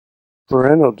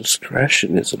Parental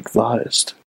discretion is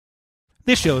advised.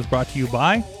 This show is brought to you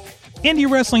by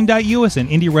IndieWrestling.us and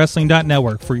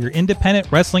IndieWrestling.network for your independent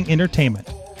wrestling entertainment.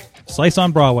 Slice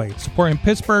on Broadway, supporting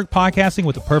Pittsburgh podcasting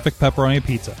with the perfect pepperoni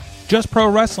pizza. Just Pro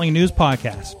Wrestling News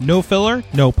Podcast. No filler,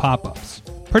 no pop-ups.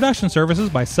 Production services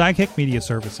by Sidekick Media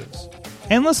Services.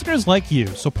 And listeners like you,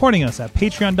 supporting us at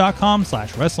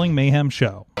patreon.com/Wrestling Mayhem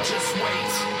Show. Just wait,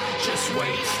 just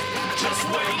wait, just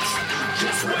wait,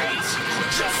 just wait,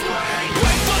 just wait.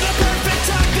 Wait for the perfect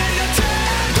time, then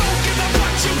attack. Don't give up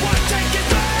what you want, take it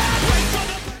back. Wait for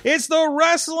the... It's the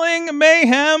Wrestling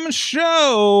Mayhem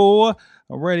Show.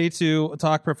 Ready to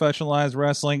talk professionalized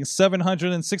wrestling.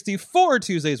 764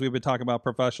 Tuesdays we've been talking about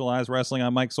professionalized wrestling.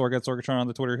 I'm Mike Sorg at Sorgatron on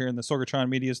the Twitter here in the Sorgatron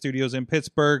Media Studios in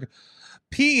Pittsburgh,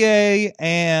 PA,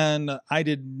 and I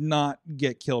did not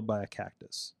get killed by a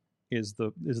cactus is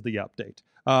the update.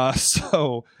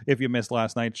 So if you missed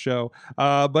last night's show.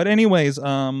 But anyways,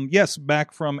 yes,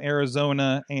 back from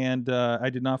Arizona, and I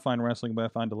did not find wrestling, but I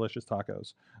found delicious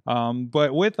tacos.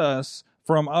 But with us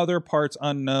from other parts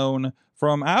unknown,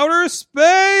 from outer space,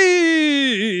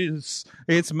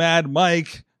 it's Mad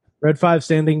Mike. Red 5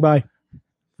 standing by.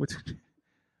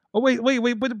 Oh, wait,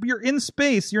 but you're in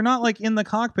space. You're not like in the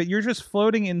cockpit. You're just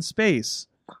floating in space.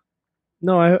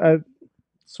 No, I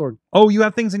sword. Oh, you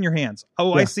have things in your hands.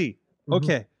 Oh, Yeah. I see. Mhm.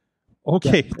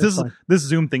 Okay. Yeah, This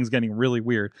Zoom thing's getting really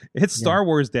weird. It's Star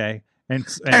Wars Day, and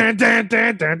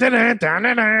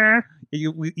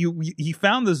he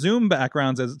found the Zoom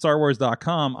backgrounds at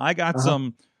StarWars.com. I got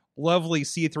some lovely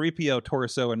C-3PO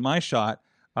torso in my shot.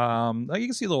 You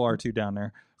can see a little R2 down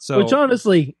there. So, which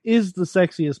honestly is the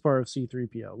sexiest part of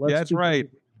C-3PO. Yeah, that's right.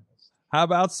 How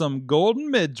about some golden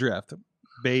midriff,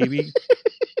 baby?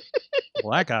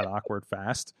 Well, that got awkward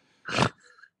fast.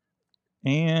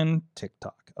 And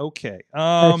TikTok. Okay.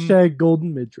 Hashtag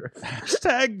golden midriff.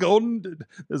 Hashtag golden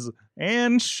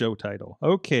and show title.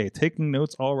 Okay, taking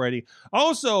notes already.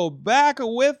 Also, back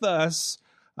with us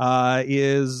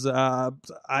is I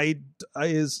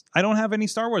don't have any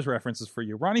Star Wars references for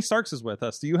you. Ronnie Starks is with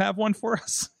us. Do you have one for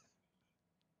us?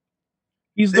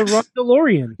 He's the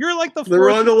Rondalorian. You're like the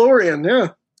Rondalorian,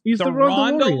 yeah. He's the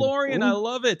Rondalorian.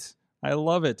 I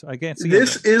love it. I can't see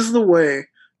This it. is the way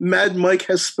Mad Mike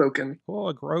has spoken. Oh,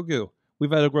 a Grogu.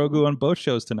 We've had a Grogu on both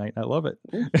shows tonight. I love it.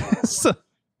 So,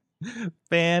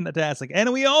 fantastic.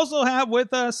 And we also have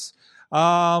with us,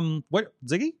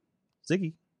 Ziggy?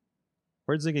 Ziggy.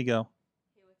 Where'd Ziggy go?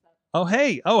 Oh,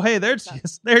 hey. There she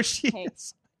is. There she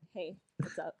is. Hey,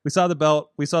 what's up? We saw the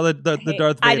belt. We saw the Darth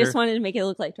Vader. I just wanted to make it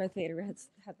look like Darth Vader had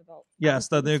the belt. Yes,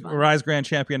 the new Rise Grand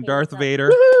Champion, Hey, Darth what's up? Vader.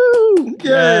 Woo!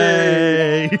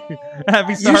 Yay!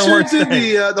 Happy You Star should Wars have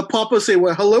Day. did the Papa say,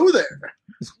 well, hello there.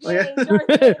 Yay, Darth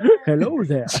Vader. Hello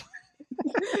there.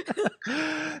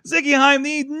 Ziggy Heim,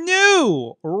 the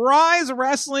new Rise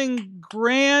Wrestling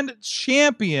Grand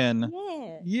Champion.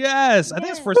 Yeah. Yes, I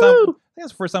think it's the first time. I think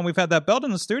it's the first time we've had that belt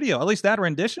in the studio. At least that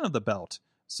rendition of the belt.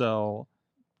 So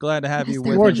glad to have you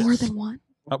with us. More than one?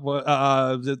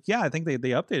 Yeah, I think they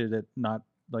updated it not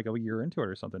like a year into it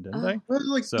or something, didn't they? That was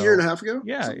like So- a year and a half ago.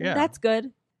 Yeah. That's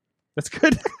good. That's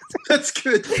good. That's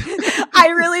good. I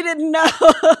really didn't know.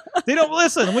 They don't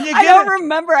listen when you I get don't it.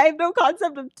 remember. I have no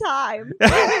concept of time.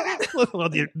 Well,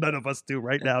 none of us do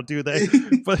right now, do they?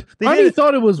 But they Honey did.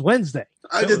 thought it was Wednesday.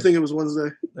 I did think it was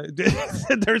Wednesday.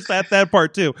 There's that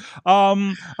part too.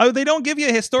 They don't give you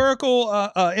a historical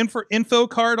info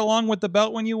card along with the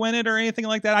belt when you win it or anything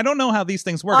like that. I don't know how these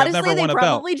things work. Honestly, I've never they won a belt.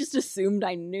 probably just assumed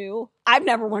I knew. I've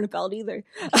never won a belt either.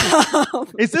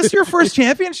 Is this your first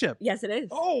championship? Yes, it is.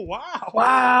 Oh wow!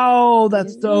 Wow,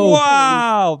 that's dope.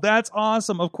 Wow, that's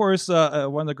awesome. Of course,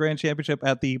 won the grand championship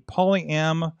at the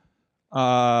Polyam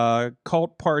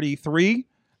Cult Party 3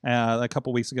 a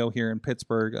couple weeks ago here in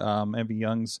Pittsburgh. Envy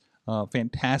Young's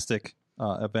fantastic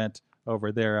event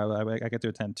over there. I get to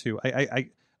attend too.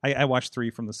 I watched 3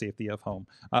 from the safety of home.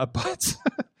 But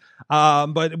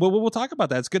we'll talk about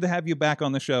that. It's good to have you back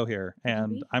on the show here,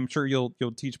 and Maybe. I'm sure you'll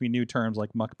teach me new terms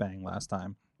like mukbang last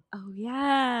time. Oh,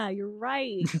 yeah. You're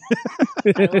right.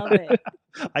 I love it.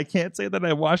 I can't say that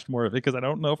I watched more of it because I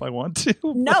don't know if I want to.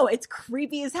 No, it's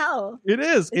creepy as hell. It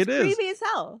is. It's It is. creepy as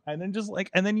hell. And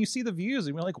then you see the views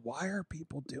and you're like, why are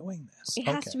people doing this? It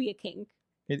has to be a kink.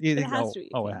 It has to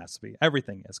be. Oh, it has to be.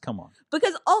 Everything is. Come on.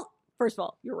 Because, first of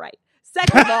all, you're right.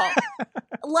 Second of all,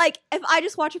 like, if I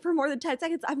just watch it for more than 10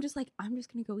 seconds, I'm just going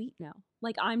to go eat now.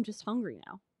 Like, I'm just hungry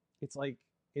now. It's like,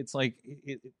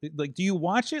 do you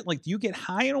watch it? Like, do you get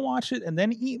high and watch it and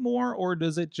then eat more, or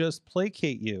does it just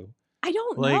placate you? I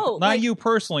don't Like, know. not you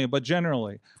personally, but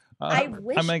generally. I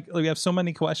wish- we have so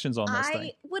many questions on this thing.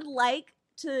 I would like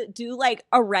to do like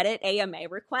a Reddit AMA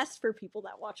request for people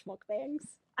that watch mukbangs.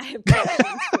 I have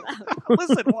questions for them.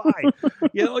 Listen, why?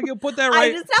 You put that I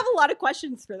right. just have a lot of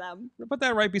questions for them. Put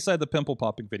that right beside the pimple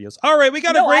popping videos. All right, we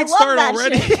got No, a I great love start that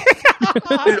already. shit.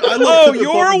 Dude, I love Oh, pimple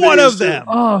you're popping one videos, of too. them.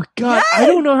 Oh God, I Yes!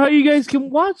 don't know how you guys can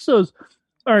watch those.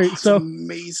 All right, It's so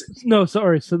amazing. no,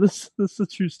 sorry. So this is a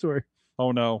true story.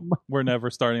 Oh no, we're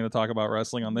never starting to talk about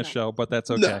wrestling on this No. show, but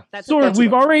that's okay. No. That's Sorry, That's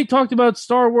we've what- already talked about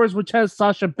Star Wars, which has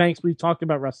Sasha Banks. We've talked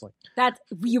about wrestling.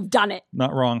 you've done it.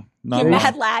 Not wrong. Not You wrong.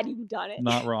 mad lad, you've done it.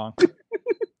 Not wrong.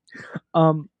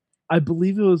 I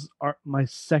believe it was my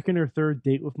second or third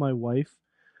date with my wife.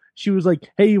 She was like,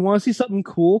 "Hey, you want to see something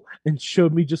cool?" and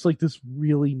showed me just like this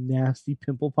really nasty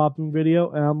pimple popping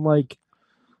video, and I'm like,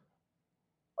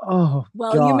 "Oh,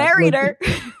 Well, God." you married Like,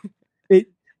 her.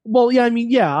 Well, yeah, I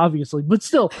mean, yeah, obviously, but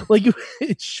still, like,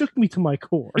 it shook me to my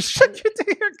core. Shut your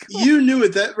dear God. You knew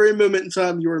at that very moment in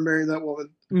time you were marrying that woman.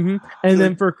 And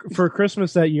then for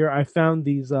Christmas that year, I found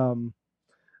these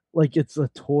like it's a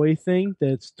toy thing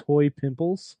that's toy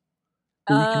pimples.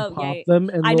 where you can Oh, pop yeah. them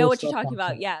and I know little what you're stuff talking pops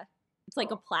about. out. Yeah. It's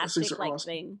like a Oh, those things plastic are like awesome.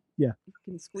 thing. Yeah. You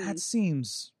can squeeze. That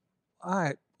seems.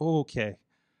 Okay.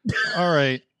 All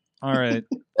right.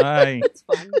 It's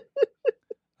fun.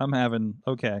 I'm having.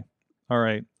 Okay. All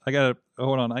right. I gotta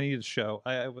hold on. I need to show.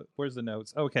 Where's the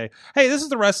notes? Okay. Hey, this is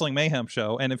the Wrestling Mayhem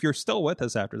Show, and if you're still with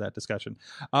us after that discussion,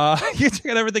 you can check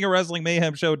out everything at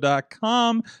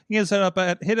WrestlingMayhemShow.com. You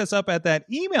can hit us up at that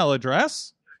email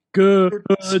address. Good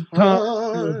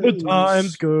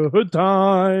times.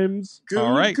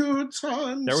 All right. Good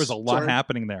times. There was a lot Sorry.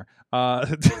 happening there.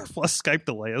 Plus Skype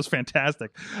delay. It was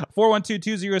fantastic.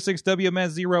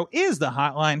 412-206-WMS0 is the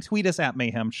hotline. Tweet us at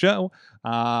Mayhem Show.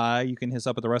 You can hit us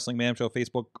up at the Wrestling Mayhem Show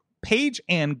Facebook page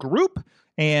and group.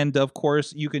 And, of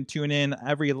course, you can tune in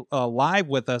every live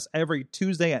with us every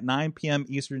Tuesday at 9 p.m.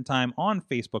 Eastern Time on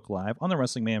Facebook Live on the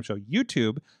Wrestling Mayhem Show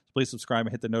YouTube. Please subscribe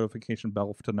and hit the notification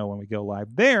bell to know when we go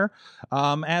live there,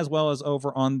 as well as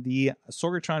over on the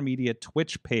Sorgatron Media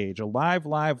Twitch page. Live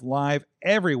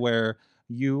everywhere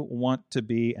you want to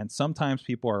be, and sometimes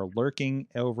people are lurking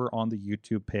over on the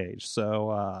YouTube page.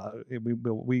 So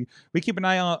we keep an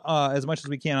eye on as much as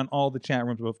we can on all the chat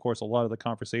rooms, but of course a lot of the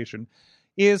conversation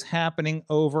is happening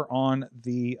over on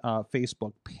the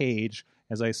Facebook page.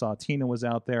 As I saw, Tina was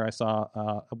out there. I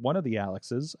saw one of the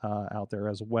Alexes out there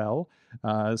as well.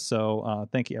 So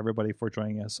thank you, everybody, for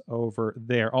joining us over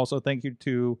there. Also, thank you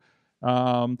to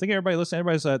everybody listening,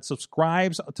 everybody that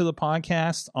subscribes to the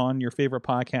podcast on your favorite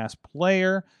podcast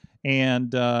player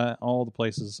and all the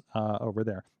places over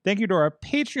there. Thank you to our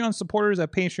Patreon supporters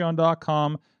at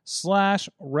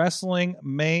patreon.com/Wrestling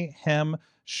Mayhem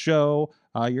Show.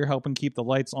 You're helping keep the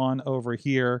lights on over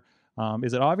here.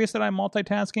 Is it obvious that I'm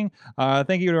multitasking?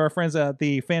 Thank you to our friends at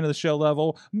the fan of the show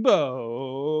level,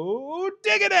 Bo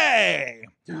Diggity!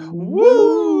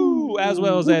 Woo! As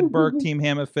well as Ed Burke, Team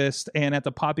Hammerfist, and at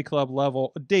the Poppy Club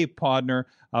level, Dave Podner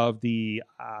of the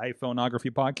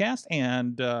iPhoneography podcast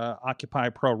and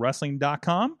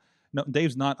OccupyProWrestling.com. No,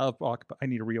 Dave's not up. I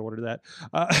need to reorder that.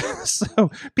 So,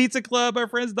 Pizza Club, our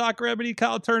friends Doc Remedy,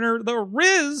 Kyle Turner, the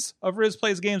Riz of Riz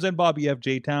Plays Games, and Bobby F.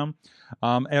 J-Town.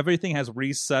 Everything has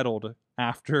resettled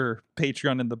after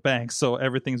Patreon in the bank, so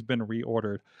everything's been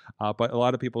reordered. But a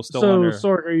lot of people still wonder. So,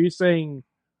 Sorg, are you saying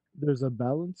there's a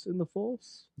balance in the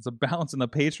false? There's a balance in the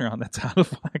Patreon that's out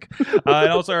of whack.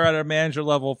 And also at our manager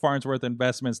level, Farnsworth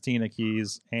Investments, Tina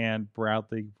Keys, and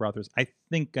Bradley Brothers. I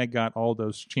think I got all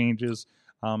those changes.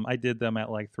 I did them at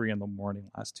like 3 a.m.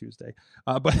 last Tuesday.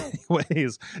 But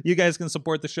anyways, you guys can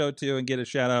support the show too and get a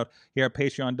shout out here at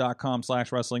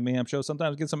patreon.com/Wrestling Mayhem Show.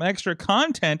 Sometimes get some extra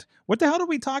content. What the hell did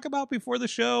we talk about before the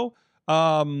show?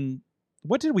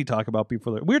 What did we talk about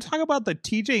before? We were talking about the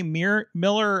TJ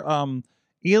Miller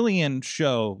alien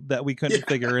show that we couldn't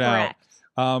figure it out. Correct.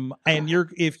 And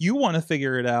if you want to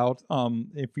figure it out,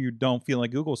 if you don't feel like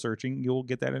Google searching, you'll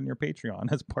get that in your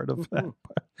Patreon as part of that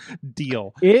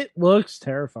deal. It looks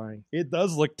terrifying. It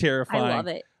does look terrifying. I love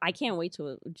it. I can't wait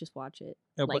to just watch it.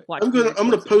 Yeah, Like but- watch. I'm the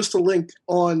gonna videos. post a link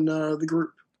on the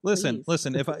group. Listen. Please.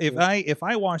 If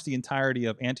I watch the entirety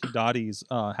of Auntie Dottie's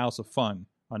House of Fun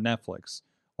on Netflix,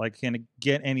 like, can it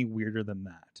get any weirder than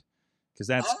that? Because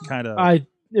that's kind of.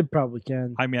 It probably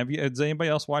can. I mean, has anybody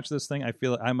else watched this thing? I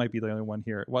feel I might be the only one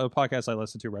here. Well, the podcast I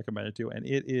listen to recommended to, and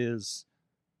it is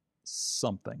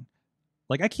something.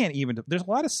 Like, I can't even. There's a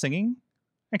lot of singing,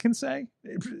 I can say.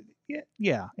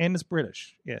 Yeah, and it's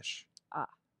British-ish. Ah.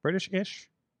 British-ish?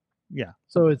 Yeah.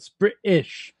 So it's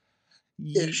British.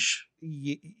 Ish.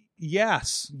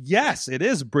 Yes, it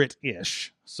is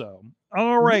Brit-ish. So,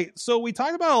 All right. So we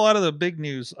talked about a lot of the big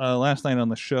news last night on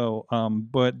the show,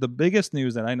 but the biggest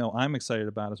news that I know I'm excited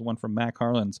about is one from Matt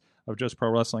Carlins of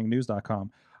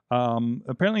JustProWrestlingNews.com.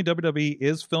 Apparently, WWE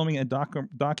is filming a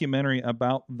documentary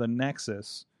about the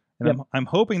Nexus, and Yep. I'm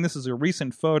hoping this is a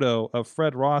recent photo of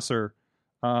Fred Rosser,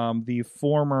 the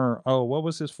former. Oh, what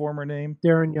was his former name?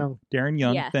 Darren Young. Darren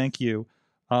Young. Yes. Thank you.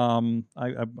 I'm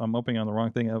hoping on the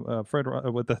wrong thing. Fred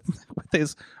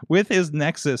with his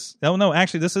Nexus. Oh no,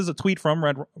 actually, this is a tweet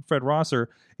from Fred Rosser.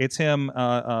 It's him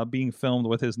being filmed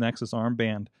with his Nexus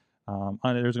armband. There's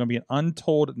going to be an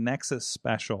Untold Nexus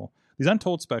special. These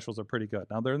Untold specials are pretty good.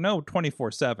 Now there are no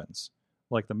 24/7s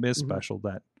like the Miz Mhm. special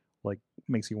that like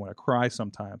makes you want to cry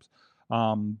sometimes.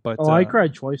 But I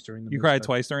cried twice during the. You Miz cried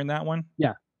special. twice during that one.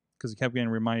 Yeah. Because he kept getting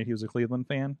reminded he was a Cleveland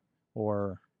fan,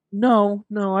 or. No,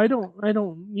 I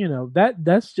don't. You know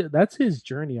that's his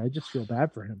journey. I just feel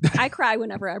bad for him. I cry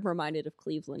whenever I'm reminded of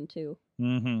Cleveland too,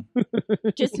 Mm-hmm.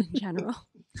 just in general.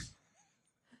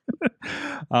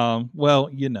 Well,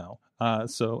 you know, yeah,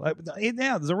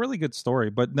 it's a really good story.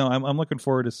 But no, I'm looking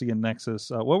forward to seeing Nexus.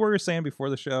 What were you saying before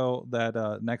the show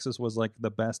that Nexus was like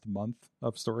the best month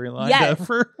of storyline Yes.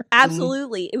 ever?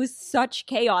 Absolutely, it was such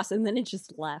chaos, and then it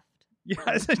just left. Yeah,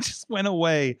 it just went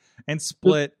away and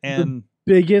split, and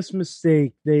Biggest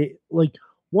mistake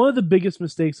one of the biggest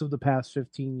mistakes of the past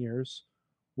 15 years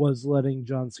was letting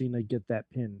John Cena get that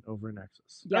pin over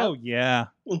Nexus Yep. oh yeah,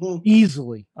 Mhm.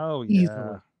 easily. oh yeah,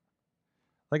 Easily.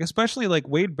 like especially like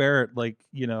Wade Barrett, like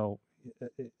you know,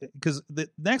 because the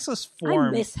Nexus I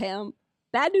formed. miss him.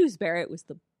 Bad News Barrett was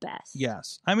the best.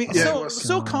 Yes, I mean, Yeah, it so was.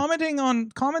 so God. commentating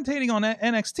on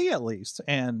NXT at least,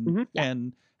 and Mhm.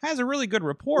 and has a really good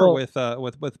rapport Well, with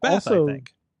Beth. also, I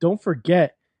think Don't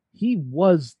forget, he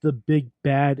was the big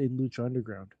bad in Lucha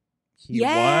Underground. he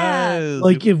Yeah. was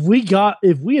Like if we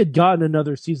had gotten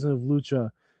another season of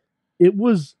Lucha, it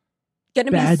was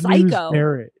Gonna be Bad News Psycho.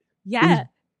 Barrett. Yeah.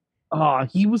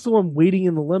 He was the one waiting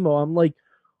in the limo. I'm like,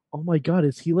 oh my god,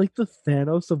 is he like the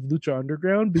Thanos of Lucha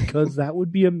Underground? Because that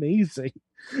would be amazing.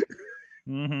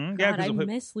 Mm-hmm. Yeah, God, I because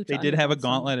miss Lucha they did have a Underground so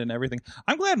gauntlet and everything.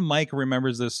 I'm glad Mike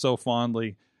remembers this so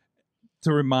fondly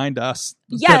to remind us.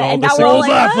 Yeah, that all and this now we're all is-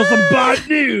 like, for some "Ah!" bad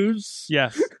news.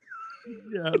 yes,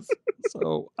 yes.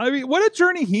 So I mean, what a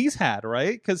journey he's had,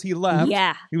 right? Because he left.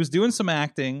 Yeah. He was doing some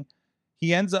acting.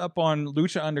 He ends up on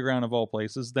Lucha Underground of all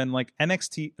places. Then like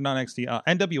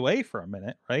NWA for a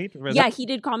minute, right? Yeah, he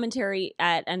did commentary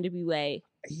at NWA.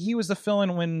 He was the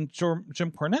fill-in when Jim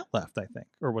Cornette left, I think,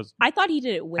 or was I thought he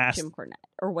did it with Asked- Jim Cornette,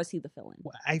 or was he the fill-in?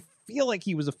 I feel like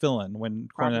he was a fill-in when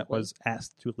Cornette Probably. was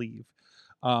asked to leave.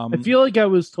 I feel like I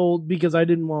was told because I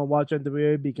didn't want to watch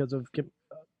NWA because of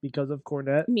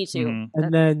Cornette, Me too. Mhm.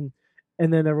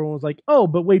 and then everyone was like, "Oh,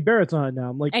 but Wade Barrett's on it now."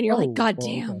 I'm like, And you're "Oh, like, God well,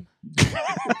 damn. okay."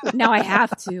 Now I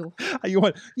have to. you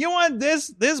want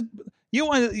this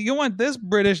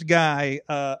British guy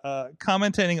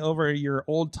commentating over your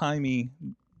old-timey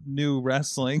new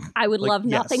wrestling. I would Like, love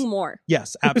yes. nothing more.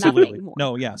 Yes, absolutely. more.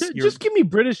 No, yes, you're Just give me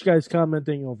British guys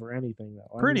commenting over anything,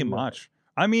 though. pretty much.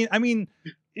 I mean,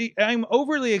 I'm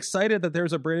overly excited that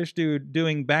there's a British dude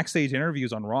doing backstage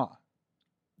interviews on Raw.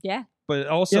 Yeah. But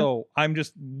also, I'm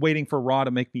just waiting for Raw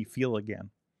to make me feel again.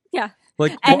 Yeah.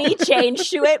 Like Any change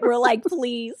to it, we're like,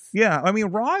 please. yeah, I mean,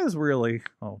 Raw is really.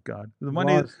 Oh God,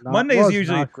 Raw's not Monday's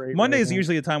usually great Monday's right now.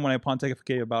 usually a time when I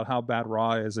pontificate about how bad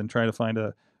Raw is and try to find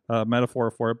a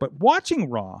metaphor for it. But watching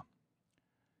Raw,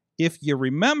 if you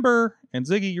remember, and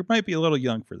Ziggy, you might be a little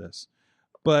young for this,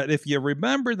 but if you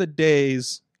remember the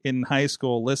days in high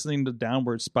school listening to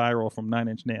Downward Spiral from Nine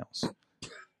Inch Nails,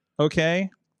 okay,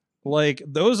 like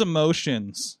those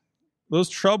emotions, those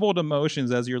troubled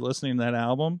emotions as you're listening to that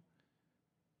album,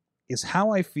 is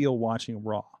how I feel watching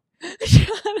Raw. Shut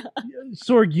up.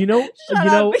 Sorg, Shut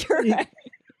up. You're right.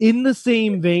 in the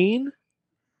same vein,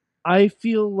 I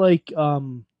feel like a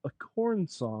Korn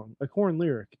song, a Korn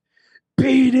lyric,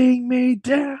 beating me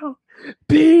down,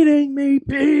 beating me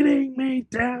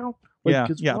down. Like, Yeah,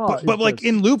 'cause yeah, Raw but is like just-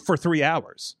 in loop for 3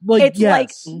 hours. like It's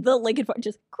yes. like the Linkin Park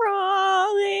just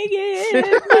crawling in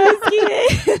my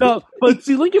skin. No, but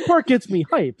see, Linkin Park gets me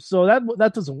hype, so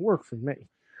that doesn't work for me.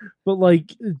 But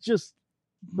like,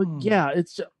 yeah,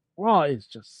 it's just Raw is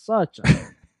just such a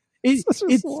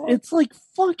it's like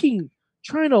fucking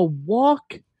trying to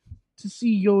walk to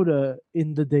see Yoda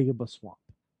in the Dagobah swamp,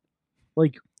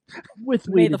 like with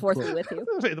May the weighted fourth be clothes. with you.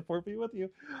 May the fourth be with you.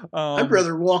 I'd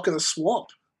rather walk in a swamp.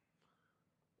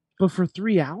 But for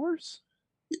 3 hours,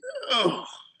 Ugh.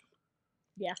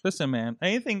 Listen, man.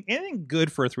 Anything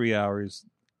good for 3 hours,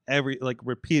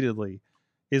 repeatedly,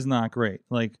 is not great.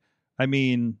 Like, I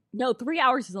mean, No, 3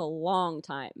 hours is a long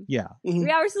time. yeah, Mhm.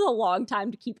 3 hours is a long time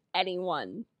to keep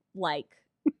anyone like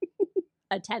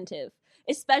attentive,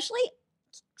 especially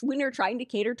when you're trying to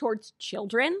cater towards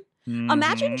children.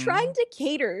 Imagine Mhm. trying to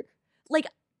cater, like,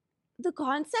 the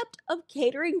concept of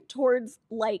catering towards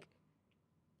like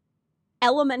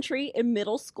elementary and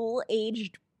middle school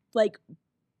aged like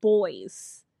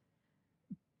boys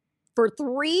for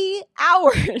 3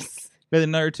 hours. Then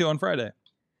another 2 on Friday.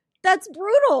 That's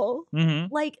brutal.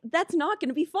 Mm-hmm. Like, that's not going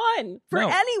to be fun for No.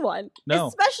 anyone, No.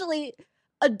 especially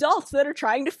adults that are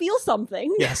trying to feel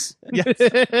something. Yes.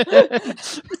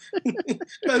 Yes.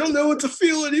 I don't know what to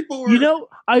feel anymore. You know,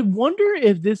 I wonder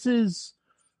if this is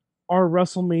our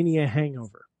WrestleMania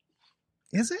hangover.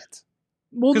 Is it?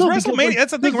 Well, Because no, WrestleMania,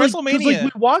 that's the thing, 'cause, like, WrestleMania.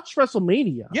 we watched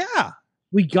WrestleMania. Yeah.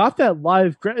 We got that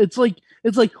live. It's like,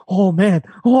 oh man,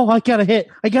 I got a hit,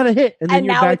 and then And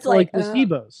you're now back it's to like like,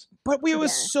 placebos. But it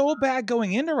was Yeah. so bad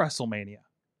going into WrestleMania.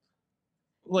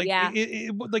 Like, Yeah.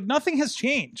 like nothing has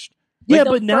changed. Yeah,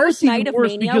 the but now first it's night even of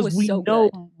worse Mania because was we so know,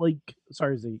 good. like,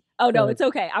 sorry, Z. Oh no, Go ahead. it's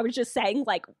okay. I was just saying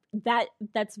like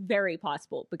that's very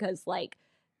possible because like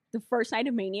the first night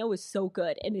of Mania was so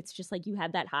good and it's just like you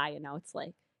had that high and now it's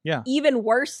like Yeah. even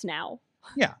worse now.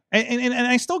 Yeah, and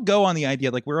I still go on the idea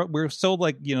like we're so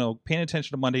like paying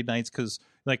attention to Monday nights because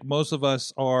like most of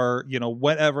us are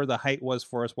whatever the height was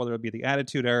for us, whether it be the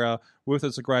Attitude Era,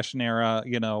 Ruthless Aggression Era,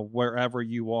 wherever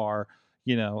you are,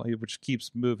 which keeps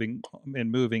moving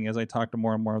and moving as I talk to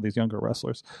more and more of these younger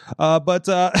wrestlers. But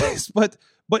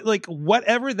like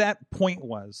whatever that point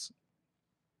was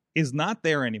is not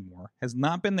there anymore, has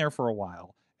not been there for a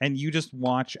while. And you just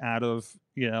watch out of,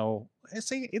 I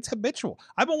say it's habitual.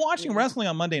 I've been watching wrestling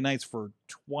on Monday nights for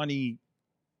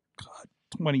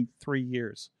 23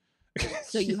 years.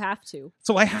 So you have to.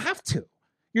 So I have to.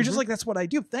 You're just like, that's what I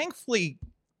do. Thankfully,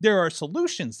 there are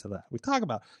solutions to that. We talk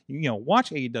about,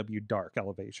 watch AEW Dark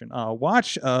Elevation.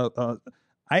 Watch,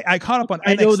 I caught up on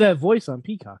I NXT. know that voice on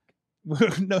Peacock.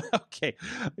 No, okay.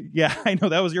 Yeah, I know.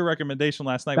 That was your recommendation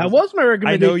last night. That was my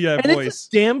recommendation. I know you have and voice. It's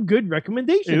a damn good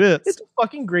recommendation. It is. It's a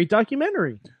fucking great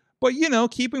documentary. But,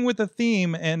 keeping with the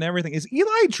theme and everything, is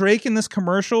Eli Drake in this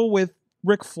commercial with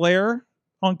Ric Flair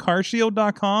on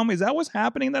carshield.com? Is that what's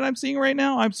happening that I'm seeing right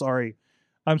now? I'm sorry.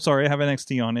 I have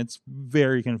NXT on. It's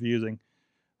very confusing.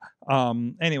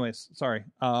 Anyways, sorry.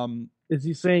 Is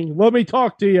he saying, let me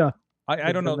talk to you?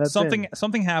 I don't know. That's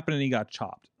Something happened and he got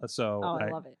chopped. So Oh, I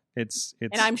love it. It's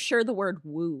And I'm sure the word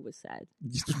woo was said.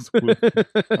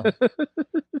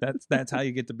 that's how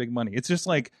you get the big money. It's just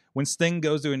like when Sting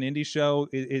goes to an indie show,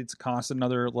 it costs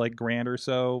another like $1,000 or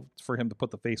so for him to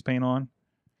put the face paint on.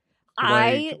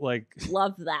 I like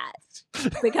love that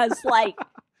because like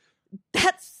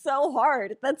that's so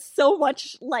hard. That's so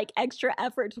much like extra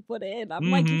effort to put in.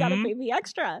 I'm like, you gotta pay me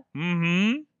extra.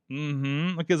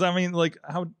 Because I mean, like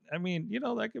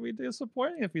that could be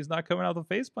disappointing if he's not coming out the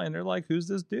face paint. They're like, who's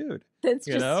this dude? That's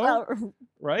You just know?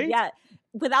 Right? Yeah.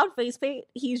 Without face paint,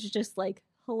 he's just like,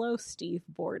 hello, Steve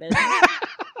Borden.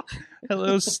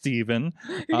 Hello, Steven.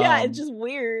 Yeah, it's just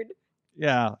weird.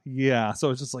 Yeah.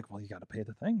 So it's just like, well, you got to pay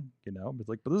the thing, It's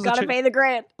like, but this Gotta is pay the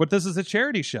grant. but this is a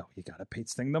charity show. You got to pay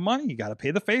Sting the money. You got to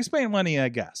pay the face paint money, I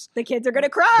guess. The kids are gonna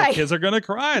cry. The kids are gonna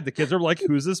cry. The kids are like,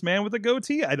 "Who's this man with a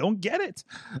goatee? I don't get it."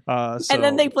 So, And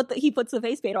then he puts the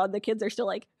face paint on. The kids are still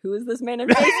like, who is this man in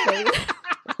face paint?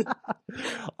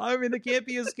 I mean, it can't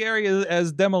be as scary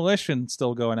as Demolition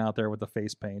still going out there with the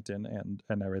face paint and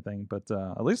everything. But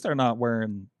at least they're not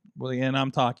wearing. Well, and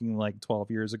I'm talking like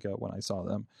 12 years ago when I saw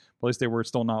them. At least they were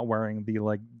still not wearing the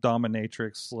like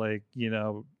dominatrix, like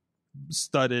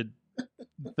studded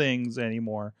things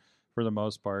anymore for the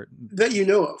most part. That you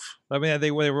know of. I mean,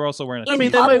 they were also wearing. In I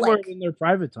mean, they public. might wear it in their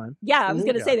private time. Yeah, I was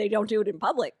gonna Yeah. say they don't do it in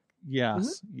public.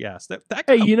 Yes. That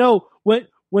Hey,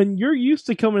 when you're used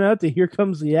to coming out to Here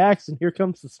Comes the Axe and Here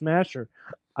Comes the Smasher,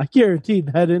 I guarantee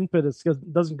that impetus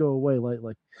doesn't go away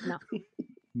lightly. No.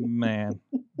 Man,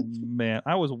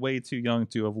 I was way too young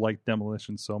to have liked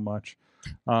Demolition so much.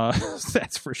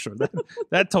 That's for sure.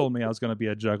 That told me I was going to be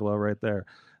a juggalo right there.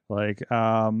 Like,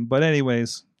 but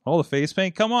anyways, all the face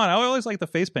paint. Come on, I always like the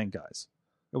face paint guys.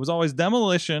 It was always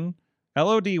Demolition,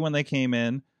 LOD when they came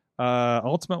in,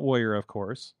 Ultimate Warrior, of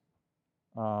course.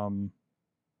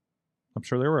 I'm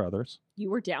sure there were others. You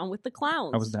were down with the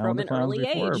clowns I was down from with the an clowns early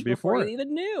age before before. you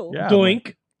even knew. Yeah,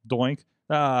 Doink. Doink.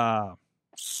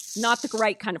 Not the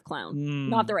right kind of clown.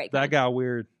 Not the right That kind. got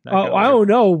weird. That Oh, got I weird.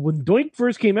 don't know. When Doink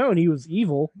first came out and he was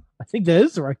evil, I think that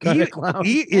is the right kind of clown.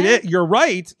 You're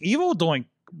right. Evil Doink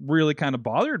really kind of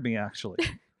bothered me, actually.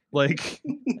 Like,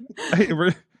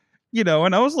 and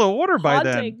I was a little older by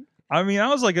then. Haunting. I mean,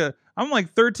 I'm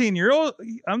like 13 years old.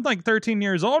 I'm like 13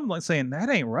 years old, like saying that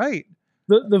ain't right.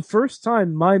 The first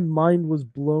time my mind was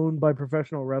blown by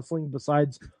professional wrestling,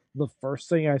 besides the first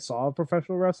thing I saw of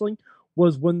professional wrestling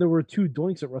was when there were 2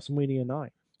 Doinks at WrestleMania 9.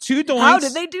 2 doinks. How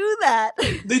did they do that?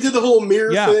 They did the whole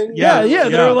mirror Yeah, thing. yeah.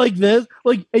 They were like this,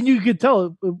 like, and you could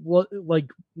tell like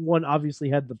one obviously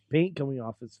had the paint coming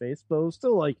off his face, but it was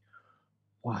still like,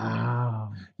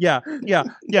 wow. Yeah.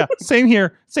 Same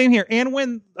here. And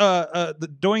when the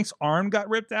Doink's arm got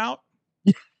ripped out.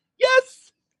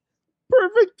 Yes,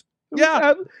 perfect.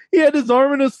 Yeah. He had his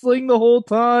arm in a sling the whole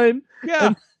time.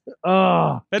 Yeah.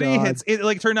 Oh, And he God. hits it,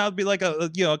 like turned out to be like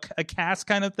a cast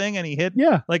kind of thing, and he hit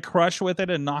Yeah, like Crush with it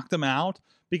and knocked him out.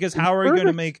 Because how are you going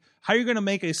to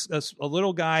make a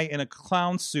little guy in a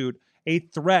clown suit a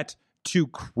threat to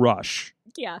Crush?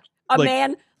 Yeah. A Like-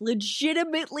 man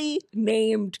legitimately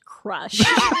named Crush.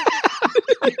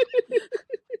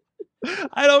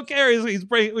 I don't care. He's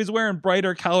wearing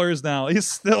brighter colors now. He's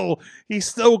still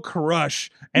Crush,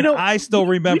 and You know, I still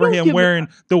remember don't him give- wearing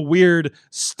the weird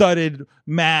studded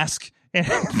mask, and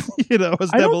it was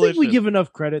I don't think we Demolition. give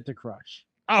enough credit to Crush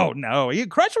Oh no,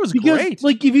 Crush was because, great.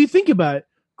 like, if you think about it,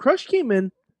 Crush came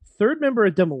in 3rd member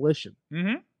at Demolition.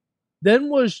 hmm Then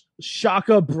was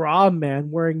Shaka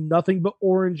Brahman wearing nothing but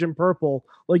orange and purple,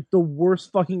 like the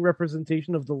worst fucking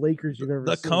representation of the Lakers you've ever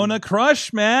The seen. Kona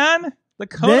Crush, man. The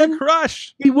Kona Then-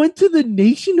 Crush. He went to the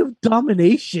Nation of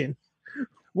Domination.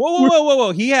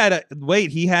 Whoa! He had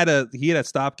a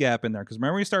stopgap in there because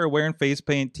remember he started wearing face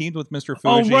paint, teamed with Mr.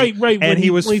 Fuji. Oh, right. And when he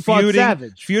was when he fought feuding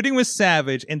Savage with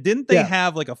Savage, and didn't they Yeah.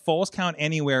 have like a Falls Count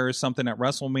Anywhere or something at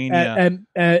WrestleMania?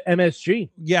 at MSG.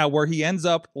 Yeah, where he ends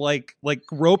up like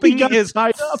roping He got his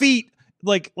tied up. feet,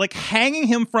 like hanging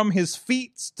him from his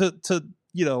feet to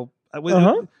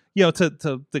Uh-huh.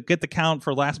 to get the count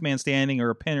for last man standing or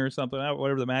a pin or something,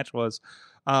 whatever the match was.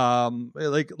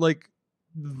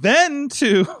 Then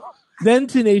to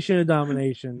Nation of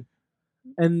Domination,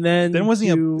 and then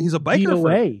wasn't to he's a biker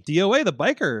DOA. for DOA, the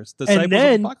bikers, disciples And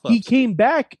then of the Buck he Clubs. came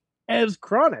back as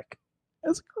Chronic.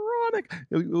 as Chronic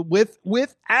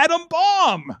with Adam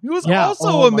Bomb. He was Yeah, also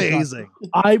oh my God. amazing.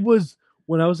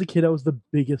 When I was a kid, I was the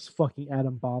biggest fucking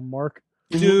Adam Bomb mark.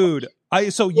 Dude.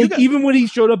 Even when he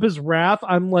showed up as Wrath,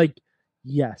 I'm like,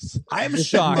 yes, I'm this is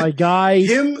shocked. my guy,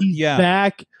 Him- he's Yeah.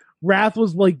 back. Wrath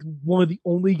was like one of the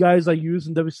only guys I used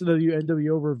in WCW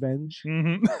NWO Revenge.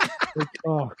 Mm-hmm. Like,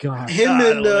 oh god, Him God, I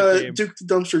and love that game. Duke the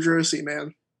Dumpster Drosy,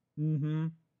 man. Mm-hmm.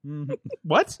 Mm-hmm.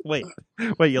 What? Wait,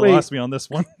 you Wait. lost me on this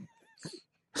one.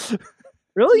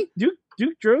 really? Duke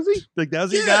Drosy? Like that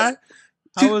was your Yeah. guy?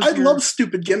 How Dude, was I your- loved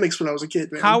stupid gimmicks when I was a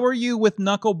kid, man. How are you with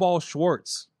Knuckleball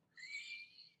Schwartz?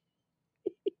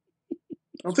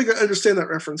 I don't think I understand that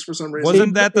reference for some reason.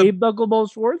 Wasn't that the- Abe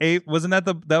Knuckleball Schwartz? Wasn't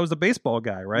that was the baseball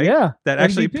guy, right? Yeah, That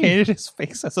actually MVP. painted his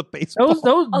face as a That baseball. was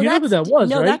Oh, you know who that was,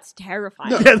 no, right? that's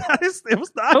terrifying. No. Yeah, it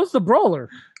was That not. was the Brawler.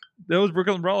 That was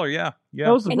Brooklyn Brawler. Yeah. That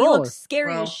was the And he Brawler. looks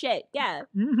scary Wow. as shit. Yeah.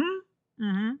 Mm-hmm.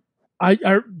 Mm-hmm. I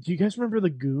do you guys remember the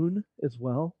Goon as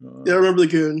well? Yeah, I remember the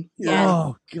Goon. Yeah. Yes.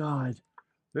 Oh god.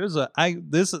 There's when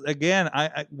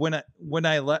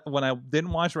I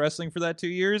didn't watch wrestling for that 2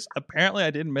 years, apparently I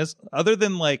didn't miss, other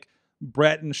than like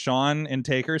Brett and Sean and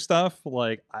Taker stuff,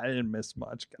 like I didn't miss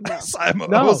much, guys. I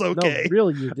was okay. No,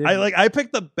 really, you did. I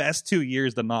picked the best 2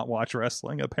 years to not watch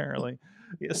wrestling, apparently.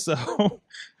 Yeah, so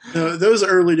No, those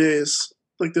early days,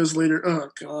 like those later. Oh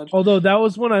god. Although that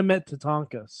was when I met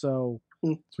Tatanka, so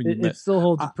it, it still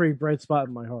holds a pretty bright spot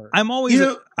in my heart. I'm always You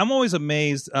know- I'm always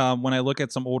amazed when I look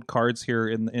at some old cards here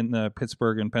in the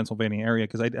Pittsburgh and Pennsylvania area,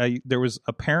 because I there was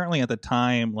apparently at the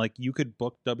time like you could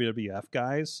book WWF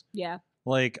guys. Yeah.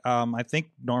 Like I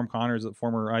think Norm Connors, the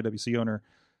former IWC owner,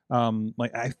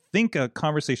 like I think a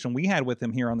conversation we had with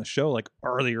him here on the show, like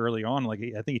early on, like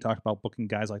I think he talked about booking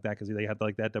guys like that because they had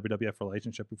like that WWF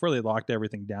relationship before they locked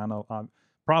everything down.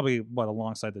 Probably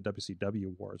alongside the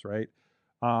WCW wars, right?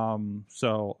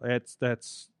 So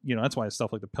that's why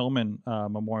stuff like the Pillman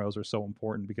memorials are so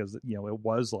important, because it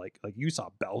was like you saw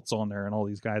belts on there and all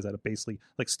these guys that basically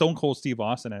like Stone Cold Steve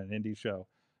Austin at an indie show,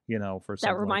 for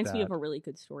something That reminds like me that. of a really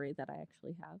good story that I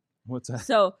actually have. What's that?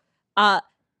 So,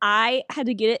 I had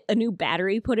to get a new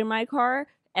battery put in my car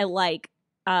at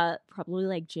probably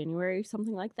like January,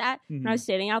 something like that. And I was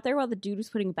standing out there while the dude was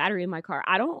putting a battery in my car.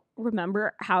 I don't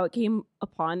remember how it came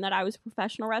upon that I was a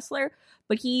professional wrestler,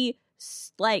 but he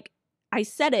I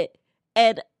said it,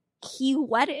 and he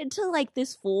went into like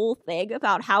this full thing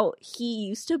about how he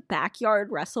used to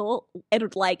backyard wrestle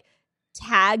and like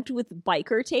tagged with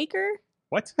Biker Taker.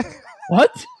 What?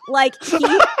 What? Like he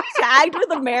tagged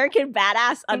with American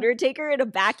Badass Undertaker in a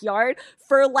backyard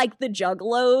for like the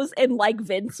Juggalos, and like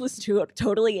Vince was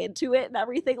totally into it and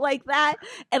everything like that.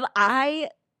 And I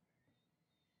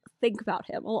think about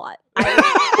him a lot.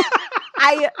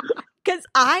 Because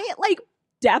I like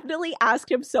definitely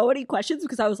asked him so many questions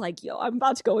because I was like, yo, I'm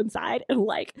about to go inside and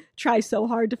like try so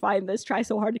hard to find this, try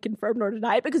so hard to confirm nor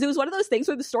deny it, because it was one of those things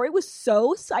where the story was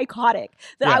so psychotic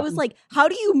that I was like, how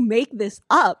do you make this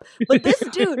up? But this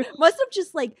dude must have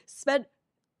just like spent,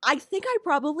 I think I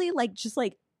probably like just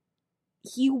like,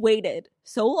 he waited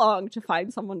so long to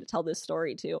find someone to tell this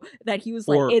story to that he was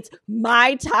like, it's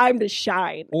my time to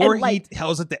shine. Or and, like, he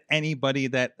tells it to anybody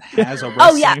that has a wrestling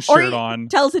oh yeah, or shirt he on.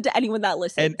 tells it to anyone that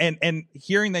listens. And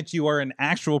hearing that you are an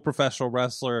actual professional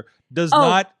wrestler does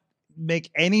not make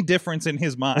any difference in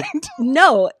his mind.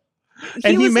 No.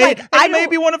 He was may, like, and he may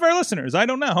be one of our listeners. I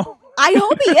don't know. I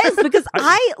hope he is, because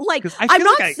I'm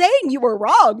not saying you were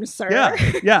wrong, sir.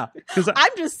 Yeah. Because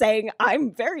I'm just saying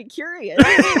I'm very curious.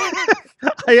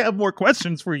 I have more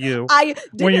questions for you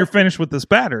when you're finished with this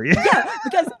battery. Yeah,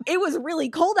 because it was really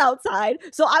cold outside,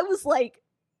 so I was like,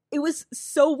 it was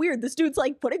so weird. This dude's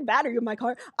like putting battery in my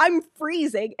car. I'm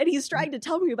freezing, and he's trying to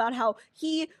tell me about how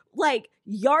he like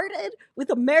yarded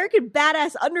with American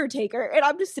Badass Undertaker, and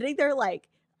I'm just sitting there like,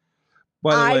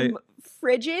 By the way, I'm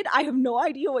frigid. I have no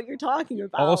idea what you're talking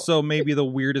about. also maybe the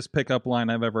weirdest pickup line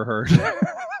I've ever heard.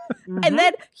 And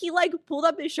then he like pulled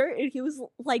up his shirt and he was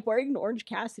like wearing an Orange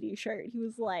Cassidy shirt. He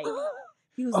was like,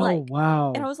 Oh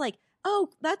wow! and I was like, oh,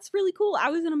 that's really cool. I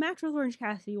was in a match with Orange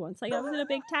Cassidy once. Like I was in a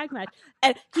big tag match.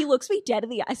 And he looks me dead in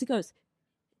the eyes and goes,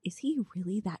 is he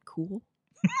really that cool?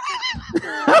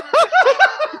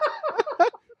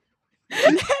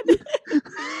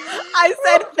 I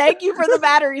said, thank you for the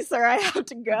battery, sir. I have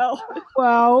to go.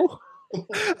 Wow.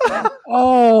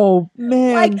 Oh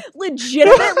man! Like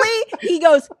legitimately, he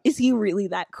goes, "Is he really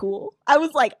that cool?" I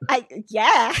was like,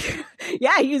 yeah,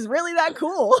 he's really that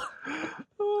cool."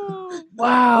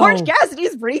 Wow. Orange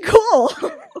Cassidy's pretty cool.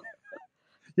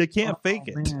 You can't fake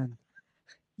it. Man.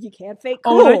 You can't fake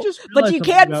Oh, cool, and I just but realized you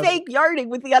something can't about- fake yarding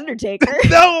with the Undertaker.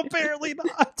 No, apparently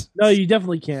not. No, you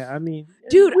definitely can't. I mean,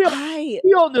 Dude,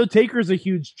 we all know Taker's a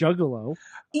huge juggalo,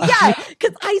 yeah,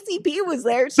 because ICP was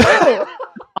there too.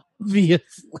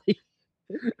 obviously.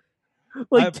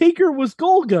 Like Taker was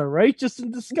Golga, right? Just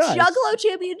in disguise. Juggalo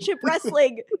Championship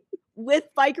Wrestling with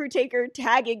Biker Taker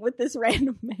tagging with this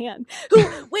random man who,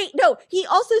 wait, no, he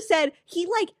also said he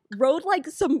like rode like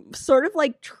some sort of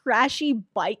like trashy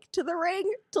bike to the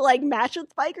ring to like match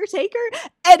with Biker Taker,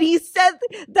 and he said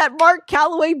that Mark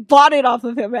Calloway bought it off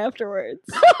of him afterwards.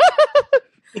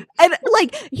 And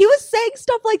like he was saying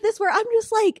stuff like this where I'm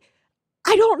just like,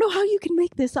 I don't know how you can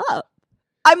make this up.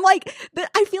 I'm like,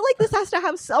 I feel like this has to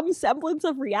have some semblance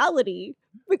of reality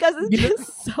because it's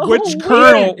just so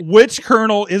weird. Which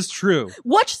kernel is true?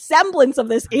 Which semblance of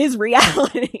this is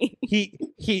reality?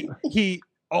 He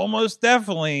almost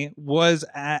definitely was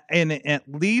in at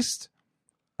least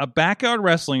a backyard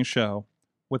wrestling show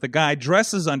with a guy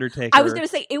dressed as Undertaker. I was going to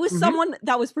say it was someone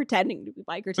that was pretending to be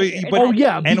Biker Taker. But- Oh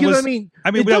yeah, and because was-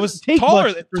 I mean, that was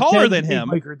taller than him,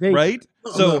 right?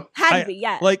 So Had to be,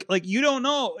 yeah. like you don't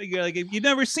know, like you've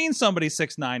never seen somebody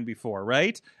 6'9" before,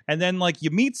 right? And then like you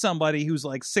meet somebody who's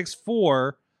like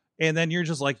 6'4", and then you're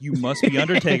just like, you must be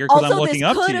Undertaker because I'm Also, looking this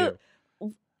up to could've-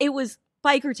 you. It was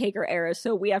Biker Taker era,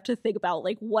 so we have to think about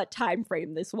like what time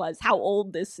frame this was, how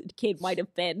old this kid might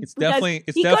have been. It's Because definitely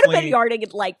he could have been yarding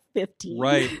at like 15.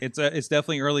 Right. It's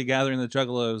definitely early Gathering the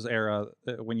Juggalos era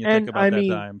when you and think about I that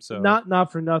mean, time. So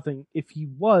not for nothing. If he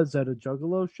was at a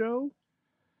Juggalo show,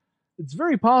 it's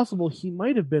very possible he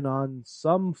might have been on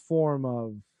some form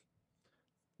of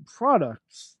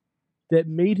products that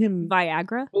made him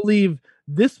Viagra? believe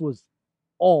this was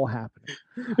all happening.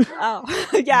 Oh,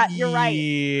 yeah, you're right.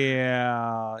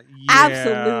 Yeah,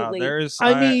 Absolutely. There's.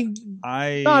 I mean,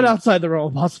 not outside the realm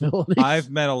of possibilities. I've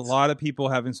met a lot of people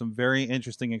having some very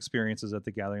interesting experiences at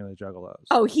the Gathering of the Juggalos.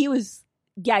 Oh, he was.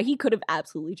 Yeah, he could have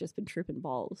absolutely just been tripping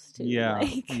balls too. yeah,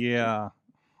 like, yeah,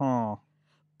 huh?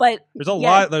 But There's a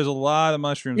lot. There's a lot of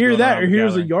mushrooms. Hear going that, around or the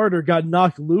here's a Gathering. yarder got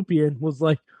knocked loopy and was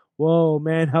like, "Whoa,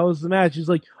 man, how was the match?" He's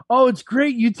like, "Oh, it's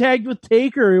great. You tagged with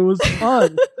Taker. It was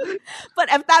fun."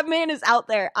 But if that man is out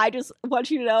there, I just want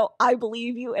you to know I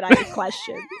believe you and I have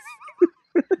questions.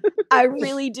 I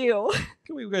really do.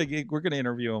 We're gonna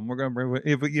interview him. We're gonna bring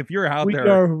if you're out We there.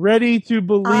 are ready to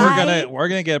believe. We're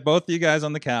gonna get both of you guys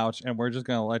on the couch, and we're just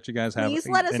gonna let you guys have. Please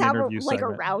let us an have interview a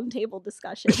segment. round table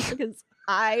discussion because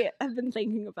I have been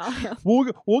thinking about him.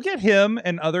 We'll get him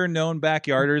and other known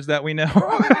backyarders that we know,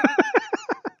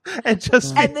 and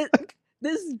just And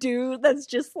this dude that's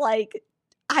just like,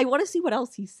 I want to see what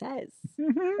else he says.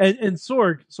 And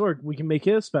Sorg, we can make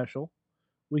it a special.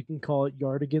 We can call it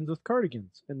Yardigans with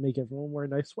Cardigans and make everyone wear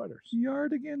nice sweaters.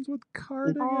 Yardigans with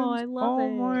cardigans. Oh, I love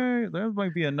it. My, that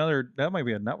might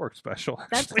be a network special.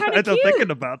 That's Actually, kinda I'm cute.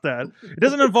 thinking about that. It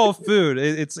doesn't involve food.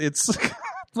 It's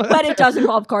but it does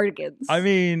involve cardigans. I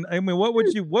mean, what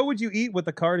would you eat with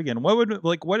a cardigan?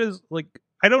 What is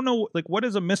I don't know, what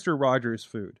is a Mr. Rogers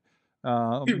food?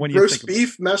 When you Roast think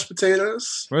beef, mashed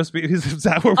potatoes. roast beef, is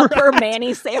that what a we're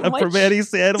permani a sandwich. permani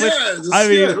sandwich?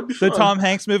 Yeah, it'll be the fun. Tom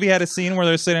Hanks movie had a scene where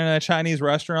they're sitting in a Chinese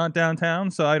restaurant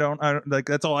downtown, so I don't like,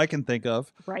 that's all I can think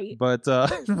of. Right. But I'm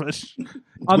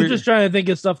weird. just trying to think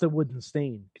of stuff that wouldn't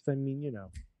stain. Because I mean,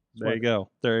 There you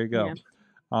go. Yeah.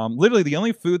 Literally, the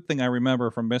only food thing I remember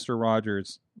from Mr.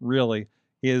 Rogers really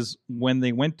is when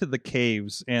they went to the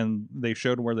caves and they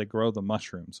showed where they grow the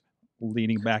mushrooms,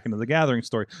 leading back into the Gathering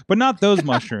story, but not those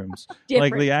mushrooms, like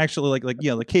Different. the actually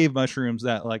the cave mushrooms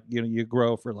that you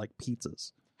grow for like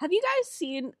pizzas. Have you guys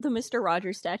seen the Mr.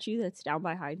 Rogers statue that's down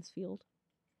by Heinz Field?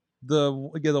 The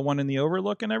one in the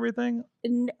Overlook and everything.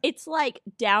 It's like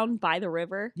down by the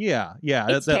river. Yeah.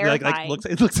 It's It terrifying. looks.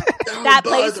 Down That by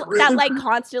place the that river. like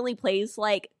constantly plays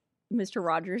like Mr.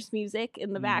 Rogers music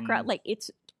in the background. Mm. Like it's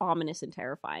ominous and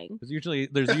terrifying. There's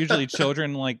usually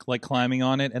children like climbing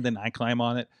on it, and then I climb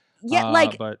on it. Yeah,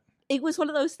 But it was one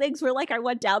of those things where like I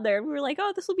went down there and we were like,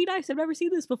 oh, this will be nice. I've never seen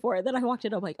this before. And then I walked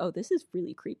in, I'm like, oh, this is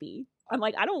really creepy. I'm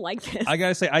like, I don't like this. I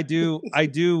gotta say, I do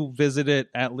visit it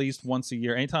at least once a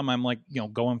year. Anytime I'm like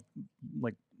going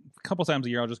like a couple times a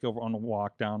year, I'll just go on a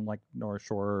walk down like North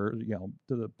Shore,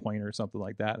 to the point or something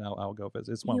like that, and I'll go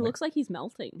visit. It's one. He of looks like he's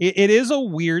melting. it is a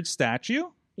weird statue.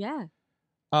 Yeah.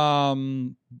 I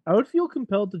would feel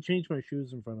compelled to change my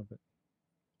shoes in front of it.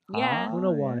 Yeah. I don't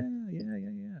know why.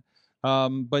 Yeah.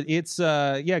 But it's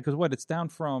because it's down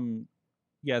from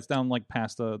it's down like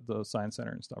past the Science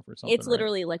Center and stuff or something. It's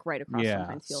literally like right across from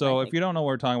Heinz Field. So I if think. you don't know what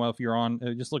we're talking about, if you're on,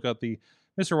 just look up the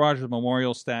Mr. Rogers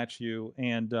Memorial statue,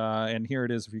 and here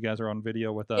it is. If you guys are on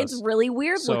video with us, It's really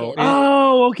weird So looking.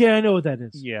 Oh, okay, I know what that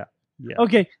is. yeah.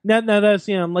 Okay, now that's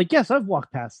I'm like, yes, I've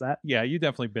walked past that. Yeah, you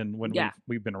definitely been when Yeah.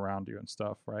 we've been around you and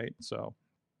stuff, right? So,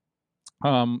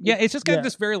 it's just got Yeah.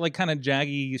 this very like kind of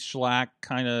jaggy shellac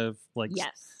kind of like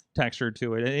Yes. texture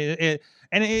to it.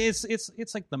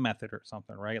 It's like the method or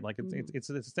something, right? Like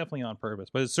it's definitely on purpose,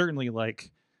 but it's certainly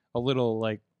like a little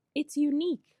like It's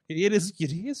unique. it is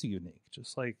unique,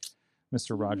 just like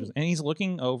Mr. Rogers, and he's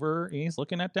looking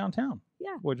at downtown,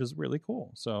 Yeah. which is really cool.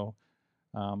 So.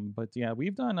 But yeah,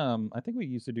 we've done. I think we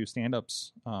used to do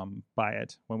stand-ups by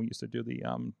it when we used to do the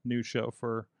news show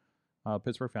for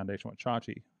Pittsburgh Foundation with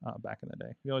Chachi back in the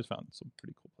day. We always found some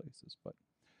pretty cool places. But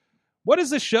what is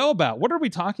this show about? What are we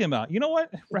talking about? You know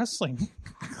what? Wrestling.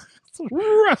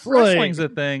 Wrestling's a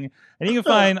thing, and you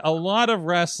can find a lot of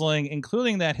wrestling,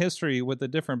 including that history with the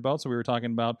different belts that we were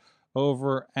talking about,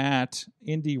 over at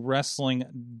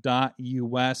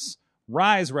indiewrestling.us.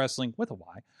 Rise Wrestling with a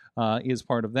Y. Is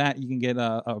part of that. You can get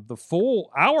our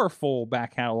full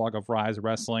back catalog of Rise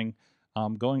Wrestling,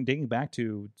 dating back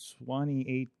to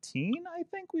 2018. I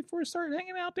think we first started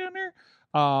hanging out down there.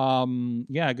 A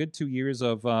good 2 years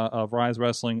of Rise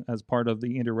Wrestling as part of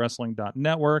the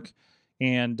IndieWrestling.network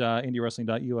and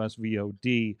IndieWrestling.us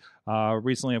VOD.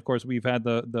 Recently, of course, we've had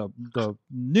the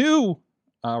new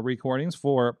recordings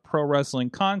for Pro Wrestling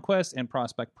Conquest and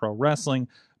Prospect Pro Wrestling.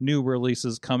 New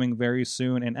releases coming very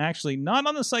soon, and actually not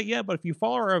on the site yet, but if you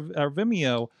follow our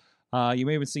Vimeo, you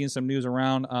may have been seeing some news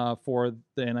around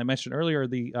and I mentioned earlier,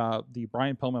 the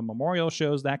Brian Pillman Memorial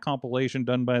shows, that compilation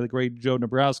done by the great Joe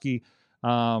Nabrowski,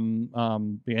 and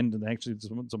actually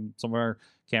some of our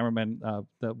cameramen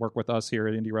that work with us here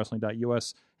at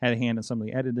IndieWrestling.us had a hand in some of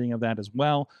the editing of that as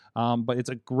well. But it's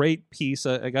a great piece.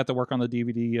 I got to work on the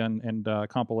DVD and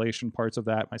compilation parts of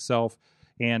that myself.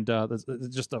 And it's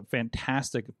just a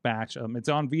fantastic batch. It's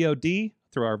on VOD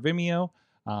through our Vimeo.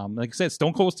 Like I said,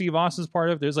 Stone Cold Steve Austin's part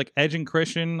of it. There's like Edge and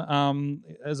Christian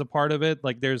as a part of it.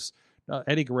 Like there's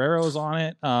Eddie Guerrero's on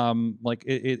it.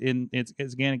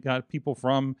 It's again, it got people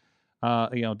from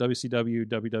WCW,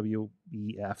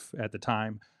 WWEF at the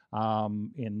time.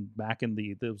 Back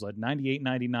in there was like 98,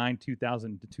 99,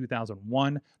 2000 to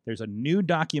 2001. There's a new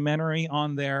documentary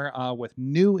on there with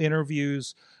new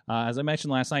interviews. As I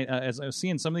mentioned last night, as I was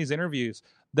seeing some of these interviews,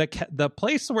 the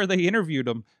place where they interviewed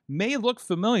them may look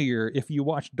familiar if you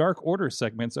watch Dark Order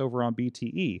segments over on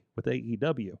BTE with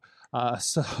AEW.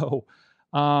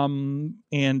 One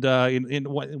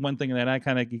thing that I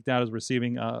kind of geeked out is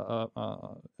receiving a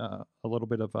little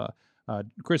bit of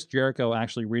Chris Jericho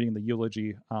actually reading the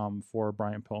eulogy for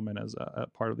Brian Pillman as a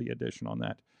part of the edition on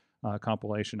that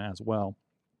compilation as well.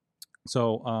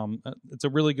 So it's a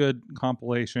really good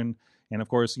compilation. And of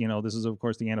course, this is of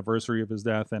course the anniversary of his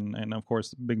death, and of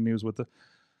course big news with the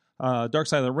Dark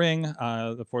Side of the Ring.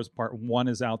 Of course, part 1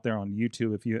 is out there on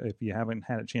YouTube. If you haven't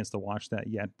had a chance to watch that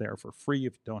yet, there for free.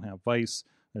 If you don't have Vice,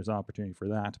 there's an opportunity for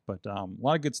that. But a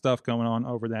lot of good stuff going on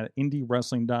over that at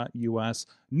indiewrestling.us.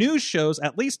 News shows,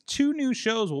 at least 2 new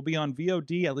shows will be on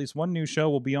VOD. At least 1 new show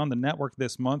will be on the network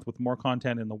this month with more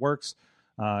content in the works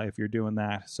if you're doing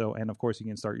that. So, and of course, you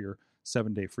can start your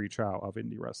 7-day free trial of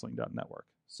indiewrestling.network.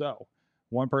 So,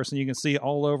 one person you can see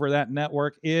all over that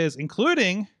network is,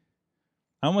 including,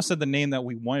 I almost said the name that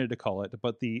we wanted to call it,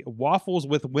 but the Waffles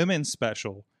with Women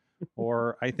special.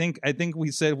 Or I think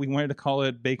we said we wanted to call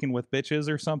it Bacon with Bitches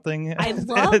or something. I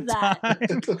love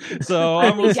that. So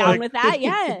I'd I be was down like, with that.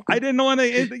 Yeah. I didn't want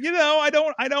to,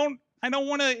 I don't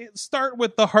want to start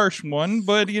with the harsh one,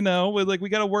 but we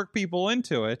got to work people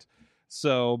into it.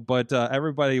 So, but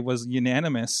everybody was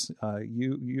unanimous.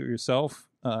 You yourself,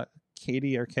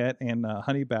 Katie Arquette and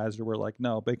Honey Badger were like,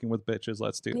 no, Bacon with Bitches,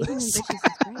 let's do Bacon this. with Bitches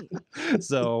is great.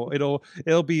 So it'll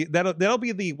be that'll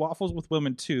be the Waffles with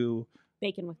Women 2.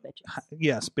 Bacon with Bitches.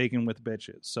 Yes, Bacon with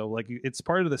Bitches. So like it's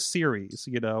part of the series,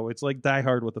 it's like Die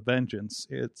Hard with a Vengeance.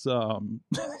 It's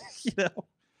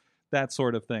that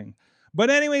sort of thing. But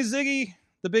anyway, Ziggy,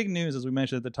 the big news, as we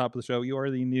mentioned at the top of the show, you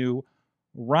are the new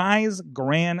Rise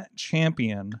Grand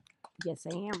Champion. Yes,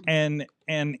 I am.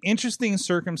 And interesting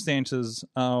circumstances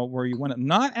where you went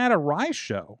not at a Rise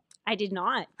show. I did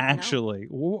not. Actually.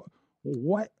 No.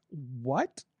 What?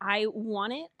 I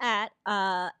won it at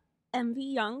MV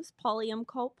Young's Polyam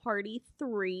Cult Party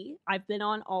 3. I've been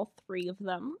on all 3 of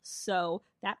them, so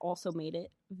that also made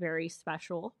it very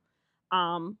special.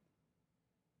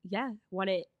 Yeah, won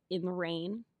it in the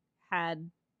rain.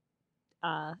 Had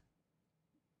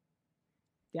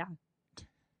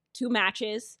 2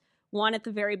 matches. One at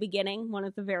the very beginning, one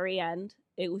at the very end.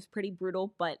 It was pretty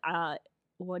brutal, but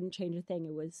wouldn't change a thing.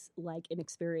 It was like an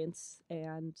experience,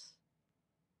 and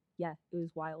yeah, it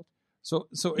was wild. So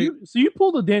you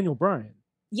pulled a Daniel Bryan.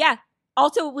 Yeah.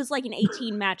 Also, it was like an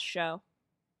 18 match show.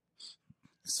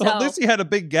 So at least you had a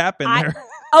big gap in there.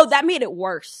 Oh, that made it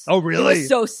worse. Oh, really? It was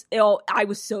so ill. I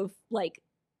was so like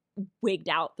wigged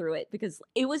out through it because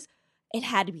it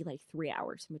had to be like 3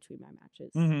 hours in between my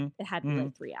matches. Mm-hmm. It had to be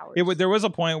like 3 hours. There was a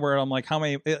point where I'm like, how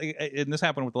many? And this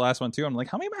happened with the last one too. I'm like,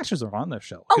 how many matches are on this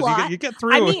show? A lot. You get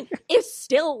through. I mean, it's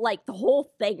still like the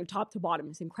whole thing, top to bottom,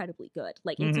 is incredibly good.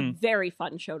 Like it's a very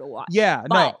fun show to watch. Yeah.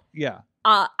 But, yeah.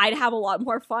 I'd have a lot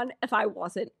more fun if I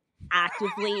wasn't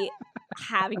actively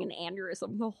having an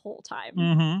aneurysm the whole time.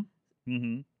 Mm-hmm.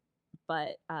 Mm-hmm.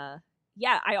 But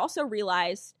yeah, I also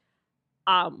realized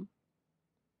I'm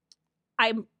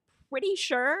pretty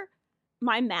sure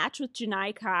my match with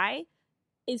Janai Kai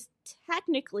is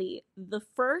technically the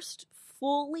first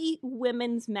fully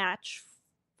women's match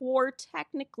for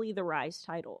technically the Rise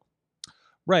title.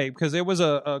 Right, because it was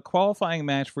a qualifying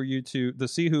match for you to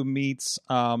see who meets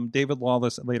David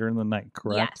Lawless later in the night,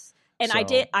 correct? Yes. And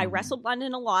I wrestled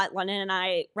London a lot. London and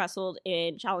I wrestled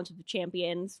in Challenge of the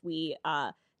Champions. We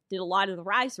did a lot of the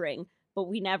Rise ring, but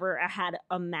we never had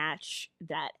a match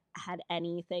that had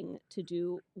anything to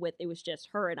do with, it was just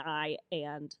her and I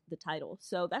and the title.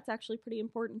 So that's actually pretty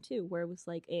important too, where it was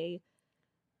like a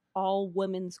all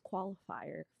women's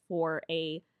qualifier for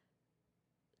a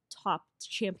top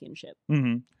championship.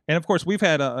 Mm-hmm. And of course, we've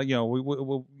had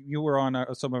you were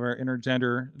on some of our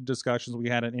intergender discussions. We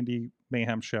had an Indie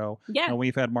Mayhem show, and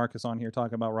we've had Marcus on here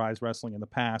talking about Rise Wrestling in the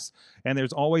past. And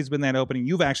there's always been that opening.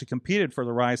 You've actually competed for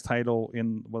the Rise title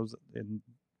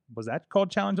was that called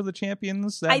Challenge of the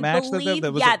Champions? That I match believe,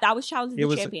 that was Challenge of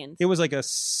the Champions. It was like a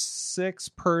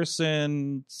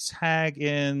 6-person tag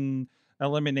in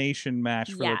elimination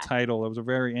match for the title. It was a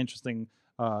very interesting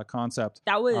concept.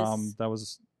 That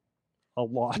was a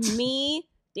lot. Me,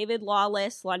 David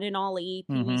Lawless, London Ali,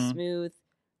 Pee-wee Smooth,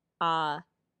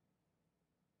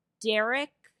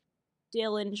 Derek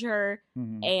Dillinger,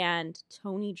 and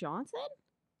Tony Johnson.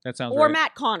 That sounds or right.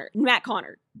 Matt Connor.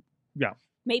 Yeah.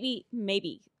 Maybe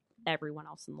everyone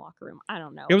else in the locker room. I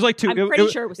don't know. It was like 2. I'm pretty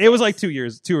sure it was like 2 or 3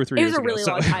 years ago. It was a really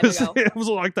long time ago. It was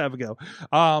a long time ago.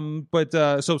 But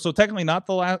so technically not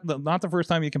the first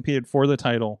time you competed for the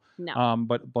title. No.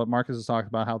 But Marcus has talked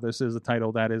about how this is a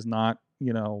title that is not,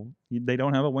 they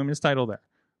don't have a women's title there,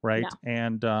 right? No.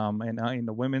 And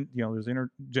the women, there's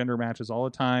intergender matches all the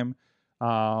time.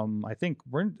 I think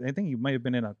you might have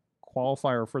been in a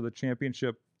qualifier for the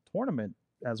championship tournament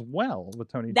as well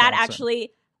with Tony That Johnson.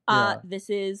 Actually,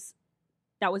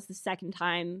 that was the second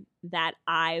time that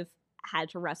I've had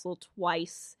to wrestle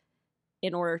twice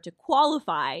in order to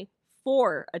qualify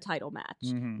for a title match.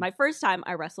 Mm-hmm. My first time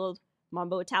I wrestled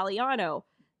Mambo Italiano,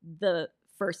 the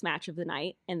first match of the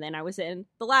night, and then I was in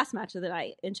the last match of the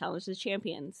night in Challenge of the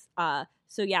Champions.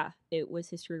 So yeah, it was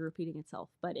history repeating itself,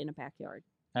 but in a backyard.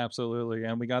 Absolutely,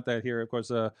 and we got that here. Of course,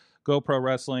 GoPro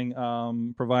Wrestling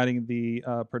providing the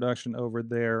production over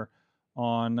there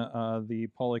on the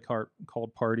Polycart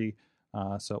called Party.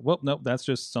 Nope, that's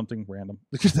just something random.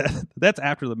 That's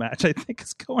after the match, I think,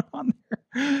 is going on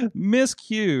there.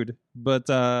 Miscued, but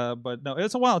no,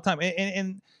 it's a wild time.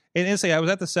 And I was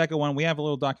at the second one. We have a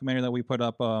little documentary that we put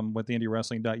up with the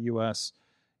IndieWrestling.us,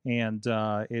 and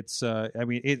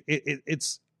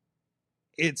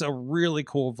it's a really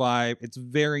cool vibe. It's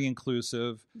very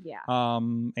inclusive. Yeah.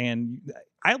 And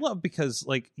I love because,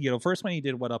 like, first when you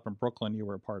did What Up in Brooklyn, you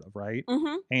were a part of, right?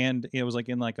 Mm-hmm. And it was like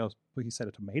in like he said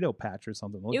a tomato patch or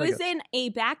something. It was in a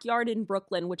backyard in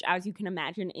Brooklyn, which, as you can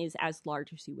imagine, is as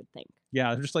large as you would think.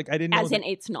 Yeah, just like I didn't know. As in,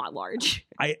 it's not large.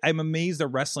 I'm amazed a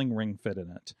wrestling ring fit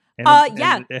in it.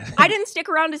 I didn't stick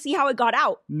around to see how it got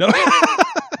out. No.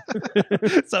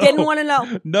 Didn't want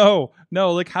to know.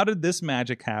 No. Like, how did this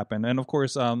magic happen? And of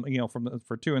course,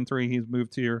 for 2 and 3, he's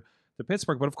moved to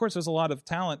Pittsburgh. But of course, there's a lot of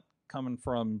talent coming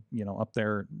from up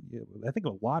there. I think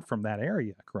a lot from that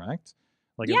area, correct?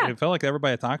 Like, yeah. It felt like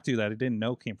everybody I talked to that I didn't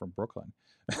know came from Brooklyn.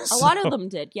 A lot of them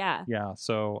did, yeah. Yeah.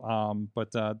 So,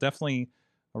 but definitely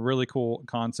a really cool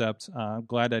concept.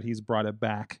 Glad that he's brought it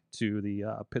back to the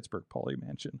Pittsburgh Poly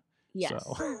Mansion. Yes.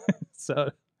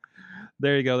 So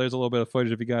there you go. There's a little bit of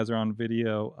footage if you guys are on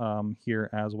video here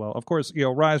as well. Of course,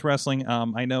 Rise Wrestling.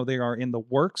 I know they are in the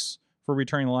works for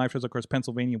returning the live shows. Of course,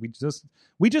 Pennsylvania. We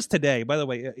just today. By the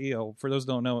way, for those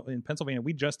who don't know, in Pennsylvania,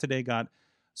 we just today got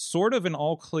sort of an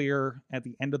all clear at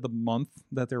the end of the month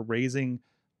that they're raising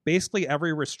basically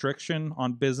every restriction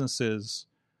on businesses,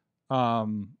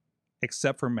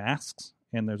 except for masks.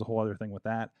 And there's a whole other thing with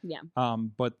that. Yeah.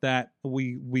 But that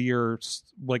we are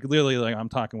like literally like I'm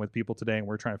talking with people today, and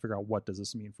we're trying to figure out what does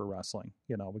this mean for wrestling.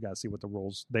 We got to see what the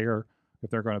rules there,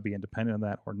 if they're going to be independent of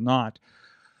that or not.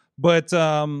 But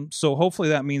so hopefully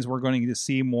that means we're going to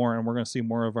see more, and we're going to see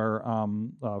more of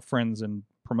our friends and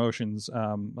promotions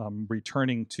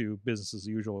returning to business as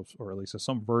usual, or at least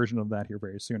some version of that here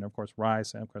very soon. Of course,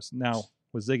 Rise, and of course now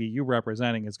with Ziggy, you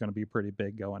representing, is going to be pretty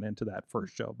big going into that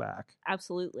first show back.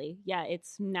 Absolutely. Yeah,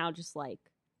 it's now just like,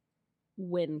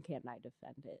 when can I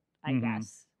defend it? I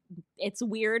guess. It's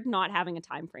weird not having a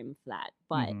time frame for that,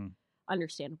 but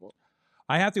understandable.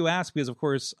 I have to ask because, of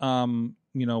course,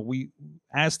 we,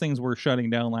 as things were shutting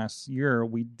down last year,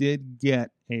 we did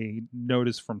get a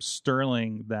notice from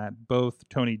Sterling that both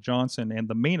Tony Johnson and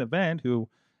the Main Event, who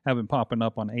have been popping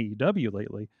up on AEW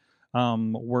lately,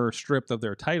 were stripped of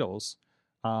their titles.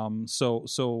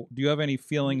 So do you have any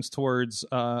feelings towards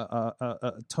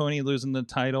Tony losing the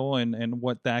title and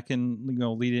what that can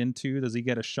lead into? Does he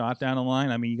get a shot down the line?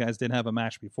 I mean, you guys did have a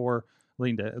match before,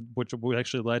 which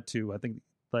actually led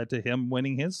to him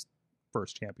winning his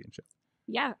first championship.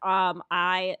 Yeah,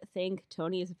 I think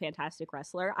Tony is a fantastic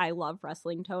wrestler. I love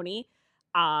wrestling Tony.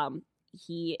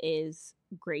 He is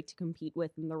great to compete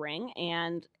with in the ring,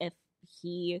 and if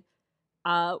he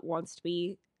wants to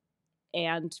be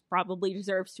and probably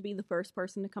deserves to be the first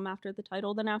person to come after the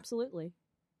title, then absolutely.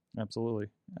 Absolutely.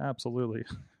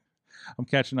 I'm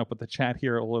catching up with the chat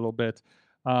here a little bit.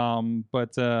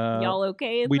 But y'all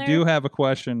okay? We do have a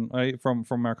question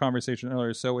from our conversation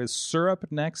earlier. So is syrup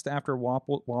next after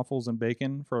waffles and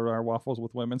bacon for our Waffles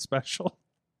with Women special?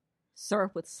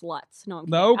 Syrup with sluts.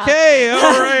 No. Okay,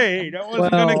 all right. I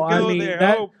wasn't gonna go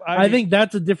there. I think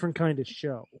that's a different kind of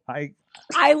show.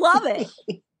 I love it.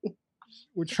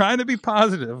 We're trying to be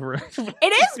positive, right? It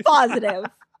is positive.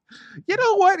 You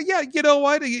know what? Yeah, you know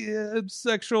what?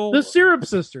 Sexual. The Syrup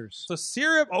Sisters. The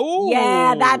syrup. Oh,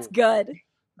 yeah, that's good.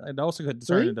 It also could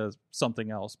turn into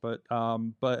something else, but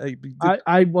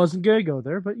I wasn't gonna go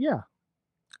there, but yeah.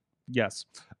 Yes.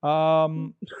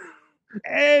 Anyway,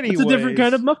 it's a different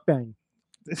kind of mukbang.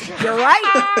 You're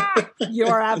right.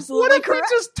 You're absolutely what if correct.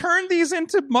 we just turn these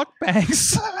into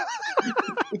mukbangs?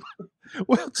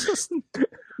 Well, just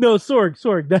no,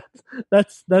 Sorg.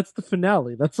 That's the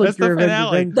finale. That's like your the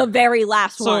finale. The very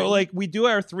last one. So, like, we do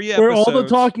our 3 episodes where all the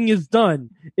talking is done.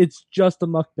 It's just a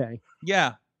mukbang.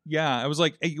 Yeah. I was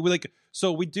like,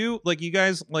 so we do, like, you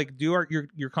guys like do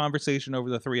your conversation over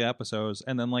the 3 episodes,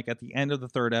 and then like at the end of the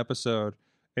 3rd episode,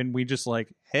 and we just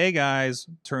like, hey guys,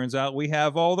 turns out we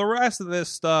have all the rest of this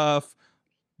stuff.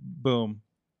 Boom.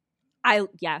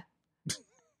 Yeah.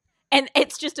 And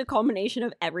it's just a culmination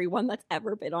of everyone that's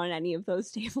ever been on any of those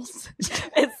tables.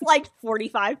 It's like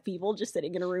 45 people just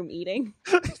sitting in a room eating.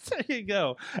 There you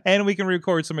go. And we can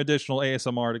record some additional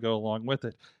ASMR to go along with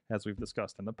it, as we've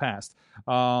discussed in the past.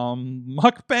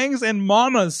 Mukbangs and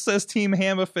mamas, says Team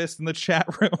Hammerfist in the chat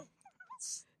room.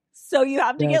 So you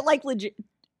have to get like legit.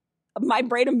 My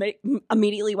brain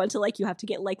immediately went to like, you have to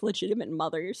get like legitimate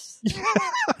mothers.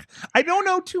 I don't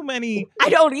know too many. I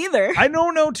don't either. I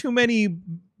don't know too many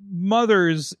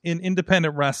mothers in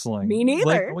independent wrestling. Me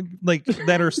neither. Like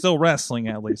that are still wrestling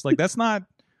at least. Like that's not.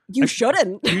 You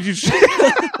shouldn't. You just.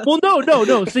 Well,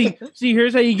 no. See,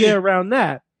 here's how you get around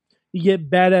that. You get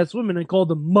badass women and call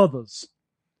them mothers.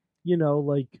 You know,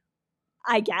 like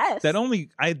I guess. That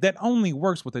only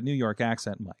works with a New York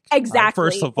accent, Mike. Exactly.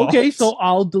 First of all. okay, so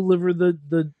I'll deliver the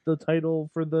title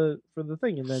for the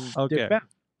thing and then Okay. dip back.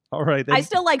 All right. Then. I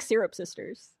still like Syrup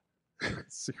Sisters.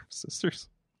 Syrup Sisters.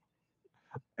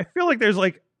 I feel like there's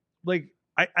like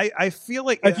I feel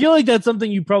like I feel like that's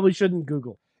something you probably shouldn't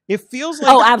Google. it feels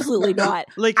like Oh, absolutely not.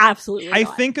 like Absolutely I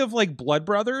not. think of like Blood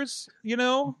Brothers, you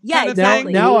know? Yeah, kind of exactly.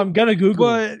 thing. Now I'm gonna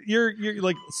Google. it. But you're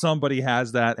like somebody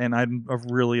has that, and I'm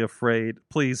really afraid.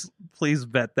 Please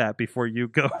vet that before you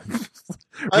go.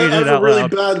 I Read have it a out really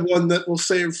loud. bad one that we'll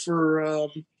save for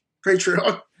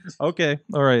Patreon. Okay,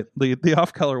 all right. The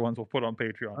off-color ones we'll put on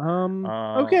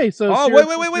Patreon. Okay, so Oh Syrup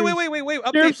wait! Syrup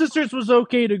Update. Sisters was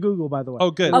okay to Google, by the way. Oh,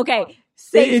 good. Okay.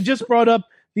 It just brought up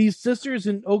these sisters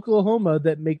in Oklahoma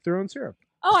that make their own syrup.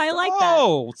 Oh, I like that.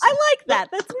 Oh, I like that.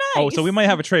 That's nice. oh, so we might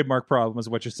have a trademark problem, is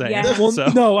what you're saying. Yeah. Well, So-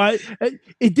 no,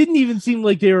 it didn't even seem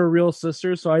like they were real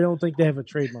sisters, so I don't think they have a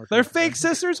trademark. They're fake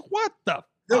sisters. What the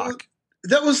That was- fuck?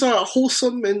 That was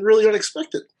wholesome and really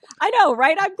unexpected. I know,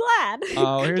 right? I'm glad.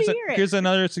 Oh, Good to hear it. here's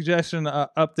another suggestion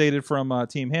updated from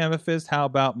Team Hammerfist. How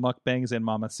about mukbangs and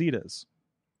mamacitas?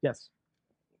 Yes.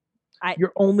 I-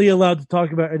 You're only allowed to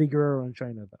talk about Eddie Guerrero in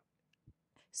China, though.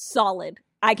 Solid.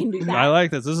 I can do that. I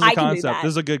like this. This is a I can do concept. that. This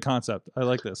is a good concept. I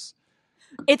like this.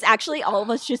 It's actually all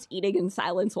of us just eating in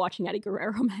silence watching Eddie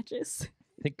Guerrero matches.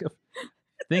 Think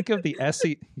of the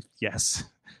SE. Yes.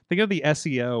 Think of the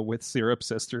SEO with Syrup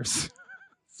Sisters.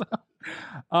 So,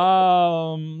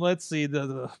 let's see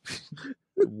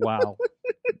wow.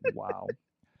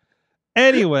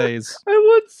 Anyways, I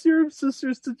want Syrup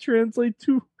Sisters to translate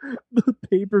to the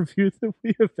pay-per-view that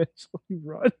we eventually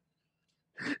run.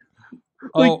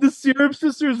 Like oh, the Syrup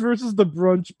Sisters versus the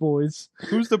Brunch Boys.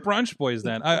 who's the Brunch Boys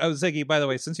then? Ziggy, by the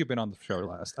way, since you've been on the show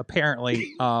last,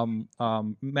 apparently,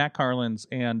 Matt Carlins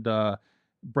and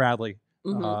Bradley,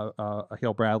 Mhm.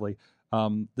 Hale Bradley,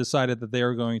 decided that they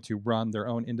are going to run their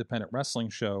own independent wrestling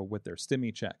show with their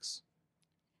stimmy checks.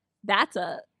 That's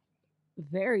a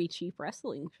very cheap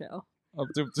wrestling show.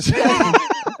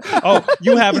 Oh,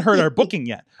 you haven't heard our booking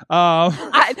yet.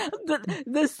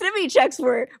 The stimmy checks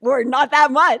were not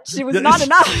that much. It was not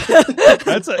enough.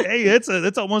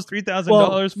 It's almost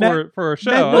 $3,000 Matt- for a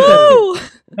show. Matt Woo!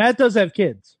 Matt does have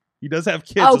kids. He does have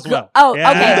kids Oh, as well. okay.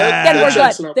 Then we're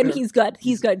That's good. not Then bad. he's good.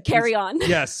 He's good. Carry on.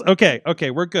 Yes. Okay.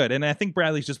 We're good. And I think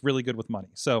Bradley's just really good with money.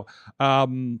 So, but I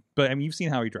mean, you've seen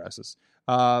how he dresses.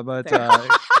 But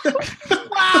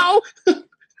Wow.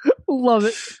 Love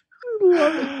it.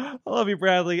 Love it. I love you,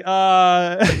 Bradley.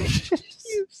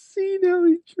 You've seen how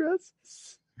he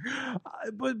dresses.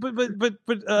 Well,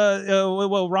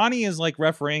 Ronnie is like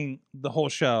refereeing the whole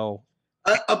show.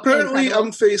 Apparently, Incredible.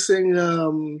 I'm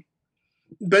facing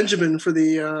Benjamin for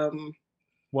the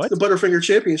What? the Butterfinger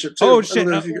Championship too. Oh I shit! don't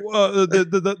know if you-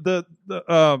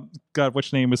 The God,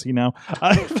 which name is he now?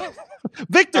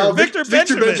 Victor Victor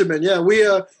Benjamin. Yeah, we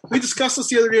discussed this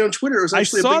the other day on Twitter. It was I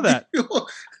actually saw a big that. deal.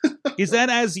 Is that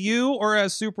as you or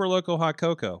as Super Loco Hot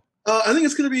Cocoa? I think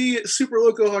it's going to be Super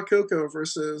Loco Hot Coco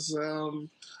versus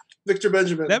Victor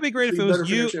Benjamin. That'd be great if the it was Butterfinger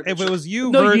you. If Championship. it was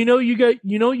you. No, ver- you know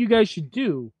what you guys should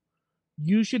do?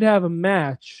 You should have a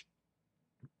match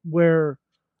where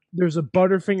there's a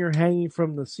Butterfinger hanging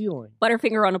from the ceiling.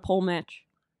 Butterfinger on a pole match.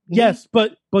 Yes,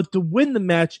 but to win the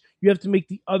match, you have to make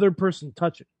the other person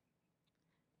touch it.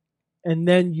 And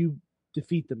then you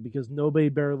defeat them because nobody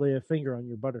better lay a finger on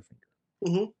your Butterfinger.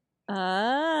 Mhm.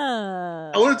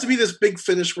 Oh. I want it to be this big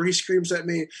finish where he screams at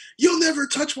me, "You'll never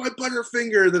touch my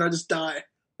Butterfinger!" Then I just die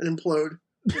and implode.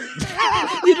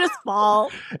 You just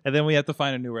fall. and then we have to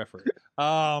find a new referee.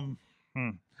 So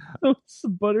it's the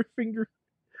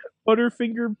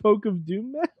Butterfinger Poke of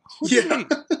Doom match? Yeah,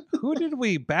 Who did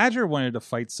we? Badger wanted to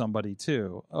fight somebody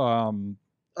too.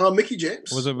 Mickey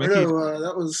James. Was it Or Mickey- No,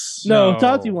 that was No, No.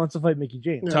 Tati wants to fight Mickey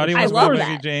James. No. Toddy I wants to love fight that.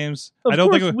 Mickey James. Of I don't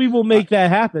course think we will make that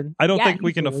happen. I don't Yeah, think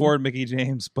we can easily. afford Mickey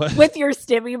James, but With your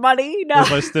stimmy money? No.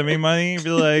 with my stimmy money, be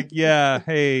like, yeah,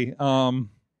 hey,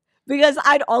 Because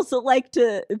I'd also like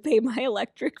to pay my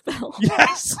electric bill.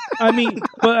 yes. I mean,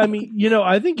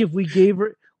 I think if we gave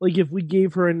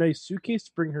her a nice suitcase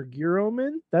to bring her gear home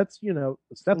in, that's, a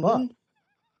step up. Mhm.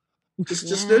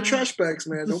 Just no trash bags,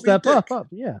 man. It's a Don't step be a up, dick.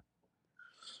 yeah.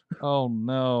 Oh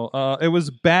no. It was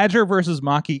Badger versus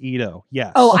Maki Ito.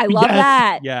 Yes. Oh, I love Yes.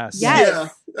 that. yes. Yes.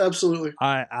 Absolutely.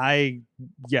 I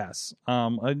yes.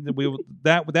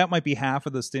 That might be half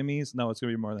of the stimmies. No, it's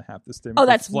gonna be more than half the stimmy. Oh,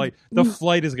 that's- the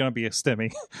flight is gonna be a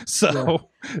stimmy. So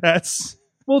that's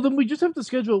Well, then we just have to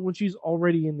schedule it when she's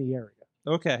already in the area.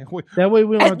 okay. That way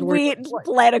we don't have And to worry we about the flight.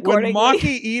 plan When accordingly.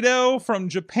 Maki Ito from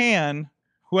Japan,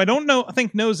 who I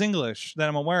think knows English that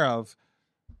I'm aware of,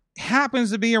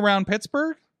 happens to be around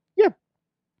Pittsburgh. Yeah.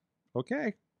 Okay.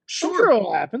 I'm Sure. sure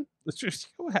it'll happen. It's just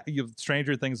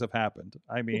stranger things have happened.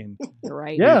 I mean, You're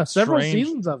right. Yeah, It's several strange.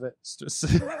 seasons of it. it's just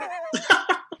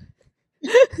That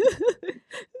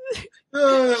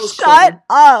was Shut clever.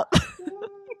 up.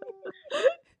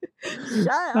 Shut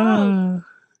up. Uh,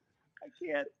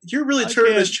 You're really I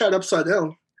turning can't. this chat upside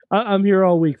down. I'm here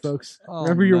all week, folks. Oh,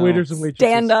 Remember your no. waiters and waitresses.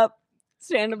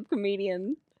 Stand up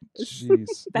comedian. jeez.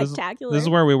 Spectacular. This is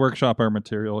where we workshop our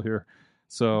material here.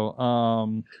 So,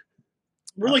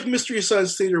 We're like Mystery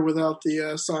Science Theater without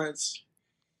the science.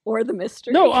 or the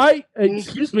mystery. No,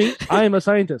 excuse me. I am a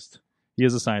scientist. he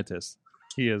is a scientist.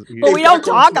 He is. But we don't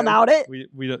Exactly. talk about it.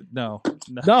 We don't. No.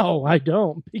 No, I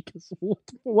don't. Because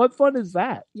what fun is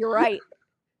that? You're right.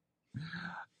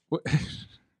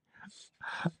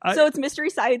 I- So it's Mystery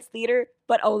Science Theater,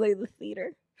 but only the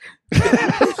theater.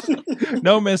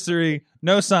 No mystery,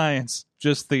 no science,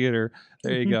 just theater.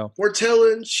 There you go. We're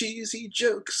telling cheesy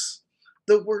jokes.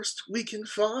 The worst we can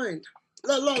find.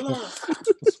 La la la.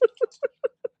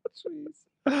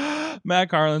 Matt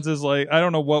Carlins is like, I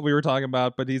don't know what we were talking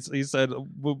about, but he said,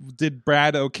 did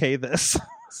Brad okay this?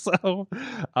 So,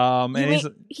 and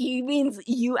He means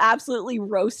you absolutely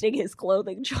roasting his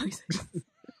clothing choices.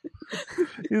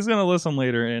 he's gonna listen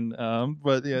later. And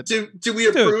but yeah, Do we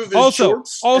approve his also-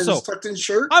 shorts also, and his tucked in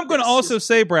shirt? I'm gonna Yes. also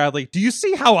say, Bradley, do you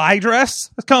see how I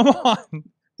dress? Come on.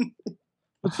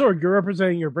 But Sorg, you're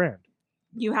representing your brand.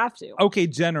 You have to. Okay,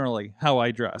 generally how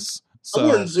I dress. I'm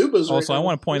wearing So Zubas right also, I now.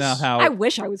 want to point out I how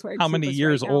wish I was wearing many Zubas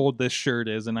years right now. old this shirt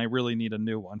is, and I really need a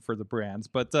new one for the brands.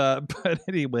 But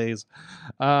anyways,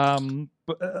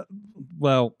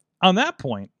 well, on that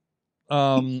point,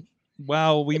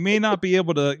 while we may not be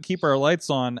able to keep our lights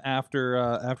on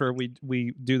after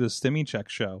we do the Stimmy Check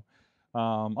show.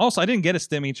 Also, I didn't get a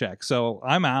Stimmy check, so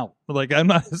I'm out. Like, I'm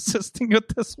not assisting with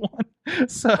this one.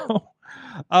 So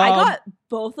I got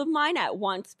both of mine at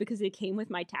once because it came with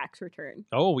my tax return.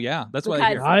 Oh yeah, that's what I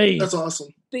hear. Because- Nice. That's awesome.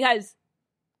 Because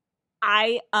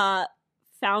I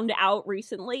found out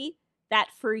recently that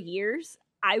for years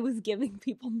I was giving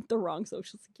people the wrong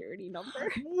social security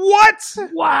number. What?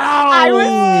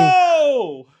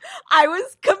 Wow. I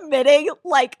was committing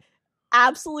like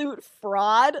absolute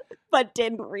fraud, but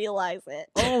didn't realize it.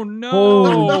 Oh no!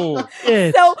 Holy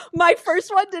shit. So my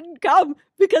first one didn't come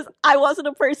because I wasn't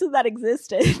a person that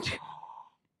existed.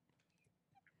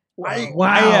 Wow.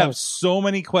 I have so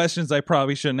many questions I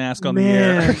probably shouldn't ask on the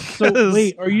air. Man. So 'Cause-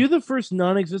 wait, are you the first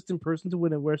non-existent person to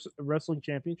win a wrestling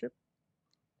championship?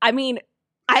 I mean,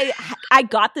 I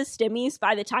got the stimmies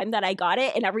by the time that I got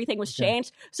it, and everything was Okay.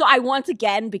 changed. So I once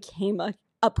again became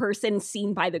a person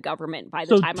seen by the government by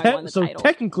the time I won the title.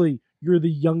 Technically, you're the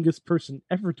youngest person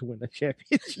ever to win a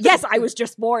championship. Yes, I was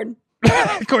just born.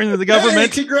 according to the Hey,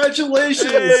 government.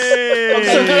 congratulations! Hey! I'm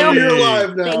so happy you're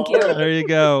alive now. Thank you. There you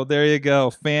go. There you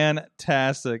go.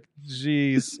 Fantastic.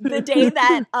 Jeez. The day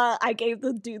that I gave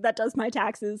the dude that does my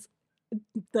taxes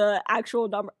the actual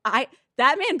number,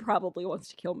 that man probably wants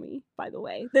to kill me, by the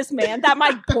way. This man that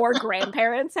my poor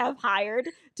grandparents have hired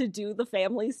to do the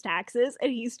family's taxes,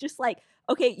 and he's just like,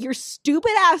 okay, your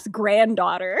stupid ass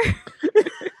granddaughter.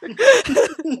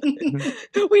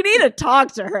 We need to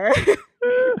talk to her.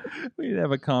 We need to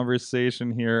have a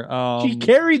conversation here. She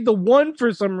carried the one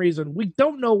for some reason. We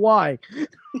don't know why.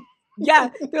 Yeah,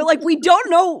 they're like, we don't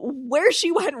know where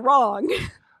she went wrong.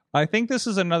 I think this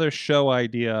is another show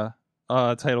idea,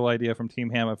 title idea from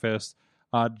Team Hammerfist.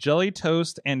 Jelly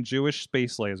Toast and Jewish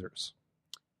Space Lasers.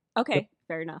 Okay,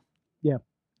 fair enough. Yeah.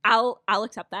 I'll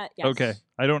accept that. Yes. Okay.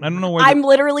 I don't know where I'm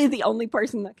literally the only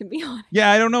person that can be on.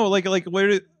 Yeah, I don't know. Like where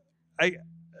did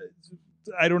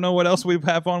I don't know what else we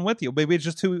have on with you. Maybe it's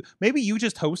just maybe you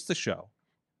just host the show.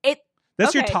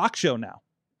 That's your okay. talk show now.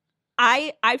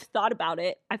 I've thought about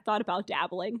it. I've thought about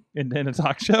dabbling. In a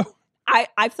talk show?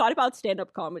 I've thought about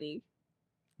stand-up comedy.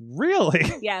 Really?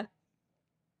 Yeah.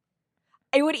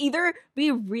 It would either be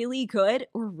really good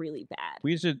or really bad.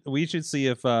 We should see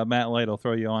if Matt Light will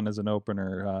throw you on as an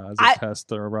opener as a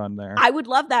test or a run there. I would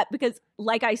love that because,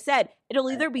 like I said,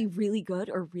 it'll either be really good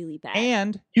or really bad.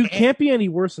 and You can't be any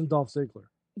worse than Dolph Ziggler.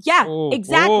 yeah,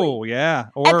 exactly. Oh, yeah.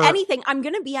 If Or anything, I'm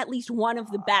going to be at least one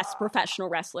of the best professional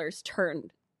wrestlers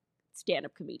turned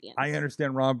stand-up comedians. I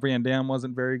understand Rob Van Dam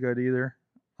wasn't very good either.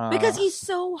 Because he's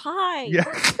so high. yeah.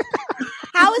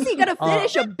 How is he gonna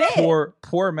finish a bit?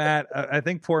 Poor Matt. I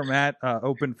think poor Matt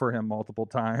opened for him multiple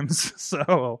times.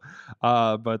 So,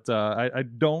 but I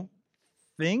don't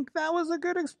think that was a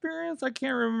good experience. I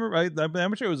can't remember.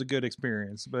 I'm sure it was a good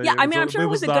experience, but Yeah, I mean, I'm sure it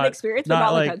was a good experience, but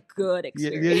not like a good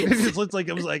experience. It was like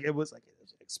an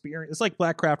experience. It's like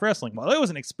Black Craft Wrestling. Well, it was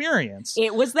an experience.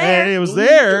 It was there. It was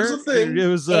there. It was a thing. It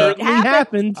was. It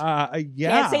happened.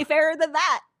 Yeah. Can't say fairer than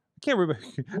that.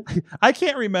 I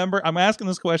can't remember. I'm asking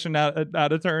this question out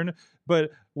of turn, but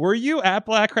were you at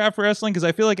Black Craft Wrestling? Because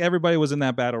I feel like everybody was in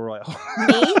that battle royal.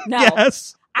 Me? No.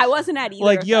 Yes. I wasn't at either.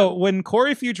 Like, of yo, them. when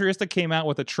Corey Futuristic came out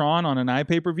with a Tron on an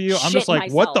iPay-per-view, I'm Shit just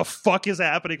like, what the myself. fuck is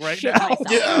happening right Shit now? myself.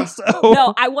 Yeah. So,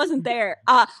 No, I wasn't there.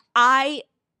 I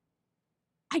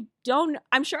don't.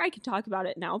 I'm sure I can talk about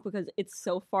it now because it's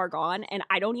so far gone, and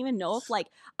I don't even know if like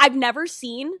I've never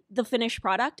seen the finished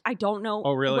product. I don't know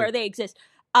Oh, really? where they exist.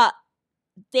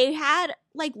 They had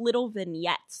like little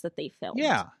vignettes that they filmed.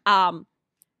 Yeah.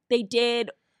 They did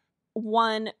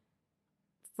one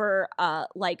for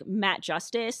like Matt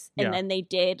Justice, and Yeah. then they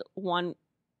did one.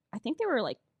 I think they were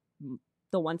like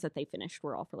the ones that they finished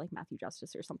were all for like Matthew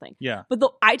Justice or something. Yeah. But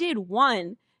I did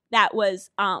one that was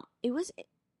it was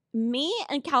me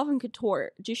and Calvin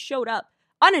Couture just showed up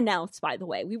unannounced, by the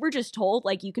way. We were just told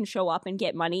like you can show up and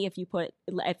get money if you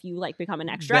like become an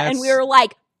extra, and we were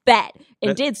like bet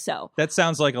and did so. That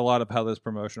sounds like a lot of how this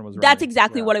promotion was running. That's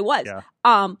exactly Yeah. what it was.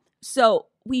 Yeah. So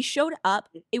we showed up.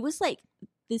 It was like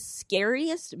the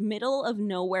scariest middle of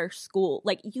nowhere school.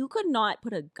 Like you could not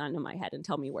put a gun to my head and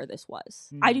tell me where this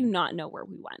was. I do not know where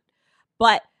we went.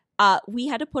 But we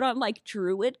had to put on like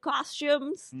druid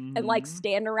costumes and like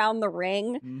stand around the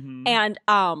ring. Mhm.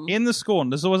 And In the school.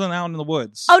 This wasn't out in the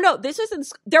woods. oh no, this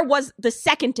was there was the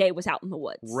second day was out in the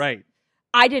woods. Right.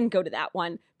 I didn't go to that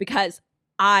one because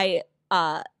I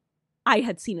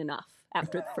had seen enough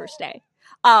after the first day.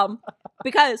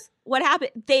 Because what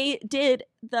happened, they did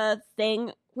the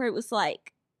thing where it was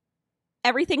like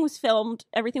everything was filmed,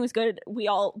 everything was good. We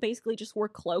all basically just wore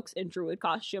cloaks and druid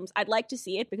costumes. I'd like to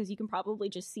see it because you can probably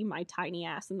just see my tiny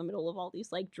ass in the middle of all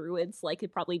these like druids. Like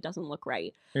it probably doesn't look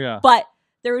right. Yeah. But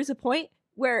there was a point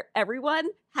where everyone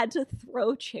had to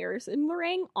throw chairs in the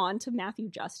ring onto Matthew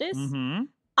Justice.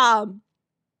 Mm-hmm.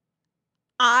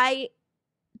 I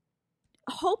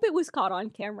hope it was caught on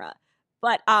camera,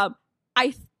 but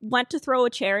I went to throw a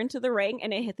chair into the ring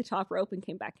and it hit the top rope and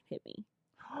came back and hit me.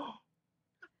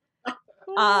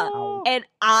 And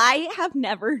I have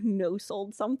never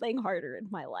no-sold something harder in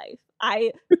my life.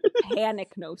 I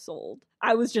panic no-sold.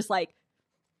 I was just like,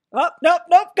 oh, nope,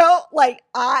 go. Like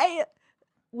I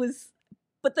was,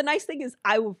 but the nice thing is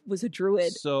I was a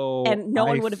druid So and no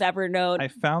one would have ever known. I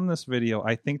found this video.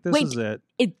 I think this Wait, is it.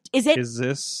 Is it? Is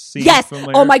this scene Yes.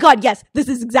 familiar? Oh my God. Yes. This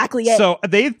is exactly it. So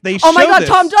they oh my showed God. this.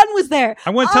 Tom Dunn was there. I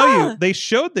want to tell Ah! you, they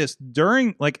showed this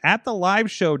during, like, at the live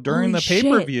show during Holy the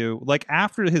pay-per-view, like,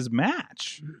 after his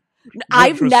match.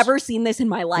 I've was- never seen this in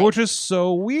my life. Which is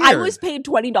so weird. I was paid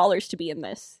 $20 to be in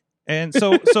this. And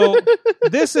so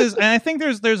this is, and I think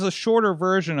there's a shorter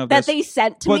version of That this. they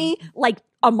sent to but- me like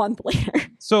a month later.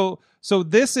 So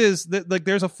this is, like,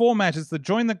 there's a full match. It's the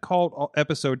Join the Cult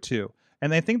episode 2.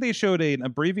 And I think they showed an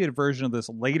abbreviated version of this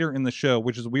later in the show,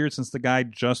 which is weird since the guy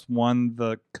just won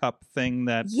the cup thing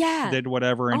that Yeah. did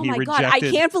whatever, and Oh he my rejected. God. I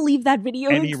can't believe that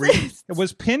video and he exists.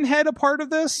 was Pinhead a part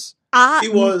of this? He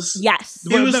was. Yes.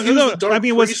 He was the Dark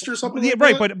Priest or something yeah,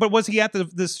 like right, that? but was he at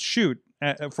this shoot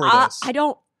for this? I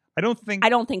don't think. I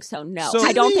don't think so. No, So-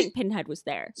 I don't Didn't he- think Pinhead was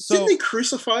there. So Didn't they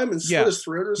crucify him and slit Yeah. his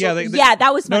throat or Yeah, something? Yeah,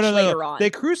 that was much no. later on. They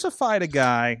crucified a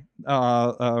guy.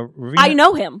 Ravina. I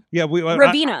know him. Yeah,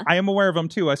 Ravina. I am aware of him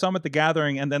too. I saw him at the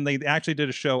Gathering, and then they actually did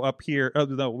a show up here. Oh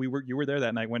no, you were there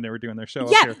that night when they were doing their show.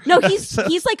 Yeah, up here. no, he's So-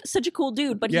 he's like such a cool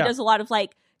dude, but Yeah. he does a lot of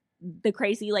like the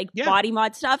crazy like Yeah. body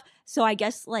mod stuff. So I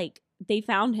guess like they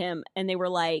found him and they were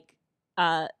like,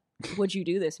 would you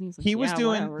do this? And he's like, he was "Yeah,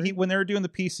 doing whatever." when they were doing the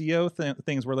PCO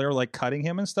things where they were like cutting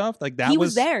him and stuff. Like that He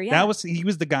was there, yeah. That was he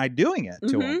was the guy doing it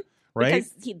to him, right?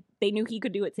 because they knew he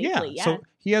could do it safely. Yeah, So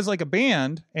he has like a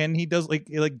band, and he does like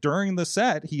during the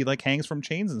set, he like hangs from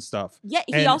chains and stuff. yeah.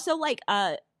 He and- also like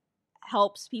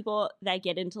helps people that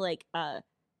get into like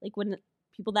when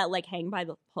people that like hang by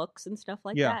the hooks and stuff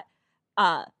like Yeah.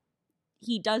 that.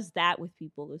 He does that with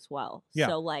people as well. Yeah.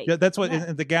 So like Yeah, that's what yeah.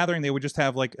 at the Gathering they would just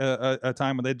have like a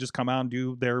time when they'd just come out and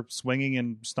do their swinging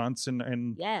and stunts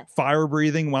and Yes. fire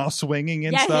breathing while swinging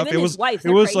and Yeah, stuff. him and It his was wife, it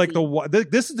they're was like crazy.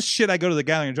 this is the shit I go to the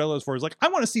Gathering of Jellos for. Is like I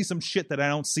want to see some shit that I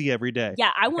don't see every day. Yeah,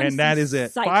 I want to and that is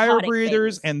it. Fire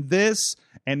breathers and this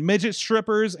and midget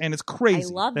strippers, and it's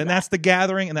crazy. love and that. that's the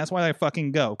Gathering, and that's why I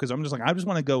fucking go, because I'm just like I just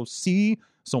want to go see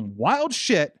some wild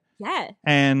shit Yeah.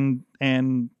 and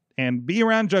be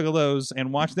around juggalos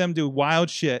and watch them do wild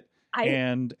shit. I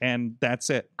and that's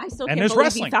it. I still And can't there's believe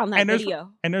wrestling. you found that And there's- video.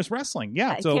 And there's wrestling.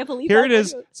 Yeah. I So can't believe here that it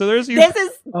is. video. So there's your. This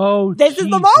is Oh, the Jesus.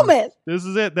 moment. This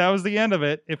is it. That was the end of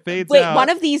it. It fades Wait, out. one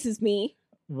of these is me.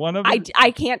 One of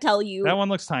I can't tell you. that one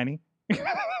looks tiny.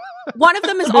 One of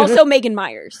them is also Megan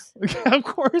Myers. Of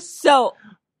course. So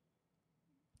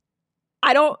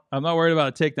I don't. I'm not worried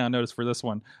about a takedown notice for this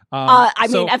one. I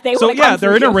mean, if they so wanna yeah, come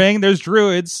they're for in a you. ring. There's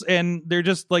druids, and they're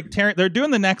just like tearing. They're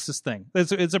doing the Nexus thing.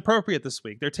 It's appropriate this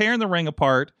week. They're tearing the ring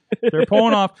apart. They're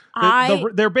pulling off.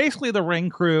 They're basically the ring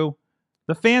crew.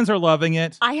 The fans are loving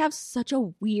it. I have such a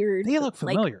weird, They look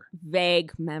familiar.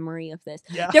 vague memory of this.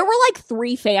 Yeah. There were like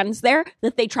 3 fans there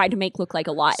that they tried to make look like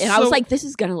a lot, and I was So- like, "This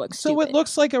is gonna look So stupid." it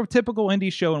looks like a typical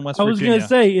indie show in West I was Virginia. gonna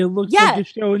say it looks Yeah. like a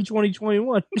show in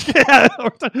 2021. Yeah.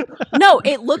 No,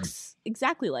 it looks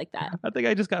exactly like that. I think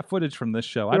I just got footage from this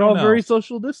show. I They're all don't know. very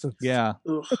social distance. Yeah.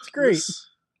 Ugh, That's great. this-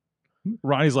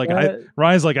 Ronnie's like, Uh,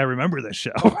 I remember this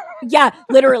show. Yeah,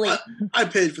 literally. I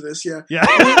paid for this. Yeah. Yeah.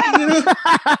 You know,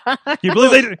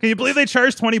 Can you believe they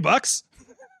charged $20?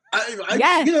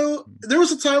 Yeah. You know, there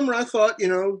was a time where I thought,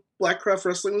 Blackcraft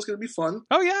Wrestling was going to be fun.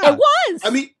 Oh yeah. It was. I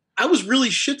mean, I was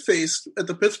really shit faced at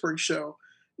the Pittsburgh show.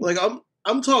 Like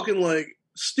I'm talking like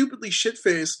stupidly shit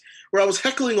faced, where I was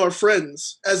heckling our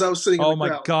friends as I was sitting. Oh in the my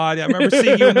crowd. god! I remember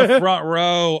seeing you in the front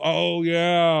row. Oh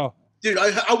yeah. Dude!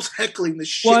 I was heckling the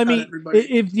shit Well, I out mean, of everybody.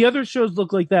 if the other shows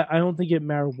look like that, I don't think it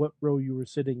mattered what row you were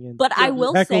sitting in. But I The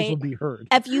will heckles say, will be heard.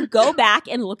 if you go back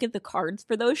and look at the cards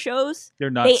for those shows, They're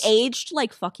they nuts. aged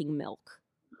like fucking milk.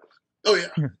 Oh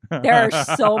yeah. There are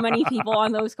so many people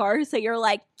on those cards that you're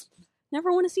like,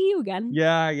 never want to see you again.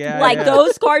 Yeah. Like yeah.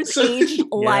 those cards So- aged Yeah.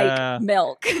 like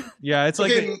milk. Yeah, it's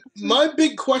like Okay, my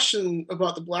big question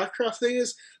about the Blackcraft thing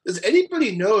is: does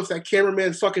anybody know if that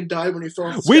cameraman fucking died when he fell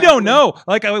off the we don't scaffolding? know.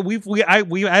 Like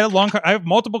we had I have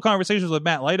multiple conversations with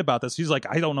Matt Light about this. He's like,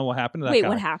 I don't know what happened to that Wait, guy.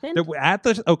 what happened?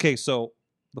 So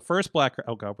the first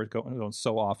oh god, we're going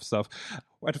so off stuff.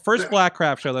 At the first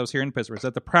Blackcraft show that was here in Pittsburgh, it's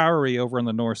at the Priory over on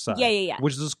the north side. Yeah.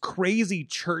 Which is this crazy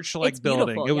church-like It's building.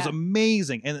 beautiful, It was yeah.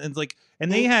 amazing, and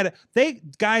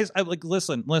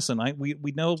listen.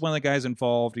 We know one of the guys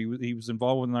involved. He was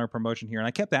involved in our promotion here, and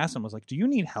I kept asking him, I was like, "Do you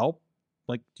need help?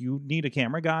 Like, do you need a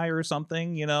camera guy or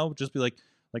something? Just be like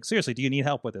seriously, do you need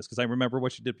help with this? Because I remember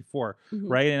what you did before, Mhm.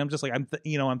 right?" And I'm just like,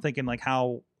 I'm thinking like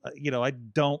how I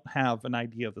don't have an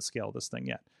idea of the scale of this thing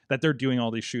yet. That they're doing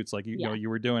all these shoots like you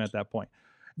were doing at that point.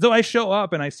 So I show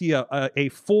up and I see a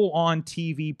full on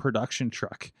TV production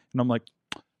truck, and I'm like,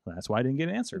 well, that's why I didn't get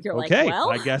an answer. You're like, okay, well?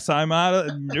 I guess I'm out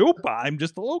of. Nope, I'm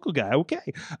just a local guy.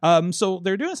 Okay, so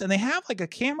they're doing this, and they have like a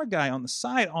camera guy on the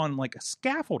side on like a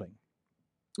scaffolding,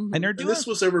 Mhm. and they're And doing this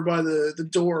was over by the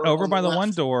door. over on by the left.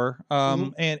 one door.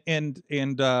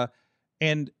 Mhm.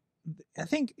 And I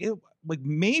think it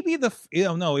maybe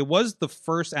it was the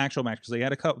first actual match, because they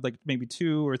had a couple, like maybe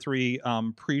 2 or 3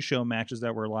 pre-show matches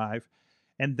that were live,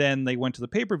 and then they went to the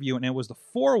pay-per-view, and it was the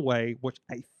 4-way, which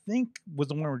I think was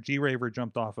the one where G Raver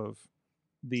jumped off of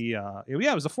the it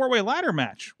was a 4-way ladder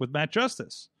match with Matt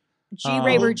Justice.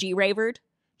 G-Ravered. G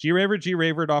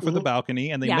Ravered off of the Mhm.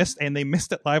 balcony, and they Yeah.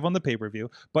 missed it live on the pay-per-view.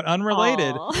 But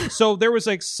unrelated, Aw. so there was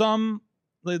like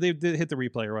they did hit the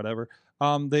replay or whatever.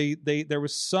 There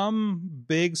was some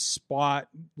big spot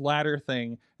ladder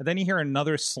thing, and then you hear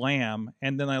another slam,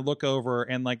 and then I look over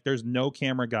and like there's no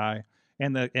camera guy,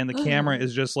 and the camera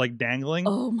is just like dangling.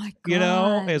 Oh my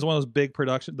god! It's one of those big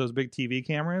those big TV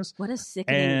cameras. What a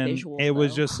sickening And visual. it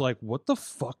was though. just like, what the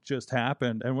fuck just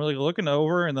happened? And we're like looking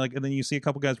over, and then you see a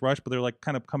couple guys rush, but they're like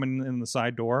kind of coming in the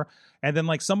side door, and then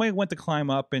like somebody went to climb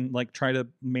up and like try to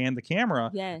man the camera,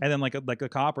 Yeah. and then like a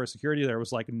cop or a security there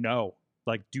was like, no,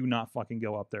 like do not fucking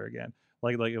go up there again.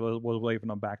 Like it was waving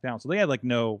them back down. So they had like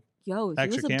no. Yo, he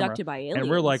extra was camera. abducted by aliens. And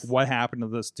we're like, what happened to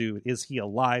this dude? Is he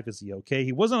alive? Is he okay?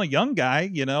 He wasn't a young guy,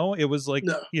 It was like,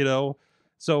 No.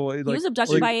 So He was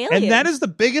abducted by aliens. and that is the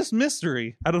biggest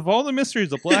mystery out of all the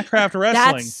mysteries of Blackcraft Wrestling.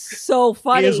 That's so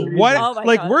funny. Is what Oh my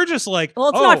like God. we're just like, Well,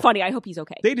 it's oh, not funny. I hope he's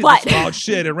okay. they did but this wild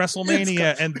shit at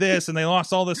WrestleMania and this, and they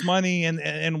lost all this money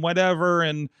and whatever,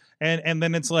 and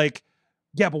then it's like,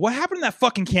 yeah, but what happened to that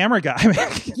fucking camera guy?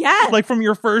 yeah, Like from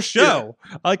your first show,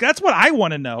 like that's what I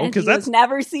want to know, and because he that's was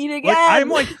never seen again.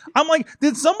 like I'm like,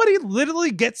 did somebody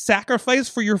literally get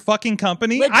sacrificed for your fucking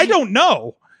company? Legit. I don't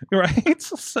know, right?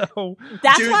 So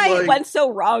That's Dude, why like- it went so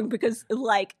wrong, because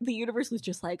like the universe was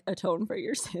just like, atone for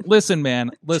your sins. listen,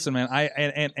 man.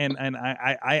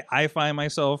 I find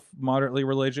myself moderately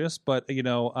religious, but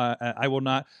I will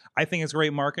not. I think it's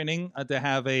great marketing to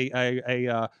have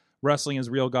a wrestling is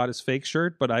real, God is fake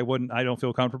shirt, but I don't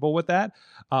feel comfortable with that.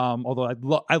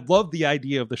 Although I love the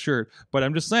idea of the shirt, but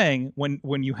I'm just saying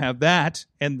when you have that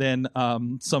and then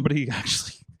somebody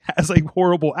actually has a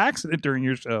horrible accident during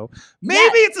your show,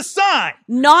 maybe it's a sign.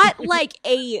 Not like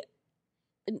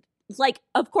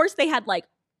of course they had like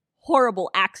horrible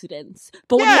accidents,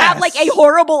 but when you have like a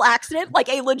horrible accident, like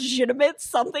a legitimate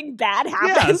something bad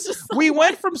happens. Yes. We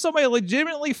went from somebody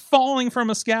legitimately falling from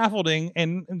a scaffolding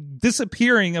and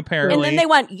disappearing apparently, and then they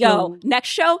went, next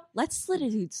show, let's slit a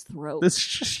dude's throat. Yes.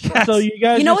 So you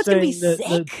guys, know are what's gonna be saying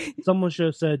that sick? someone should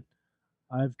have said,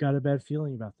 "I've got a bad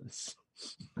feeling about this."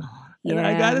 And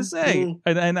I gotta say,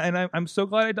 and I'm so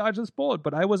glad I dodged this bullet,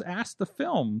 but I was asked to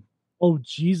film. Oh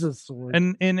Jesus! Sword.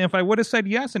 And if I would have said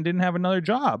yes and didn't have another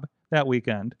job that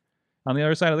weekend on the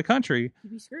other side of the country,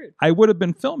 You'd be screwed. I would have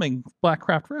been filming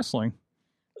Blackcraft Wrestling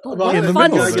But About what in a the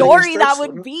fun middle of it. story that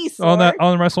would be, Sword.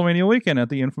 on WrestleMania weekend at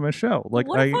the infamous show. Like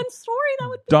what a fun story that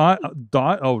would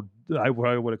be. I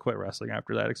would have quit wrestling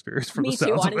after that experience. From Me the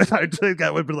too, sounds of it, honestly. I think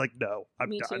I would be like, no, I'm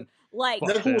Me done. too. Like, Fuck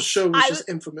That whole this. show was I just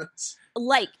infamous.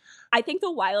 like, I think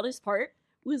the wildest part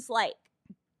was like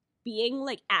being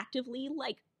like actively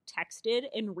like texted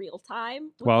in real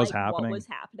time with, What was like, happening? what was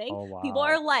happening. Oh, wow. People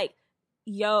are like,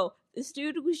 yo, this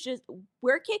dude was just,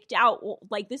 we're kicked out.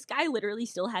 Like, this guy literally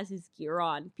still has his gear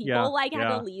on. People Yeah, like had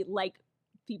yeah. to leave, like,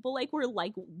 people like were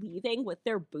like leaving with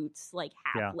their boots like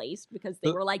half Yeah. laced because they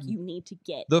The- were like, you need to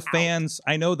get The out. fans,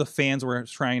 I know the fans were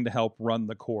trying to help run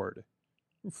the cord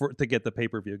to get the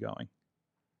pay-per-view going.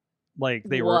 Like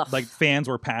they were Woof. like fans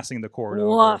were passing the cord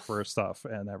over Woof. for stuff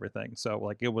and everything. So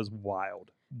like it was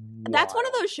wild. That's one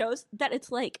of Wild. those shows that it's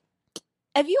like,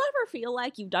 if you ever feel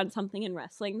like you've done something in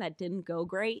wrestling that didn't go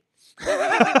great,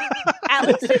 at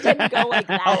least it didn't go like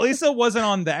that. At least it wasn't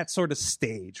on that sort of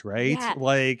stage, right? Yeah.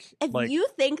 Like If you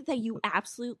think that you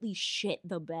absolutely shit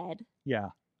the bed, yeah.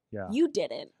 you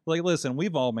didn't. Like listen,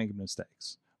 we've all made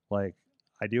mistakes. Like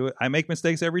I make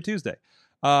mistakes every Tuesday.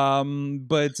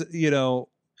 But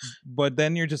but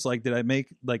then you're just like, did I make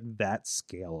like that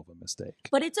scale of a mistake?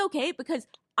 But it's okay because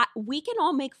we can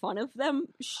all make fun of them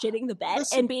shitting the bed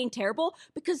Listen. and being terrible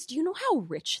because do you know how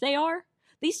rich they are?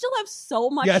 They still have so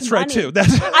much Yeah, that's money. right too.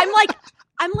 That's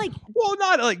I'm like, well,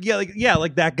 not like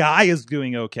like that guy is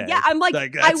doing okay. yeah, I'm like,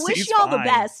 Like, I that's- wish he's y'all the fine.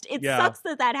 best. It Yeah. sucks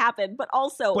that happened, but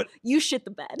also But- you shit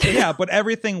the bed. Yeah, but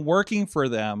everything working for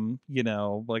them,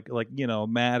 like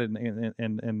Matt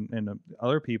and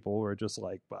other people were just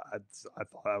like, I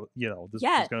thought this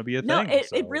Yeah. was going to be a No, thing. it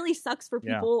so. really sucks for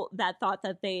Yeah. people that thought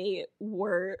that they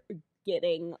were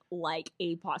getting like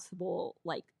a possible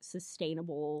like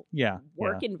sustainable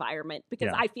work environment because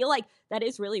Yeah. I feel like that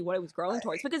is really what it was growing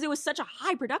towards because it was such a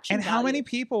high production And how value. many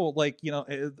people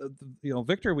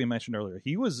Victor we mentioned earlier,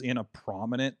 he was in a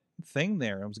prominent thing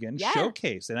there and was getting Yeah.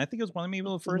 showcased, and I think it was one of maybe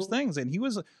the first things. And he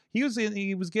was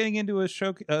getting into a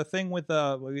show thing with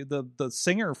the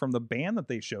singer from the band that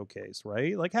they showcased,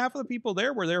 right? Like half of the people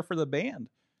there were there for the band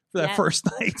for that Yeah. first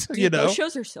night. Dude, those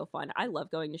shows are so fun. I love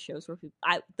going to shows where people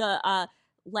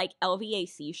like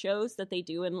LVAC shows that they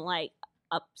do in like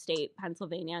upstate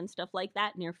Pennsylvania and stuff like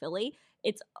that near Philly.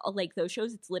 It's like those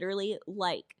shows, it's literally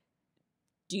like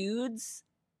dudes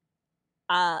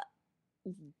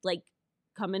like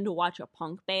come in to watch a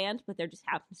punk band, but there just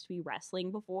happens to be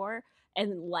wrestling before.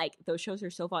 And like those shows are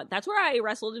so fun. That's where I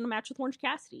wrestled in a match with Orange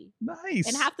Cassidy. Nice.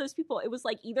 And half those people, it was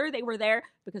like either they were there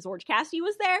because Orange Cassidy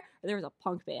was there, or there was a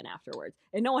punk band afterwards,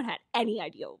 and no one had any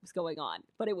idea what was going on.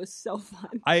 But it was so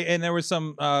fun. And there was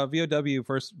some VOW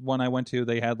first one I went to.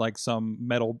 They had like some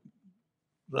metal,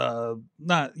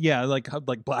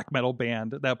 like black metal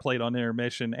band that played on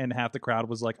intermission, and half the crowd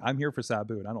was like, "I'm here for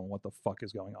Sabu, and I don't know what the fuck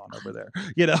is going on over there,"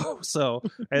 So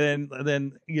and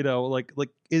then like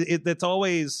that's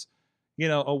always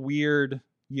a weird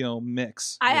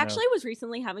mix. I actually was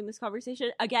recently having this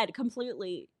conversation again,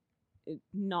 completely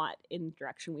not in the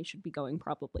direction we should be going,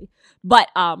 probably. But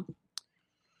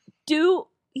do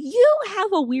you have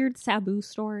a weird Sabu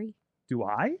story? Do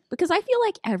I? Because I feel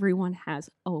like everyone has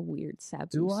a weird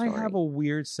Sabu story. I have a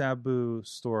weird Sabu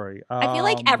story? I feel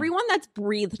like everyone that's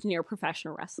breathed near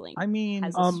professional wrestling I mean,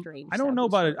 has a strange I don't know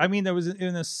Sabu about it. story. I mean, there was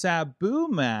in a Sabu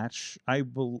match. I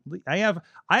believe I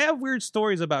have weird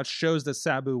stories about shows that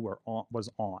Sabu was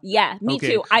on. Yeah, me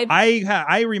Okay. too.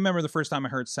 I remember the first time I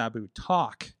heard Sabu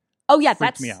talk. Oh yeah, Freaked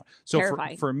that's me out. So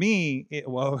terrifying. for me,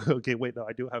 okay, wait, no,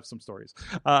 I do have some stories.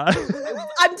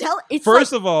 I'm telling. It's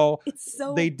First like, of all, it's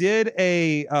so. they did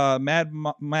a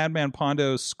Madman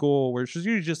Pondo school, which was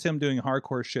usually just him doing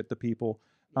hardcore shit to people.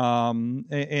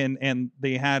 And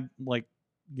they had like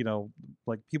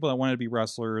like people that wanted to be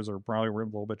wrestlers or probably were a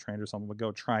little bit trained or something would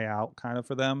go try out kind of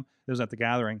for them. It was at the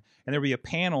gathering, and there'd be a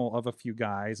panel of a few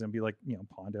guys and be like,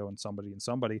 Pondo and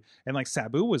somebody, and like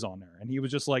Sabu was on there, and he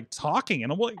was just like talking,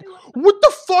 and I'm like, what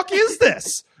the fuck is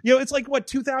this? It's like what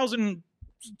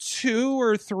 2002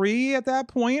 or 3 at that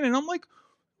point, and I'm like,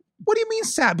 what do you mean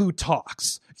Sabu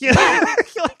talks?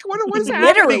 Like what is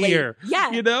happening here? Yeah.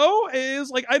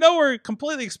 It's like, I know we're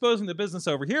completely exposing the business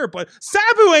over here, but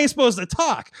Sabu ain't supposed to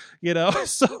talk,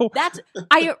 So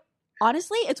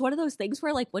honestly, it's one of those things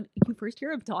where like when you first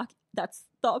hear him talk, that's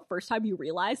the first time you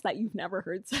realize that you've never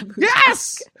heard Sabu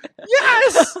Yes! talk.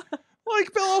 Yes!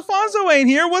 Like Bill Alfonso ain't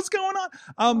here. What's going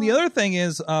on? The other thing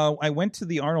is, I went to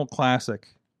the Arnold Classic.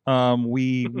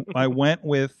 I went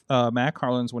with Matt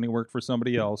Carlins when he worked for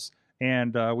somebody else,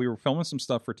 and we were filming some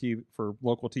stuff for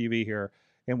local TV here,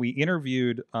 and we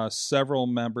interviewed several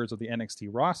members of the NXT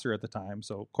roster at the time.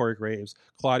 So Corey Graves,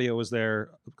 Claudio was there.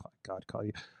 God,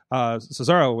 Claudio.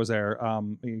 Cesaro was there.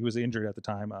 He was injured at the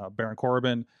time. Baron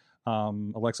Corbin,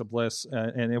 Alexa Bliss,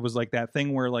 and it was like that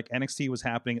thing where like NXT was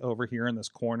happening over here in this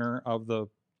corner of the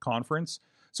conference.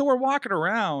 So we're walking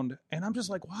around, and I'm just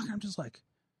like,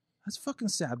 that's fucking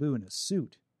Sabu in a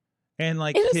suit, and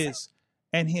like his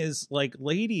like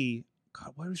lady.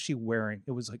 God, what was she wearing?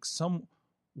 It was like some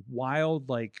wild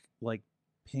like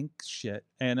pink shit,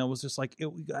 and it was just like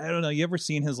I don't know. You ever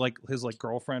seen his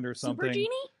girlfriend or something? Super Genie?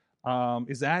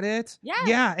 Is that it?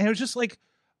 Yeah. And it was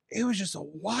just a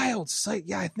wild sight.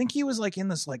 Yeah, I think he was like in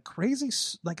this like crazy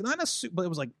like not a suit, but it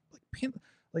was like pink,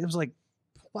 like it was like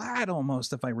plaid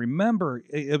almost, if I remember.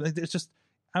 It's just.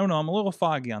 I don't know. I'm a little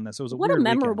foggy on this. It was what weird a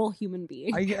memorable weekend. human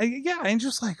being. And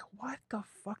just like, what the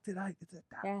fuck did that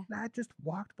just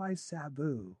walked by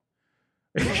Sabu.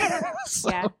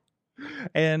 Yeah.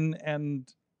 And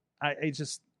I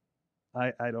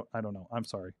don't know. I'm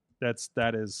sorry.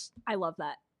 That is. I love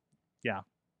that. Yeah.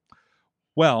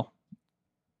 Well,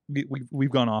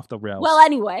 we've gone off the rails. Well,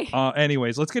 anyway.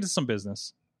 Anyways, let's get to some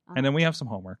business, and then we have some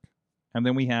homework, and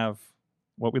then we have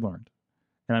what we learned,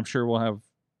 and I'm sure we'll have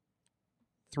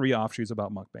 3 offshoots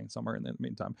about mukbang somewhere in the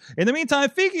meantime. In the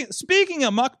meantime, speaking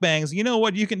of mukbangs, you know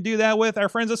what you can do that with? Our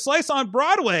friends at Slice on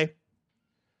Broadway.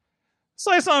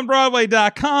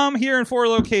 SliceOnBroadway.com, here in 4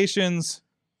 locations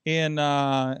in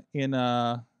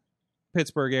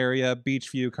Pittsburgh area: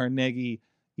 Beachview, Carnegie,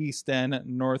 East End,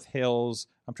 North Hills.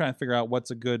 I'm trying to figure out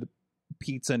what's a good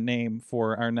pizza name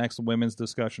for our next women's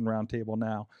discussion roundtable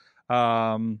now.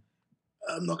 I'm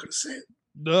not going to say it.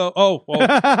 No. Oh,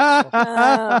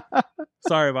 well.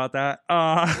 Sorry about that.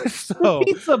 So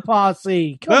Pizza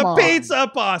Posse. Come on. Pizza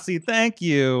Posse. Thank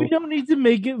you. We don't need to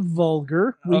make it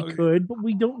vulgar. We could, but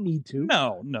we don't need to.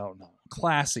 No.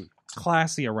 Classy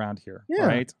around here. Yeah.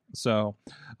 Right? So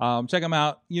check them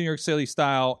out. New York City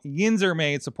style. Yinzer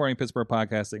Made, supporting Pittsburgh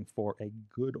podcasting for a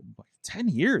good 10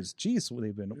 years. Jeez,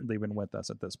 they've been with us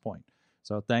at this point.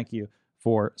 So thank you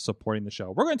for supporting the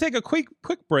show. We're going to take a quick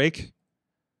break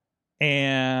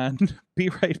and be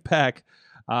right back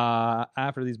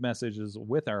after these messages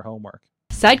with our homework.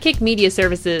 Sidekick Media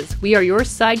Services. We are your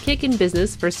sidekick in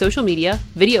business for social media,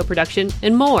 video production,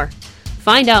 and more.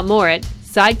 Find out more at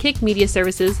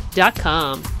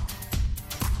sidekickmediaservices.com.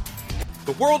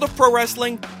 The world of pro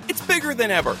wrestling, it's bigger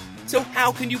than ever. So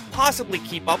how can you possibly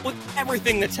keep up with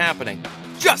everything that's happening?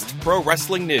 Just pro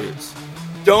wrestling news.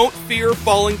 Don't fear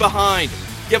falling behind.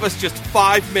 Give us just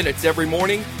 5 minutes every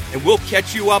morning, and we'll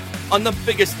catch you up on the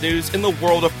biggest news in the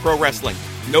world of pro wrestling.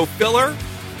 No filler,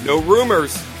 no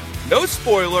rumors, no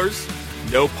spoilers,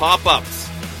 no pop-ups.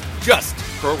 Just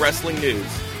pro wrestling news.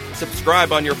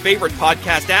 Subscribe on your favorite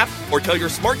podcast app or tell your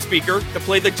smart speaker to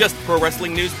play the Just Pro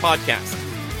Wrestling News podcast.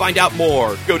 Find out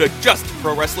more. Go to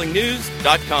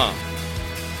justprowrestlingnews.com.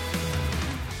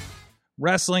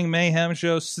 Wrestling Mayhem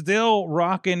Show still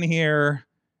rocking here,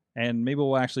 and maybe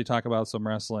we'll actually talk about some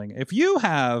wrestling. If you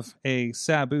have a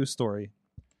Sabu story,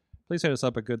 please hit us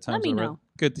up at Good Times. Let me know.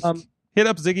 Good. Hit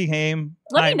up Ziggy Haim.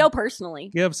 Let me know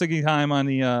personally. Hit up Ziggy Haim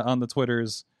on the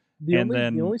Twitters. The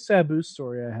only Sabu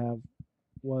story I have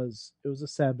was it was a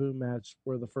Sabu match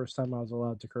where the first time I was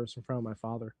allowed to curse in front of my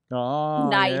father. Oh,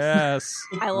 nice. Yes.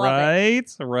 I love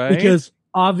it. Right. Because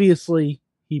obviously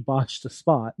he botched a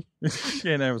spot.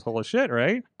 And it was full of shit,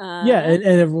 right? Yeah, and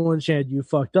everyone chanted, "You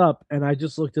fucked up." And I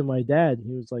just looked at my dad and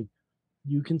he was like,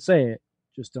 "You can say it,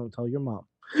 just don't tell your mom."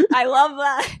 I love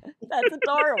that. That's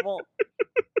adorable.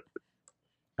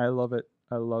 I love it.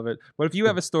 But if you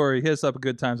have a story, hit us up at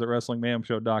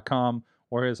goodtimes@wrestlingmayhemshow.com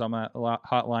or hit us on that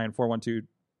hotline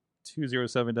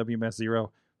 412-207-WMS0. I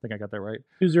think I got that right.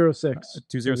 206.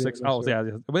 206. Oh,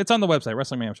 yeah. But it's on the website,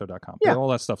 wrestlingmayhemshow.com. Yeah. All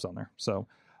that stuff's on there. So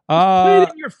Put it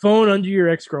in your phone under your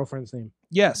ex-girlfriend's name.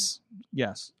 Yes.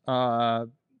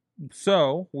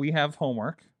 So we have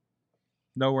homework.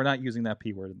 No, we're not using that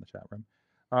P word in the chat room.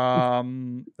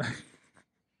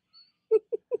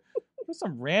 There's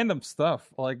some random stuff.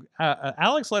 Like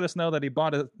Alex let us know that he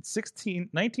bought a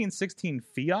 1916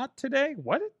 Fiat today.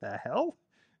 What the hell?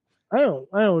 I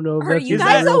don't know. If Are that's you even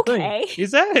guys a real okay? thing.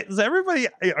 Is everybody?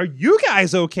 Are you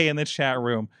guys okay in the chat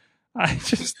room?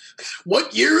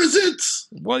 What year is it?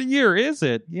 What year is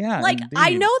it? Yeah, Like, I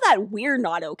indeed. know that we're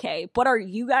not okay, but are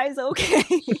you guys okay?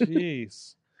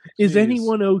 Jeez. Is Jeez.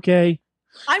 anyone okay?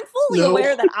 I'm fully No.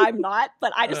 aware that I'm not,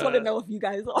 but I just want to know if you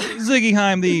guys are. Ziggy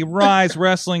Heim, the Rise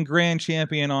Wrestling Grand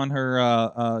Champion, on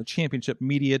her championship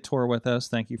media tour with us.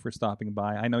 Thank you for stopping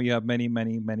by. I know you have many,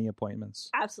 many, many appointments.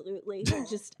 Absolutely.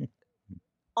 Just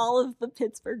all of the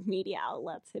Pittsburgh media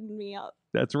outlets hitting me up.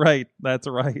 That's right. That's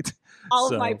right. All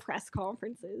So, of my press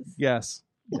conferences. Yes.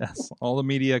 All the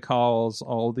media calls,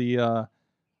 all the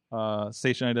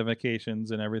station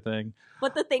identifications and everything.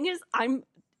 But the thing is,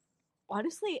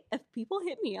 honestly, if people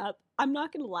hit me up, I'm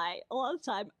not going to lie. A lot of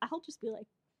the time, I'll just be like,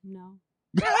 no.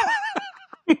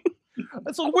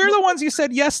 So we're the ones you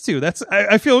said yes to.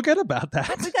 I feel good about that.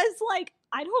 Because, like,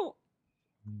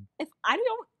 if I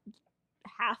don't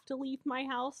have to leave my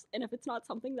house, and if it's not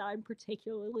something that I'm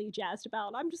particularly jazzed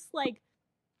about, I'm just like,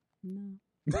 no.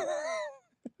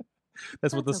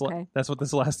 That's what okay. that's what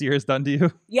this last year has done to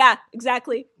you. Yeah,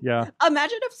 exactly. Yeah.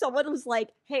 Imagine if someone was like,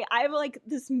 hey, I have like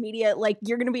this media, like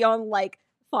you're going to be on like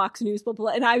Fox News, blah, blah,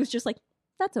 blah. And I was just like,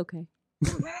 that's okay.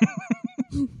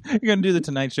 You're gonna do the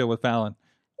Tonight Show with Fallon.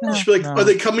 She'd be like, are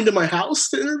they coming to my house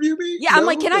to interview me? Yeah, I'm No?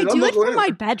 like, can I I'm do not it from going my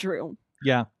in. bedroom?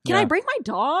 Yeah. Can I bring my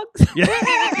dogs? Yeah.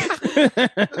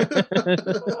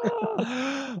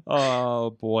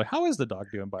 Oh boy, how is the dog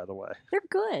doing? By the way, They're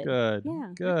good. good,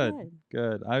 Yeah,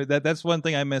 they're good. That's one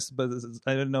thing I missed, but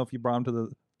I didn't know if you brought them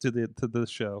to the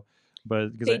show,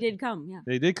 but They did come, yeah.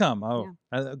 They did come. Oh,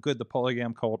 good. The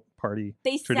polygam cult party.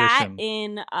 They tradition. sat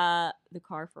in the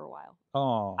car for a while.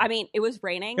 Oh, I mean, it was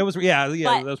raining. it was yeah. but,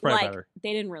 That was probably like, better.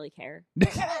 they didn't really care.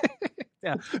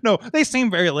 Yeah, no, they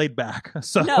seem very laid back.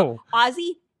 So No,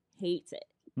 Ozzy hates it.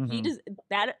 He Mhm. does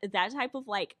that type of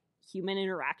like human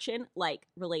interaction, like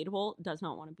relatable, does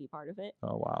not want to be part of it.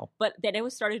 Oh wow. But then it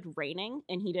was started raining,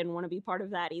 and he didn't want to be part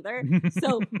of that either.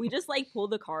 So we just like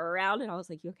pulled the car around, and I was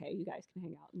like, "Okay, you guys can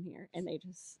hang out in here." And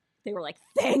they were like,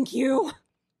 "Thank you."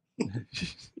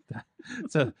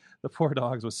 So the poor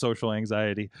dogs with social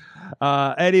anxiety.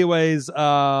 Anyways,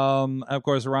 of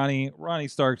course, Ronnie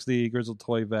Starks, the Grizzled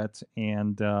Toy Vet,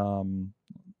 and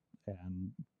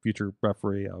future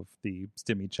referee of the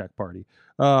Stimmy Check Party.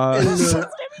 And, Stimmy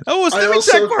also-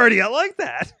 Check Party. I like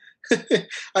that.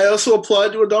 I also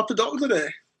applied to adopt a dog today.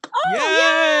 Oh,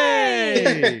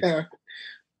 Yay!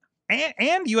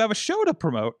 And you have a show to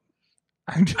promote.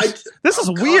 This is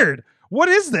God. weird. What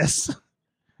is this?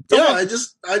 Yeah, I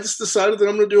just decided that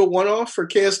I'm going to do a one-off for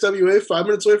KSWA 5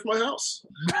 minutes away from my house.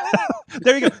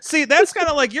 There you go. See, that's kind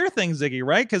of like your thing, Ziggy,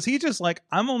 right? Because he's just like,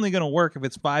 I'm only going to work if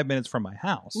it's 5 minutes from my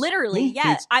house. Literally, yeah.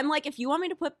 He's- I'm like, if you want me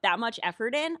to put that much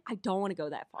effort in, I don't want to go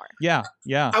that far. Yeah.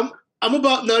 I'm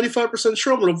about 95%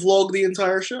 sure I'm going to vlog the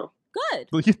entire show. Good.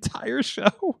 The entire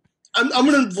show. I'm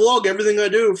going to vlog everything I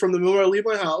do from the moment I leave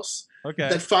my house, Okay.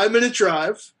 that 5-minute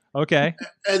drive, Okay.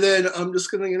 and then I'm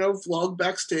just going to, vlog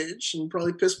backstage and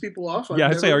probably piss people off. Yeah,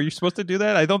 I'd say, are you supposed to do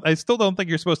that? I still don't think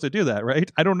you're supposed to do that, right?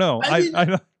 I don't know. I mean- I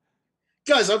don't.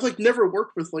 Guys, I've never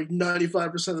worked with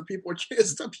 95% of the people at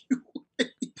KSWA,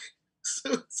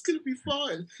 so it's going to be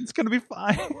fine. It's gonna be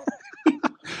fine.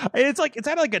 It's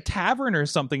at like a tavern or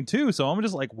something too. So I'm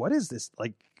just like, what is this?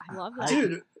 Like, I love that.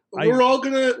 Dude, we're all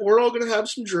gonna have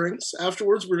some drinks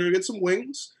afterwards. We're gonna get some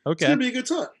wings. It's okay. gonna be a good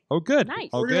time. Oh, good. Nice.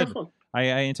 Oh, We're gonna good. have fun. I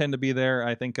intend to be there.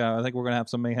 I think we're gonna have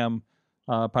some mayhem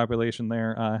population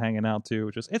there hanging out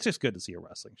too. It's just good to see a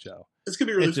wrestling show. It's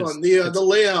gonna be really It's just- fun. The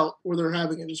layout where they're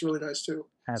having it is really nice too.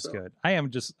 That's So. good. I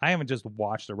haven't just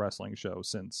watched a wrestling show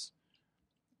since,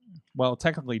 well,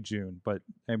 technically June, but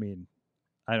I mean,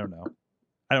 I don't know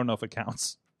if it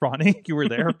counts. Ronnie, you were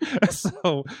there,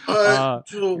 so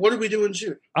So what did we do in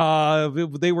June?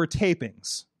 they were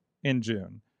tapings in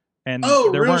June, and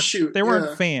Oh, there real weren't shoot, there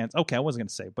weren't yeah. fans. Okay, I wasn't gonna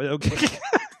say, but okay.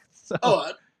 So,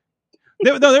 Oh,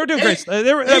 they were doing great.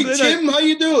 They were hey Tim, how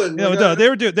you doing?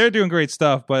 they're doing great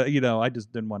stuff, but I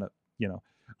just didn't want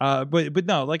to, but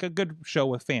no, like a good show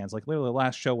with fans, like literally the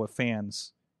last show with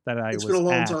fans that I It's was been a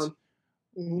long at time.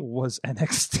 Mhm. was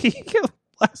NXT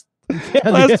last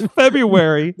Yeah,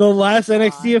 February. the last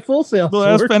NXT at Full Sail. The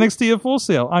last Sorg. NXT at Full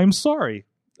Sail. I'm sorry.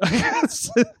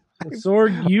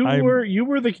 Sorg, you I'm-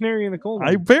 were the canary in the coal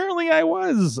mine. Apparently I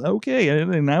was okay,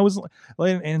 and I was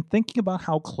like, and thinking about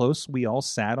how close we all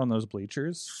sat on those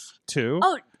bleachers too.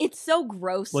 Oh, it's so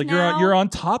gross. Like now. you're on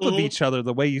top of Mhm. each other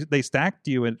the way they stacked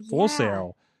you at Full Yeah.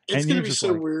 Sail. It's And gonna you're be just so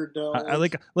like- weird now. I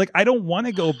like I don't want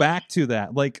to go back to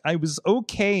that. Like I was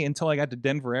okay until I got to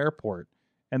Denver Airport,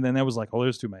 and then I was like, oh,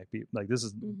 there's too many people. Like this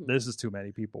is too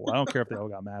many people. I don't care if they all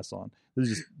got masks on. This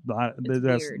is just not. It's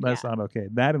weird, that's yeah. not okay.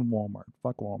 That and Walmart.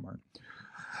 Fuck Walmart.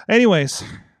 Anyways,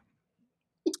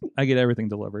 I get everything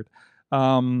delivered.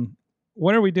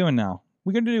 What are we doing now?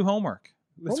 We're gonna do homework.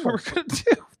 That's what we're gonna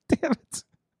do. Damn it.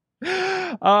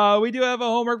 We do have a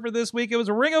homework for this week. It was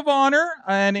a Ring of Honor,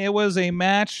 and it was a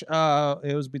match.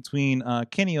 It was between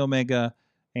Kenny Omega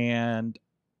and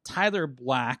Tyler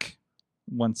Black,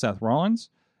 one Seth Rollins,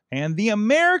 and the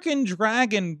American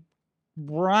Dragon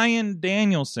Bryan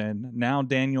Danielson, now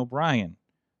Daniel Bryan.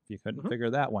 If you couldn't figure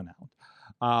that one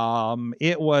out.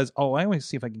 It was. Oh, I always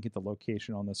see if I can get the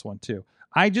location on this one too.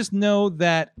 I just know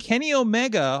that Kenny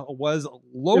Omega was It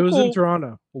was in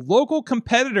Toronto. local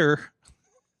competitor.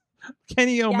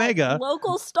 Kenny Yeah, Omega,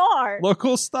 local star.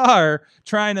 local star,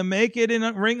 trying to make it in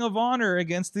a Ring of Honor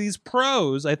against these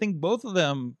pros. I think both of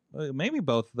them, maybe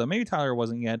Maybe Tyler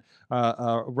wasn't yet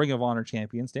Ring of Honor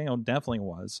champions. Daniel definitely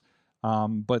was.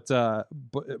 But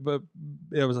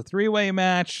it was a 3-way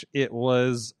match. It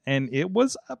was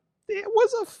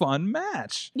a fun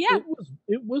match. Yeah,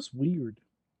 It was weird.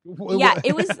 yeah,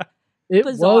 it was. It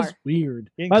Bizarre. was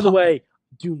weird. In By the co- way,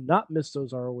 do not miss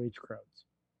those ROH crowds.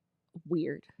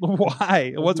 Weird.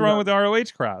 Why? What's wrong with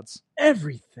ROH crowds?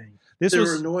 Everything. This they were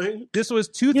was annoying.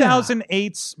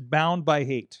 2008's Bound by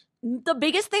Hate. The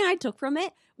biggest thing I took from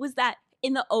it was that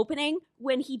in the opening,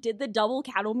 when he did the double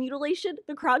cattle mutilation,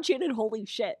 the crowd chanted "Holy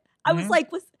shit!" I was Mhm. like,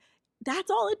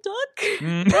 that's all it took?"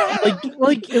 Mm.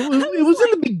 Like it was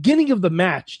in the beginning of the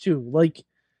match too. Like,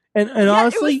 and Yeah,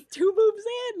 honestly, it was 2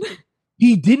 moves in.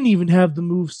 he didn't even have the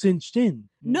move cinched in.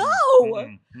 No.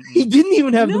 He didn't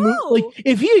even have the move. No. Like,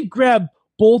 if he had grabbed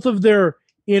both of their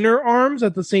inner arms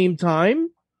at the same time,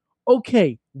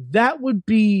 okay, that would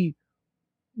be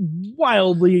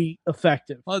wildly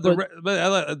effective. Well, But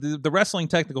the wrestling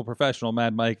technical professional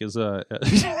Mad Mike is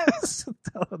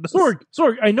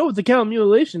Sorg, I know what the cattle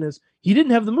mutilation is. He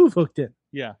didn't have the move hooked in.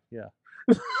 yeah.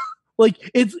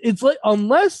 Like it's like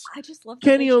unless I just love that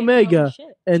Kenny they chanted Omega "Holy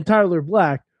shit." and Tyler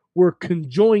Black were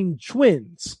conjoined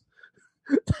twins.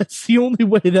 That's the only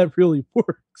way that really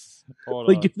works. Hold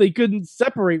Like on. if they couldn't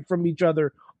separate from each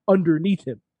other underneath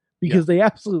him, because they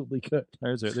absolutely could.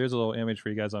 There's a little image for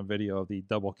you guys on video of the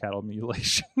double cattle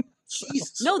mutilation.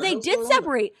 Jesus, No, what the they hell's did going on?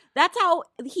 separate. That's how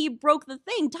he broke the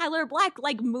thing. Tyler Black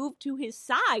moved to his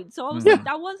side, so I was Mhm. like,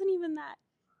 that wasn't even that.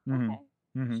 Mhm. Okay,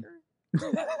 Mhm.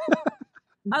 sure.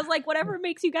 I was like, whatever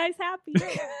makes you guys happy.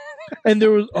 And there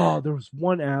was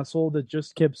one asshole that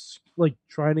just kept like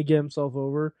trying to get himself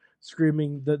over,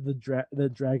 screaming that the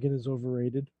dragon is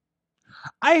overrated.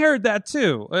 I heard that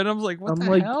too, and I was like, "What I'm the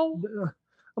like, hell?"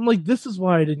 I'm like, this is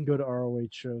why I didn't go to ROH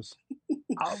shows.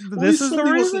 At This least is the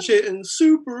somebody reason. wasn't chanting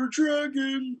Super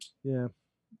Dragon. Yeah.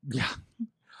 Yeah.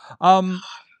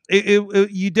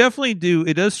 You definitely do.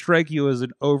 It does strike you as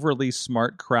an overly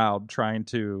smart crowd trying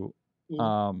to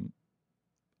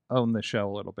own the show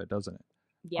a little bit, doesn't it?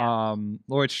 Yeah.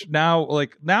 Which now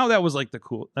that was like the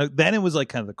cool. Then it was like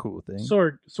kind of the cool thing.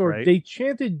 Sorg, Right. they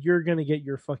chanted, "You're gonna get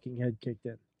your fucking head kicked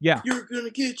in." Yeah. You're gonna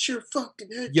get your fucking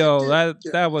head. Yo, kicked in. that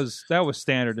Yeah. that was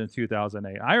standard in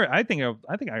 2008. I think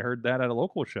I heard that at a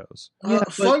local shows. Yeah,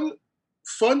 but-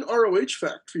 Fun ROH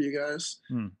fact for you guys.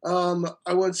 Hmm.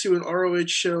 I went to an ROH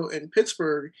show in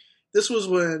Pittsburgh. This was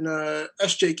when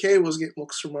SJK was getting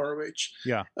looks from ROH.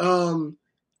 Yeah.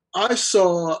 I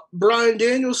saw Bryan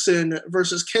Danielson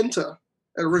versus Kenta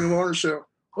at a Ring of Honor show,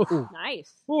 Oh,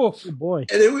 Nice. oh boy.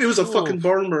 and it was a Oof. fucking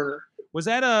barn burner. Was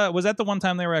that the one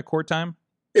time they were at court time?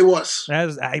 It was.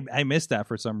 I missed that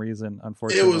for some reason. It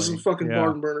Unfortunately, was a fucking yeah.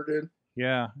 barn burner, dude.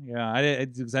 Yeah. I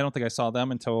don't think I saw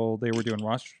them until they were doing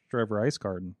Ross Driver Ice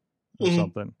Garden or Mhm.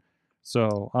 something.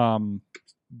 So,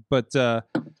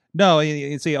 no,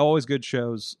 you see, always good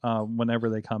shows whenever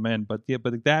they come in. But yeah,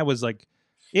 but that was like,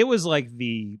 it was like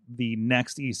the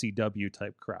next ECW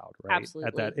type crowd, right?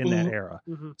 Absolutely. In that Mhm. era.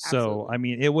 Mhm. So Absolutely. I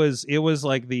mean, it was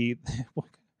like the.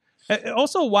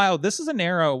 Also, wow, this is an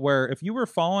era where if you were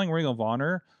following Ring of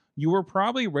Honor, you were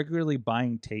probably regularly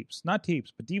buying tapes, not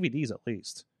tapes, but DVDs at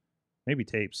least, maybe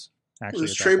tapes. It Actually,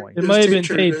 was at that tape. point, It might have been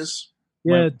tape tapes. days.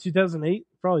 Yeah, When- 2008,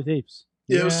 probably tapes.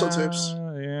 Yeah, it was still tapes.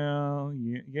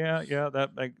 Yeah.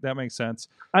 That makes sense.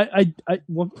 I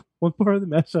one part of the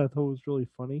match that I thought was really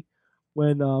funny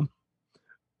when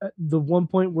at the one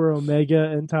point where Omega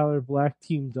and Tyler Black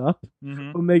teamed up,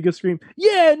 Mhm. Omega screamed,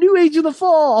 "Yeah, new Age of the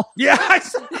Fall!" Yeah,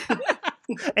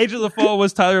 Age of the Fall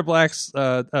was Tyler Black's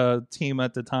team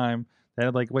at the time. They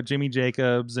had like Jimmy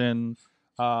Jacobs and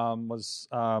was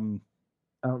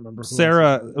I don't remember. Who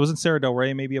Sarah. else It wasn't Sarah Del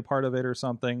Rey maybe a part of it or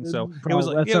something. So it was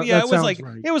Probably. like That it was sounds like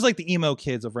right. it was like the emo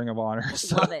kids of Ring of Honor.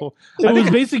 So Love it. It was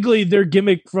basically their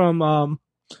gimmick from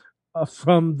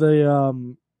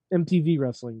the MTV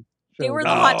wrestling show. They were the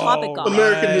Hot Topic Oh, guys.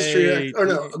 American History right. X. Or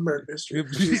no, American History.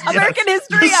 American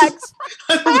History X.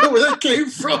 I don't know where that came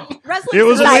from. Wrestling It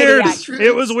was Society weird. X.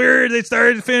 It was weird. They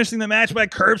started finishing the match by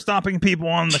curb stomping people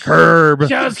on the curb.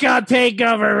 Show's called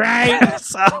Takeover, right?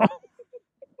 So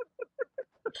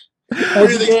Where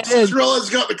do you think Had to get in. Cirella's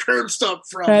got the curb stomp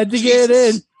from? Had to get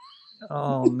in. Jesus.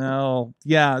 oh no,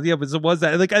 yeah, but it was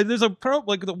that like there's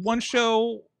like the one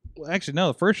show. Actually, no,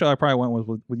 the first show I probably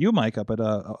went with you, Mike, up at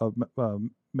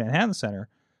Manhattan Center,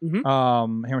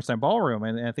 Mhm. Hammerstein Ballroom,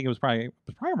 and I think it was probably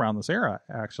around this era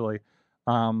actually.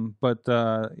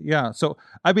 Yeah, so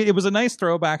I mean, it was a nice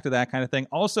throwback to that kind of thing.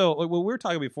 Also, like, what we were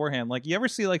talking beforehand, like you ever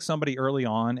see like somebody early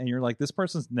on, and you're like, this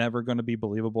person's never going to be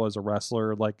believable as a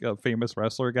wrestler, like a famous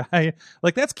wrestler guy.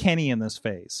 Like that's Kenny in this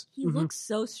phase. He looks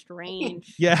so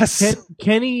strange. Yes.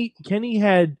 Kenny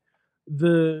had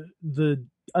the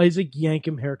Isaac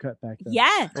Yankem haircut back then.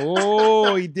 Yeah.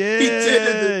 Oh, he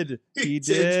did. He He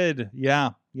did. did.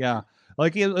 Yeah.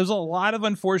 Like there's a lot of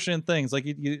unfortunate things. Like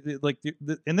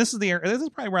and this is the area. This is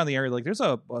probably around the area. Like there's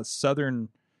a southern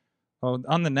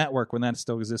on the network when that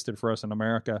still existed for us in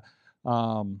America.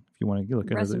 If you want to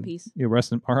look at Rest it, in peace. Yeah,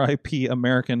 rest in RIP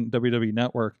American WWE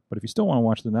Network. But if you still want to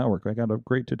watch the network, I got a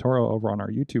great tutorial over on our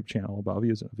YouTube channel about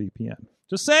using a VPN.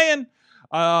 Just saying.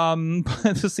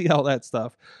 To see all that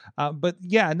stuff. But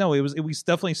yeah, no, it was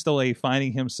definitely still a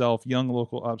finding himself young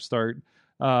local upstart.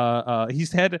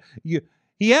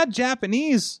 He had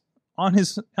Japanese on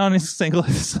his singlet,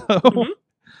 so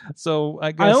so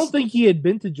I guess I don't think he had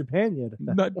been to Japan yet.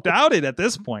 At that point. doubt it at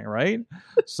this point, right?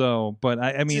 So, but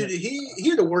I mean, Dude, he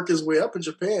had to work his way up in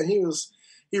Japan.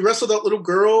 He wrestled that little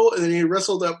girl, and then he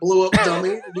wrestled that blew up dummy.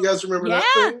 Do you guys remember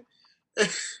that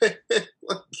thing?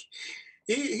 Like,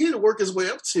 he had to work his way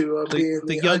up to being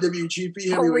the young- IWGP A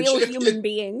heavyweight real champion. human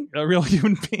being. a real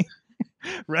human being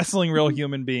wrestling real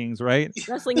human beings, right?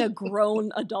 Wrestling a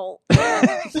grown adult.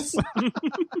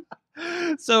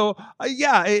 So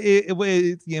yeah,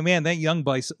 yeah, man, that young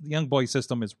boy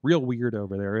system is real weird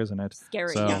over there, isn't it?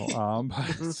 Scary.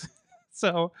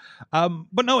 So, yeah.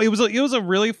 But no, it was a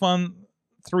really fun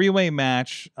 3-way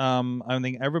match. I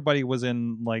think everybody was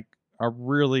in like a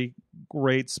really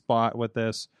great spot with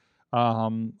this. I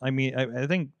mean, I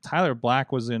think Tyler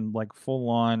Black was in like full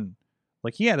on,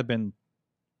 like he had to been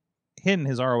hitting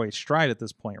his ROH stride at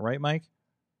this point, right, Mike?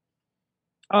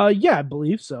 Yeah, I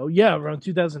believe so. Yeah, around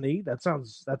 2008. That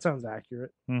sounds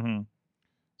accurate. Mm-hmm.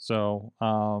 So,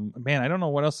 man, I don't know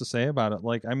what else to say about it.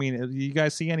 Like, I mean, you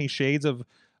guys see any shades of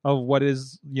what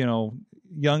is,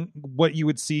 what you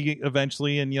would see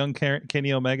eventually in young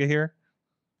Kenny Omega here?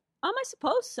 I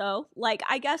suppose so. Like,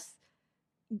 I guess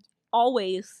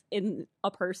always in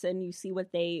a person you see what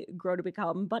they grow to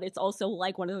become, but it's also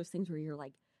like one of those things where you're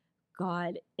like,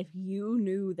 God, if you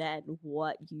knew then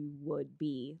what you would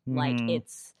be. Like,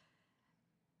 it's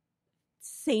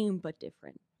same but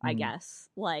different, I guess.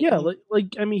 Like, Yeah,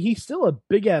 like I mean, he's still a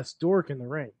big ass dork in the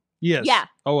ring. Yes. Yeah.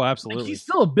 Oh, Like, absolutely. he's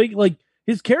still a big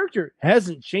his character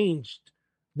hasn't changed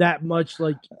that much.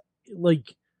 Like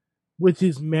with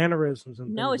his mannerisms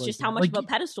and no, things it's just like how that. much Like, of a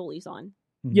pedestal he's on.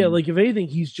 yeah, Mhm. like if anything,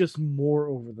 he's just more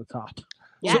over the top.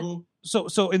 Yeah.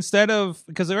 So instead of,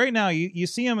 because right now you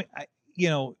see him,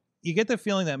 you get the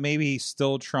feeling that maybe he's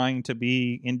still trying to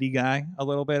be indie guy a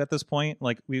little bit at this point.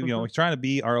 Like he's trying to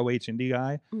be ROH indie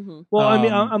guy. Mm-hmm. Well, I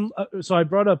mean, I'm so I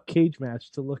brought up Cage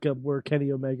Match to look up where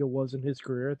Kenny Omega was in his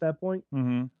career at that point,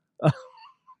 Mm-hmm.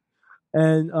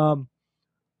 and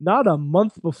not a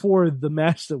month before the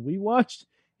match that we watched,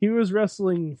 he was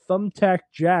wrestling Thumbtack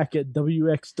Jack at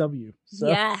WXW. So,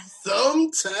 Yes.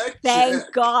 Thumbtack Thank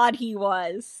Jack. God he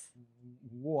was.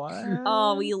 What?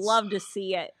 Oh, we love to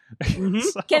see it.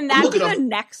 Mhm. Can that Look be at the him.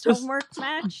 next Just- homework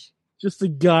match? just a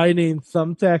guy named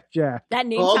Thumbtack Jack. That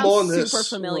name I'm on sounds this. super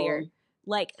familiar.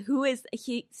 Like,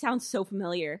 he sounds so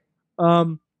familiar.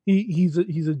 He's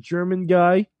a German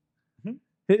guy. Mhm.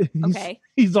 He's, Okay.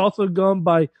 He's also gone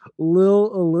by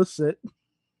Lil Illicit.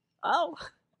 Oh,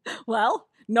 well,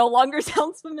 no longer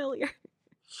sounds familiar.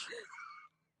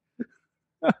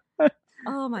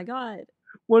 Oh my God.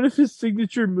 One of his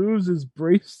signature moves is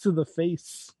brace to the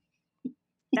face.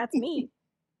 That's me.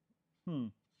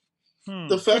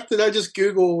 The fact that I just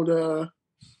Googled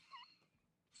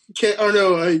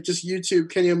just YouTube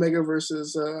Kenny Omega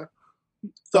versus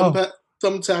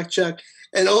Thumbtack Jack,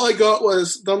 and all I got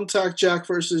was Thumbtack Jack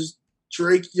versus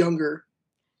Drake Younger.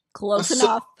 Close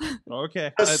enough.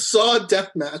 Okay. I saw a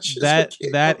death match. That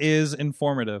is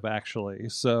informative, actually.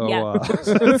 So, Yeah.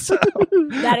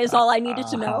 That is all I needed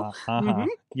to know.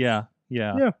 Yeah.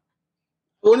 Yeah.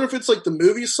 I wonder if it's like the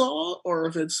movie Saw or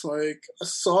if it's like a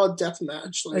Saw death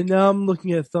match. Like, And now I'm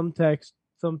looking at Thumbtack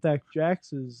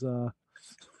Jack's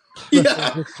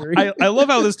yeah. history. I love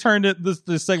how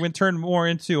this segment turned more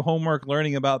into homework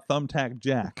learning about Thumbtack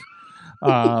Jack.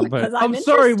 But Because I'm I'm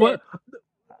sorry. interested.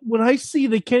 When I see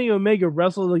the Kenny Omega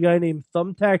wrestle a guy named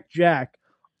Thumbtack Jack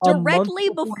a month Directly he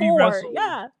before. wrestled,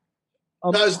 Yeah.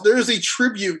 Guys, there's a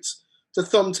tribute to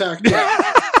Thumbtack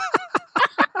Jack.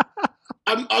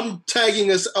 I'm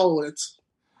tagging us all in it.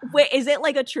 Wait, is it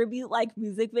like a tribute, like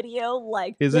music video?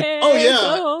 Like, Is it- Oh,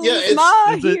 yeah. Yeah, it's-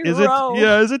 my is it hero.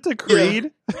 is it to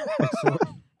Creed?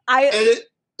 I And it,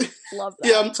 love that.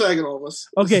 yeah, I'm tagging all of us.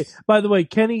 Okay, by the way,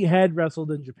 Kenny had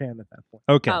wrestled in Japan at that point.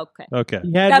 Okay. Okay.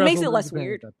 He had That makes wrestled it in less Japan at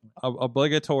weird. that point.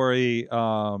 Obligatory,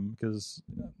 because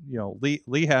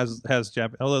Lee has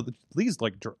Jap. Although Lee's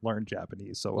like learned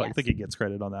Japanese, so I Yes. think he gets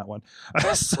credit on that one.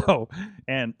 So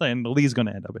and Lee's going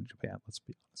to end up in Japan. Let's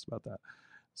be honest about that.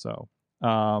 So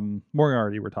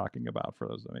Moriarty we're talking about for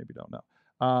those that maybe don't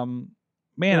know.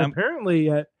 Man, And apparently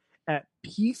at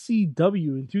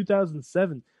PCW in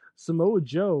 2007, Samoa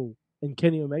Joe and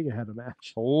Kenny Omega had a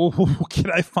match.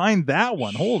 can I find that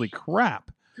one? Holy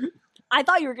crap! I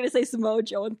thought you were going to say Samoa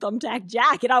Joe and Thumbtack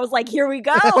Jack, and I was like, here we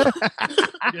go.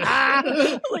 I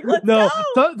was like, let's No,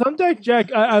 go. Thumbtack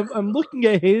Jack. I'm looking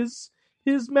at his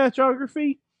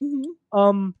matchography.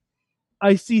 Mhm.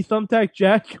 I see Thumbtack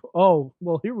Jack. Oh,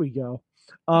 well, here we go.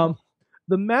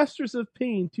 The Masters of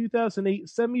Pain 2008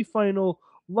 semifinal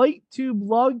light tube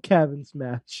log cabins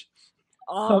match.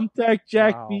 Oh, Thumbtack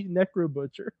Jack Wow. beat Necro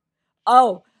Butcher,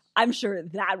 I'm sure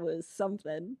that was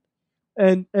something.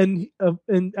 and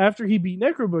after he beat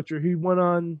Necro Butcher, he went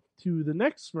on to the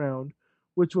next round,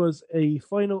 which was a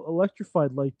final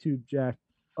electrified light tube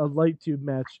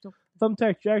match.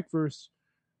 Thumbtack Jack versus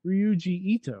Ryuji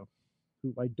Ito,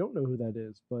 who I don't know who that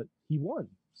is, but he won.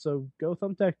 So go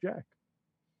Thumbtack Jack.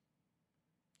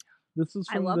 This is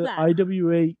I from love the that.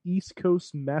 IWA East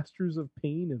Coast Masters of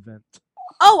Pain event.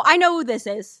 Oh, I know who this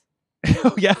is.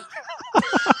 Oh yeah.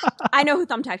 I know who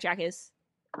Thumbtack Jack is.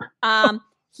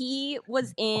 He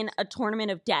was in a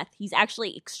Tournament of Death. He's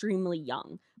actually extremely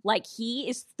young. Like, he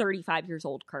is 35 years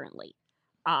old currently.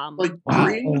 Like Wow.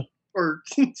 green or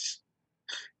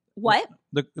What?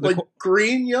 like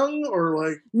green young or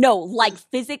like No, like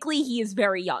physically he is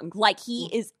very young. Like, he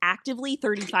is actively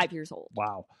 35 years old.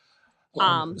 Wow.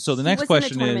 So the he next was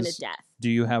question in a Tournament is, of Death. do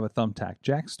you have a Thumbtack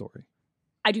Jack story?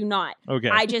 I do not. Okay.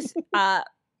 I just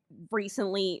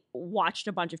recently watched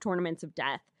a bunch of Tournaments of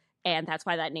Death, and that's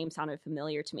why that name sounded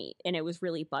familiar to me, and it was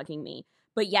really bugging me.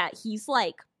 But yeah, he's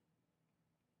like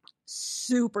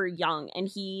super young, and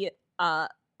he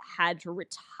had to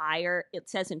retire. It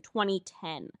says in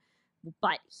 2010,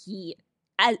 but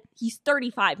he's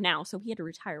 35 now, so he had to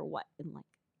retire what in like.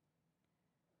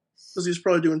 because he's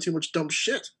probably doing too much dumb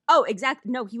shit. Oh,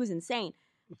 exactly. No, he was insane.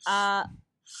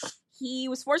 He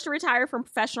was forced to retire from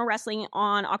professional wrestling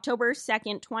on October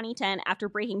 2nd, 2010, after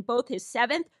breaking both his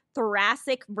 7th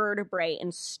thoracic vertebrae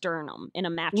and sternum in a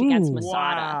match against Ooh.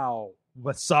 Masada. Wow.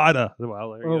 Masada.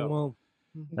 Well, there you go. Well,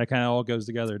 That kind of all goes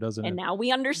together, doesn't And it? now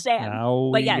we understand. Now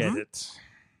But we yes. get it.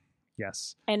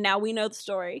 Yes. And now we know the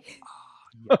story.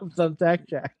 Thumbtack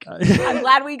Jack. I'm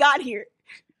glad we got here.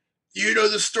 You know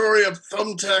the story of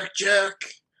Thumbtack Jack?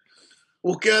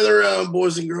 Well, gather around,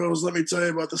 boys and girls. Let me tell you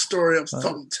about the story of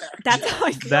Thumbtack That's Jack. how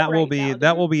I feel That will right be now,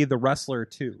 that dude. will be the wrestler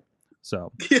too.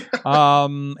 So, Yeah.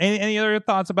 any other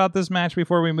thoughts about this match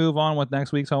before we move on with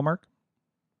next week's homework?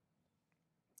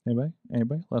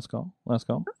 Anybody? Let's go.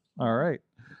 All right.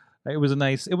 It was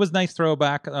nice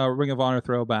throwback, Ring of Honor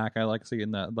throwback. I like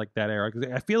seeing that era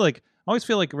because I always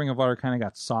feel like Ring of Honor kind of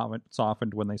got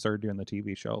softened when they started doing the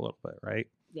TV show a little bit, right?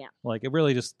 Yeah. Like it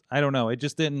really just, I don't know, it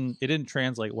didn't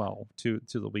translate well to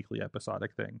the weekly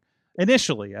episodic thing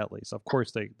initially, at least. Of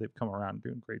course, they've come around and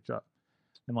doing a great job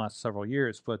in the last several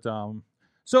years, but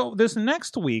so this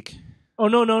next week. Oh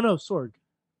no, Sorg.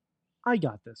 I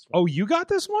got this one. Oh, you got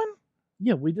this one?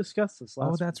 Yeah, we discussed this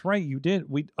last. Oh, that's right, you did.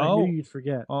 I knew you'd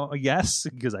forget. Oh, yes,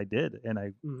 because I did, and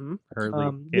I Mm-hmm.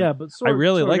 heard. Yeah, but Sorg, I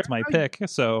really Sorg, liked my pick,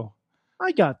 so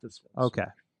I got this one. okay.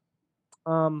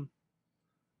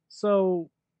 So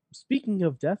speaking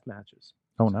of death matches,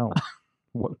 Oh no.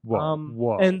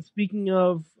 Whoa. and speaking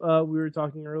of, we were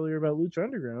talking earlier about Lucha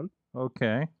Underground.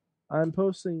 Okay. I'm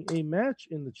posting a match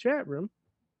in the chat room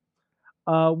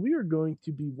we are going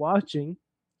to be watching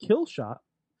Killshot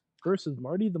versus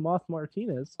Marty the Moth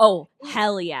Martinez Oh,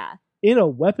 hell yeah. in a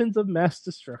Weapons of Mass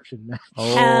Destruction match.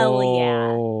 Hell yeah.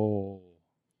 Oh.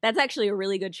 That's actually a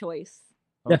really good choice.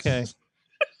 Okay. Yes.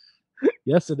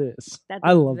 Yes, it is. That's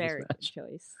I a love this very good match.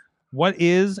 choice. What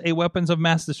is a Weapons of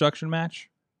Mass Destruction match?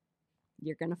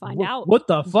 You're going to find What, out. what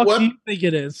the fuck What? do you think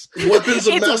it is? Weapons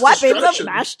of It's mass weapons destruction.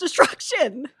 of mass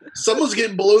destruction. Someone's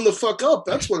getting blown the fuck up.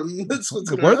 That's what's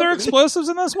gonna Were there happen. explosives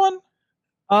in this one?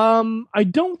 I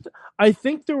don't. I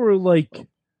think there were like.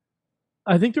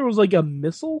 I think there was like a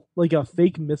missile, like a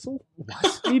fake missile,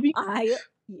 maybe.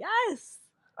 Yes.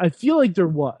 I feel like there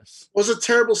was. Was it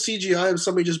terrible CGI of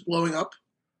somebody just blowing up?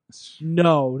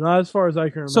 No, not as far as I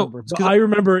can So, remember. But I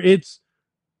remember it's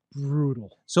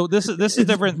brutal. So this is It's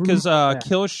different because brutal.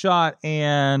 Killshot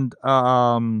and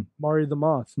Mario the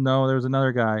Moth. no, there was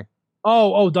another guy,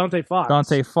 Oh, Dante Fox.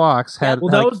 Dante Fox had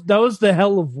Well, that was the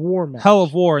Hell of War match. Hell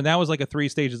of War, and that was like a 3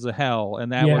 stages of hell,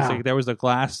 and that was Yeah. like there was a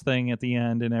glass thing at the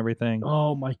end and everything.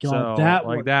 Oh my god, So, that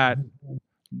like one- that.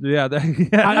 Yeah, that,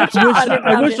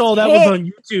 I wish all that was on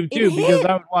YouTube It too, because hit.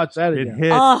 I would watch that it again.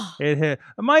 hit. Oh, It hit.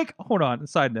 Mike, hold on.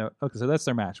 Side note. Okay, so that's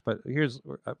their match, but we're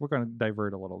going to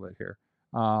divert a little bit here.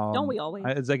 don't we always?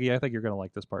 Zeggy, I think you're going to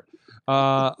like this part.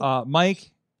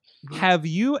 Mike, have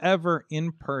you ever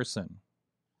in person?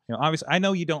 You know, obviously, I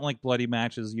know you don't like bloody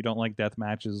matches. You don't like death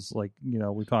matches. Like, you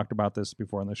know, we talked about this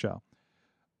before in the show.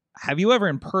 Have you ever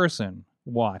in person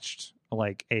watched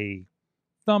like a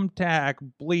thumbtack,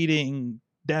 bleeding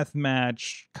death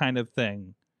match kind of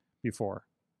thing before?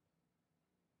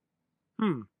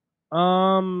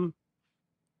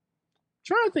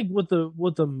 Trying to think what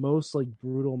the most like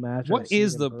brutal match. What I've seen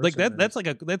is in the like person that? is.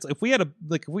 That's if we had a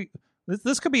like if we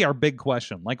this could be our big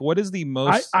question. Like, what is the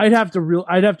most I'd have to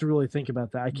really think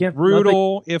about that. I can't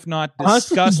brutal, if not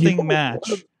Honestly, disgusting you know match what-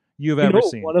 you've you know ever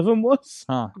what seen? one of them was,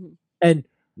 Huh? and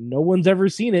no one's ever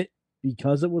seen it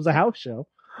because it was a house show.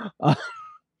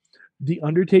 The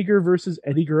Undertaker versus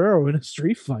Eddie Guerrero in a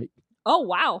street fight. Oh,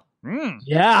 wow. Mm.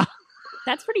 Yeah,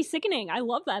 That's pretty sickening. I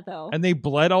love that, though. And they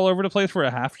bled all over the place for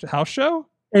a house show.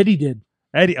 Eddie did.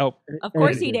 Eddie, oh, Of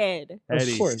course Eddie he did.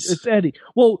 Eddie. Of course, it's Eddie.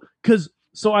 Well,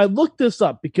 so I looked this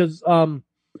up because God,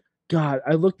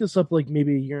 I looked this up like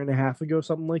maybe a year and a half ago,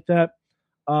 something like that.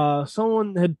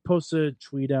 Someone had posted a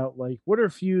tweet out like, "What are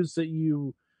feuds that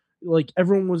you like?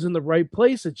 Everyone was in the right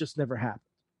place, it just never happened."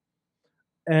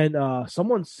 And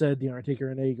someone said the Undertaker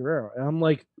and Eddie Guerrero, and I'm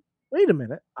like, "Wait a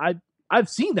minute, I've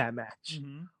seen that match."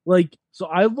 Mm-hmm. Like, so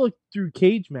I looked through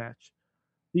Cage Match.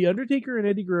 The Undertaker and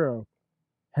Eddie Guerrero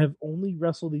have only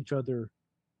wrestled each other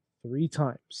 3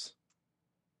 times,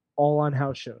 all on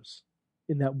house shows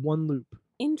in that one loop.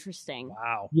 Interesting.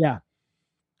 Wow, Yeah.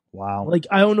 wow. Like,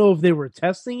 I don't know if they were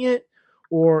testing it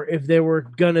or if they were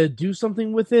gonna do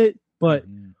something with it, but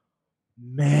Mhm.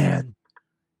 man,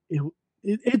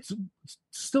 it's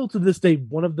still to this day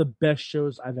one of the best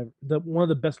shows one of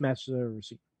the best matches I've ever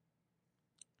seen.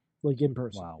 Like in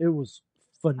person. Wow. It was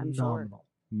sure. phenomenal.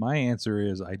 My answer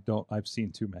is I've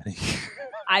seen too many.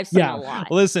 I've seen Yeah. a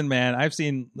lot. Listen, man, I've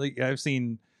seen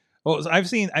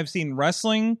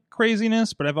wrestling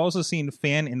craziness, but I've also seen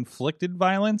fan inflicted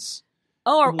violence.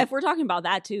 Oh, if we're talking about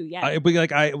that, too, yeah.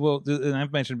 And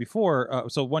I've mentioned before.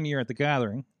 So one year at the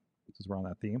Gathering, because we're on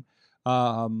that theme,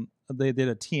 they did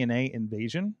a TNA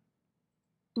invasion.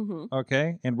 hmm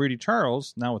Okay, and Rudy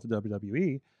Charles, now with the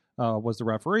WWE, was the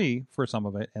referee for some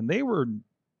of it, and they were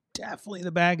definitely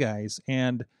the bad guys,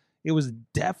 and it was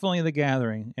definitely the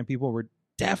Gathering, and people were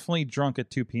definitely drunk at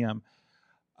 2 p.m.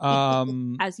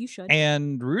 As you should.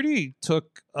 And Rudy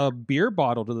took a beer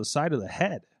bottle to the side of the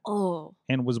head Oh,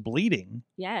 and was bleeding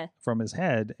yeah. from his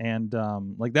head, and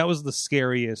like that was the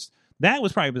scariest. That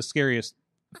was probably the scariest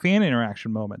fan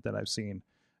interaction moment that I've seen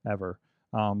ever.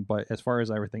 But as far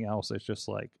as everything else, it's just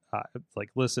like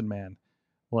listen, man,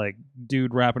 like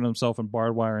dude wrapping himself in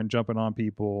barbed wire and jumping on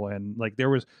people, and like there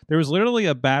was literally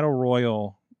a battle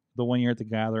royal the one year at the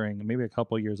Gathering, maybe a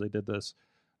couple of years they did this.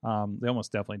 They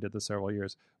almost definitely did this several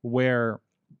years, where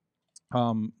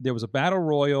there was a battle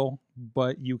royal,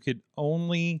 but you could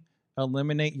only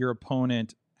eliminate your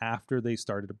opponent after they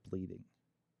started bleeding.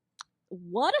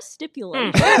 What a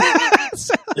stipulation.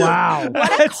 Wow. What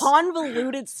a That's-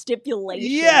 convoluted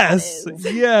stipulation. Yes, That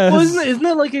is. yes. Well, isn't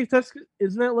that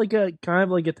like a kind of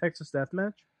like a Texas death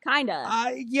match? Kinda.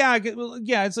 Yeah, I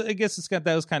guess it's got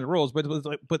those kind of rules,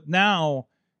 but now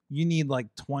you need like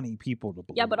 20 people to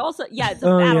bleed. Yeah, but also, it's a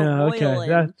battle royal.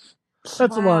 and- That's a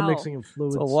lot of Wow. mixing of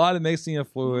fluids. It's a lot of mixing of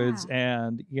fluids,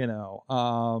 and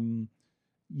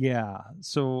Yeah.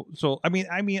 So I mean,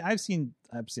 I've seen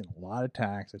a lot of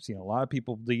attacks. I've seen a lot of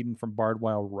people bleeding from barbed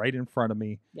wire right in front of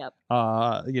me. Yep.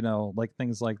 Like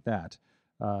things like that.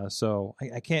 So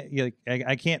I can't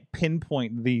I can't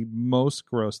pinpoint the most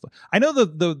gross. I know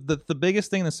the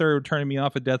biggest thing that started turning me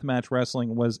off of deathmatch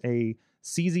wrestling was a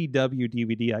CZW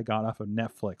DVD I got off of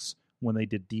Netflix when they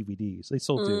did DVDs. They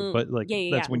still do, but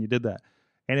that's when you did that.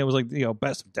 And it was like,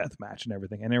 best of deathmatch and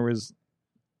everything. And there was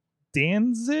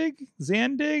Zandig,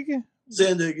 Zandig,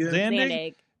 yeah.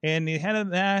 and he had a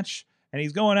match, and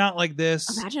he's going out like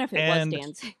this. Imagine if it was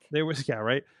Danzig. There was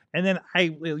right. And then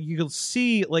you could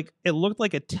see it looked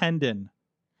like a tendon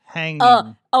hanging.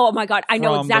 Oh my god, I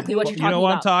know exactly what you're talking about. You know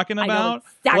what I'm talking about? I know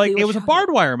exactly it was a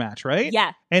barbed wire match, right?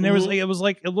 Yeah. And it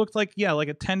looked like like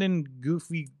a tendon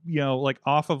goofy, like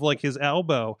off of like his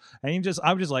elbow, and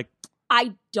I was just like,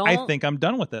 I think I'm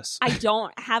done with this. I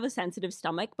don't have a sensitive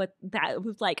stomach, but that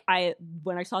was like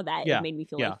when I saw that, it made me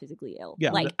feel like physically ill.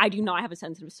 Yeah. Like I do not have a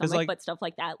sensitive stomach, but stuff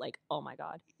like that, like, oh my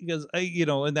god. Because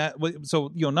and that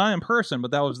not in person,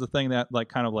 but that was the thing that like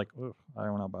kind of like, I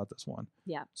don't know about this one.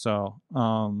 Yeah. So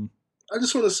I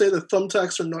just want to say that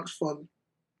thumbtacks are not fun.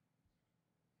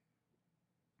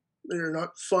 They are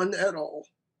not fun at all.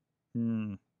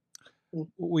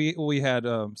 We had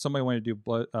somebody wanted to do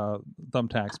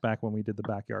thumbtacks back when we did the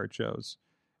backyard shows,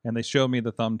 and they showed me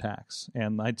the thumbtacks,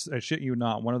 and I shit you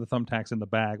not, one of the thumbtacks in the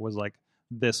bag was like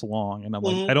this long, and I'm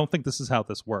like, I don't think this is how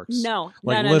this works. No,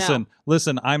 like no.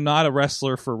 listen, I'm not a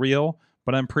wrestler for real,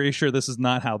 but I'm pretty sure this is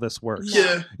not how this works.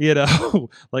 Yeah.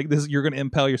 Like this, you're going to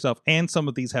impale yourself, and some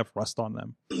of these have rust on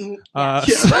them.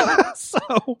 So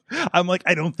I'm like,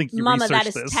 I don't think you Mama, researched that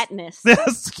is this. tetanus.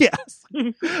 Yes.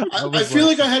 I feel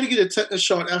like I had to get a tetanus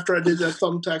shot after I did that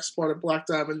thumbtack spot at Black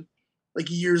Diamond,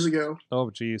 like years ago. Oh,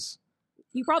 jeez.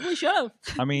 You probably should have.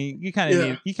 I mean, you kind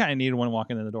of need one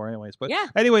walking in the door, anyways. But yeah.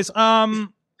 Anyways,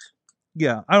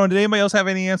 yeah, I don't know. Did anybody else have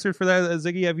any answers for that?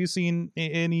 Ziggy, have you seen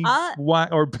any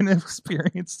or been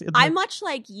experienced? I'm much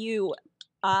like you.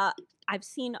 I've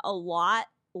seen a lot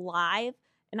live,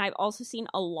 and I've also seen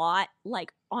a lot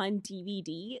like on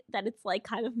DVD that it's like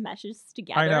kind of meshes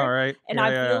together. I know, right? And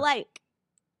I feel like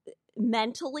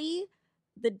mentally,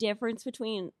 the difference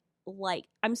between like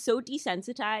I'm so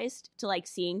desensitized to like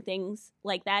seeing things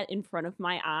like that in front of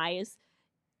my eyes,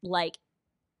 like,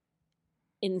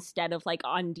 instead of like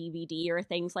on DVD or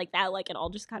things like that, like it all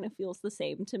just kind of feels the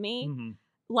same to me. Mm-hmm.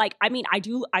 Like, I mean,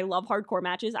 I love hardcore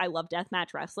matches. I love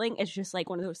deathmatch wrestling. It's just like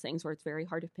one of those things where it's very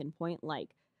hard to pinpoint like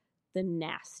the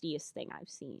nastiest thing I've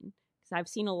seen. Because I've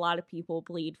seen a lot of people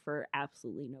bleed for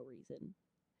absolutely no reason.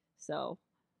 So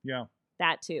yeah,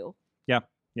 that too. Yeah,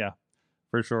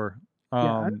 for sure.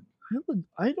 I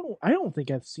don't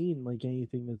think I've seen like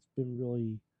anything that's been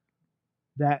really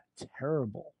that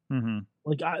terrible. Mm-hmm.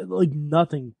 Like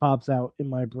nothing pops out in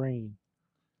my brain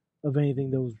of anything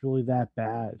that was really that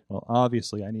bad. Well,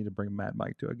 obviously, I need to bring Mad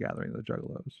Mike to a gathering of the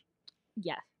Juggalos.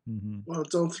 Yeah. Mm-hmm. Well,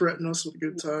 don't threaten us with a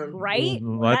good time, right?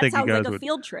 Well, I think sounds you guys like a would,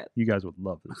 field trip. You guys would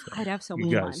love this. I'd have so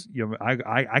much fun.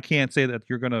 I can't say that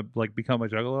you're gonna like become a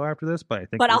Juggalo after this, but I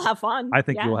think. But I'll have fun. I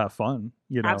think you'll have fun.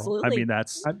 Absolutely. I mean,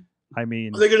 that's. Are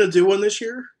they gonna do one this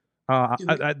year?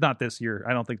 Not this year.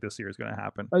 I don't think this year is going to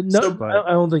happen. No, but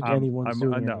I don't think anyone's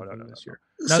doing no this year.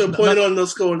 So plan on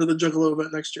us going to the Juggalo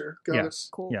event next year. Got it.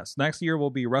 Cool. Yes. Next year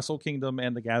will be Wrestle Kingdom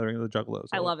and the Gathering of the Juggalos.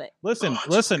 I love it. Listen.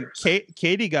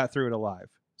 Katie got through it alive.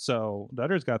 So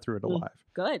Dutters got through it alive.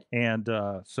 Good. And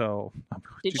so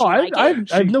did she like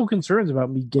it? I have no concerns about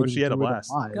me getting she had a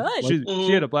blast. Good.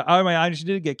 She had a blast. I mean, she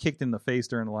did get kicked in the face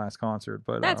during the last concert,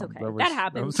 but that's okay. That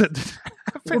happens.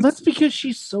 Well, that's because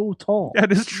she's so tall.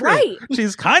 That is true. Right.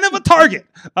 She's kind of a target.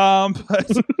 But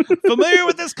familiar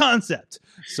with this concept.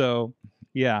 So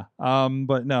yeah.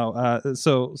 But no.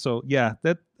 So yeah.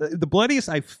 That the bloodiest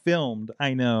I filmed,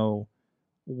 I know,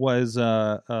 was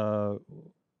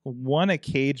won a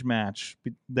cage match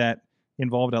that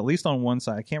involved, at least on one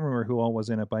side, I can't remember who all was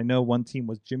in it, but I know one team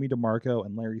was Jimmy DeMarco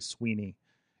and Larry Sweeney,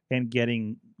 and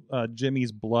getting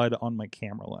Jimmy's blood on my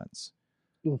camera lens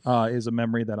is a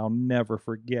memory that I'll never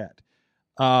forget.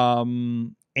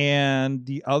 And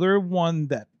the other one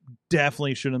that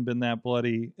definitely shouldn't have been that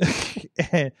bloody,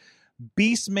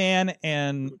 Beastman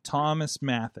and Thomas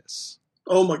Mathis.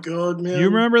 Oh my God, man. You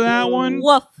remember that one?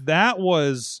 Woof. That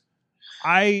was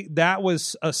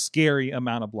a scary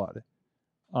amount of blood.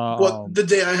 The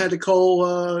day I had to call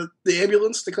the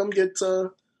ambulance to come get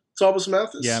Thomas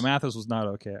Mathis? Yeah, Mathis was not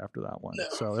okay after that one. No.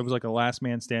 So it was like a last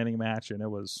man standing match, and it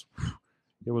was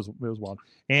wild.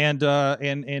 And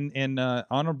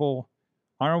honorable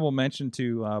mention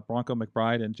to Bronco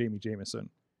McBride and Jamie Jameson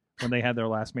when they had their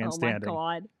last man standing. Oh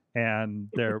my God. And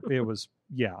it was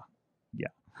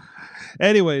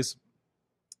Anyways,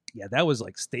 yeah, that was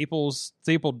like stapled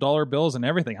dollar bills and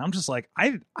everything. I'm just like,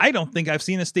 I don't think I've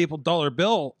seen a stapled dollar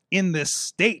bill in this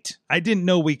state. I didn't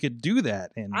know we could do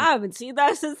that. And I haven't seen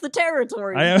that since the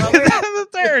territories. I haven't seen that in the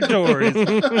territories.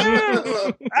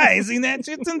 I ain't seen that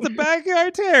shit since the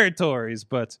backyard territories.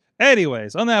 But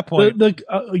anyways, on that point,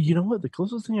 You know what? The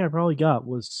closest thing I probably got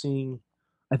was seeing,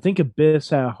 I think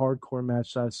Abyss had a hardcore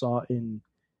match that I saw in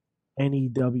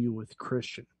NEW with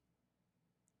Christian.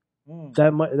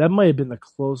 That might have been the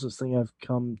closest thing I've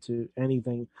come to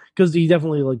anything, because he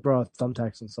definitely like brought up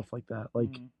thumbtacks and stuff like that. Like,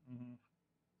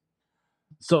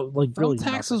 so like really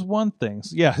thumbtacks nothing. is one thing.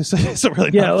 Yeah, it's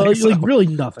really Yeah, nothing. like, So really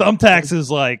nothing. thumbtacks is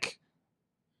like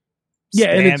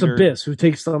and it's standard. Abyss who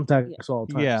takes thumbtacks all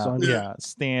the time. Yeah, so I mean, yeah,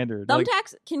 standard. Like,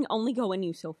 Thumbtacks can only go in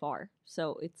you so far,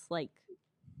 so it's like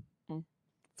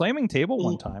flaming table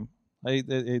one time.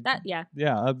 that. Yeah,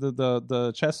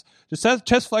 The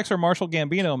chest flexor Marshall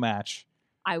Gambino match.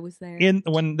 I was there.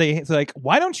 When it's like,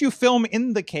 why don't you film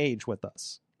in the cage with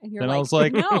us? And you're And like, I was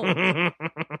like, no.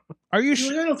 Are you You're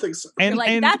sure? like, I don't think so. You're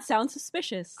like, that sounds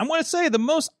suspicious. I'm going to say the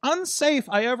most unsafe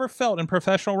I ever felt in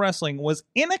professional wrestling was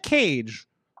in a cage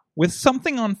with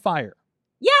something on fire.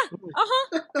 Yeah.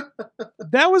 Uh-huh.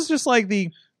 That was just like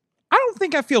I don't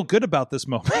think I feel good about this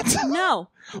moment. No.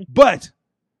 But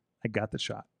I got the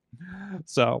shot.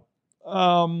 So,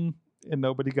 and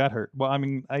nobody got hurt. Well, I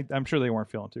mean, I'm sure they weren't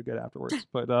feeling too good afterwards.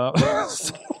 But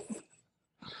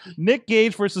Nick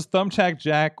Gage versus Thumbtack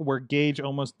Jack, where Gage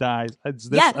almost dies. Is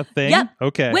this a thing? Yep.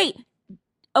 Okay. Wait.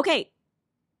 Okay.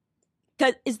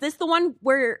 Is this the one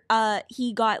where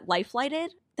he got life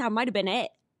lighted? That might have been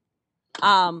it.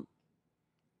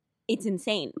 It's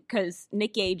insane because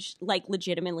Nick Gage like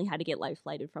legitimately had to get life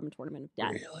lighted from a tournament of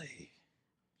death. Really?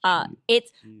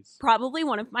 It's probably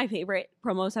one of my favorite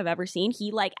promos I've ever seen.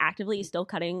 He like actively is still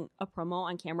cutting a promo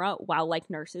on camera while like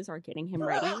nurses are getting him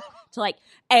ready to like,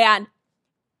 and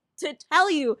to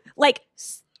tell you like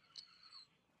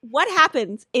what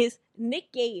happens is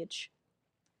Nick Gage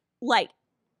like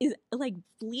is like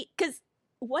bleed because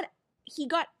what he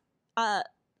got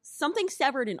something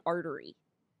severed an artery,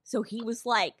 so he was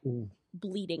like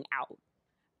bleeding out,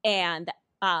 and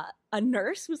a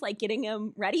nurse was like getting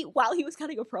him ready while he was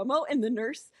cutting a promo, and the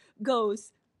nurse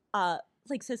goes,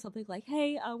 like says something like,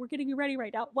 "Hey, we're getting you ready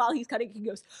right now." While he's cutting, he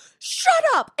goes, "Shut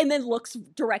up!" and then looks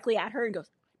directly at her and goes,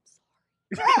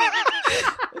 "I'm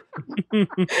sorry,"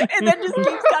 and then just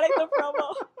keeps cutting the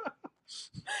promo.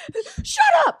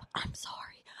 "Shut up! I'm sorry."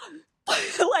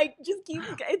 Like, just keep.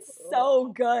 It's so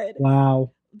good.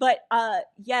 wow. But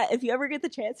yeah, if you ever get the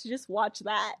chance to just watch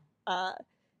that,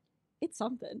 it's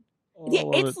something. Yeah,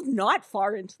 it's not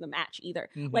far into the match either.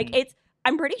 Mm-hmm. Like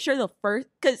I'm pretty sure the first,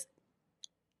 because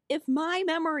if my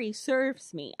memory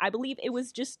serves me, I believe it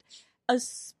was just a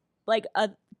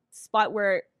spot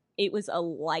where it was a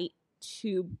light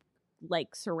tube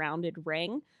like surrounded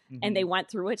ring, and they went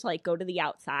through it to like go to the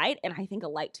outside, and I think a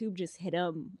light tube just hit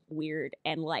him weird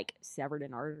and like severed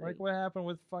an artery. Like what happened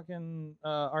with fucking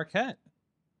Arquette?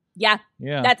 Yeah,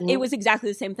 Yeah. it was exactly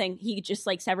the same thing. He just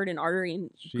like severed an artery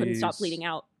and couldn't stop Jeez. bleeding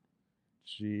out.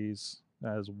 Jeez,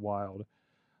 that is wild.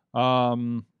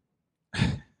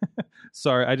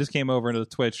 Sorry, I just came over into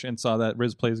Twitch and saw that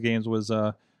Riz Plays Games was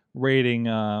rating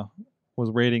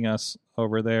us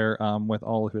over there with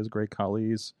all of his great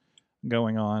colleagues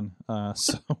going on.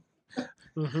 So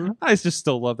I just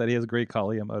still love that he has great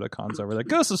colleague emoticons over there.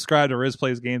 Go subscribe to Riz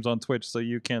Plays Games on Twitch so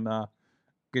you can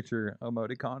get your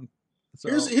emoticon. So.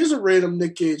 Here's a random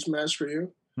Nick Gage match for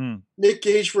you. Nick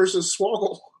Gage versus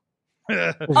Swoggle.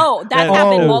 Oh, that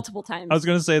happened multiple times. I was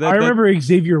going to say that. I remember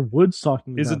Xavier Woods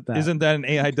talking about that. Isn't that an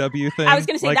AIW thing? I was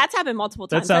going to say like, that's happened multiple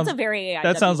times. That's a very AIW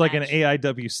That sounds like match. an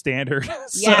AIW standard.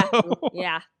 Yeah, So,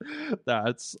 yeah.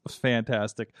 That's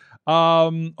fantastic.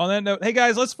 On that note, hey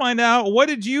guys, let's find out, what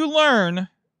did you learn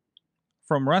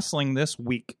from wrestling this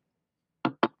week?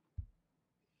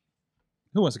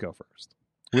 Who wants to go first?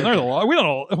 We learned a lot. We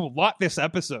learned a lot this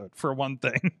episode, for one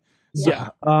thing. Yeah.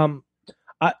 All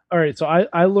right. So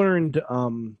I learned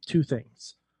two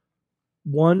things.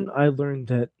 One, I learned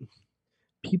that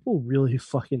people really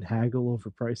fucking haggle over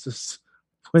prices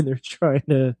when they're trying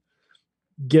to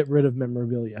get rid of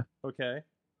memorabilia. Okay.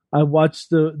 I watched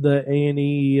the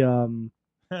A&E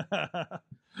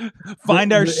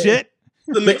Find our shit.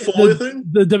 The Mick Foley thing?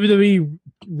 the WWE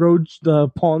Road the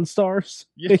Pawn Stars,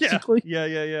 basically. Yeah.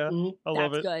 Mhm. I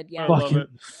love That's it. good. Yeah. I love it.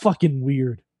 Fucking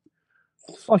weird.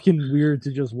 Fucking weird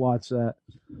to just watch that.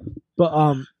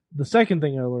 But the second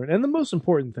thing I learned, and the most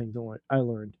important thing I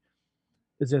learned,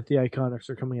 is that the Iconics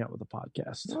are coming out with a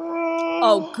podcast.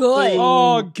 Oh, good.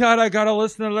 Oh God, I gotta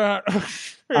listen to that.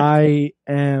 I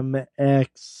am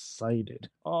excited.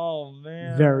 Oh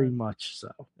man, Very much so.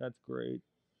 That's great.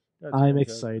 I'm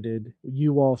excited.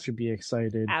 You all should be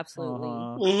excited. Absolutely.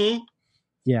 Mm-hmm.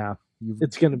 Yeah,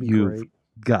 it's going to be great.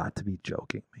 Got to be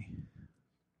joking me.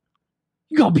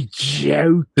 You gotta be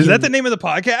joking. Is that the name of the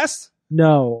podcast?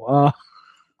 No.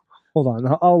 Hold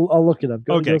on. I'll look it up.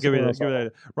 Okay, give me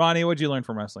that. Ronnie, what'd you learn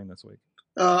from wrestling this week?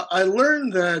 I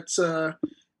learned that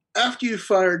after you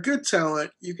fire good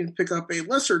talent, you can pick up a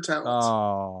lesser talent.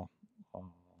 Oh.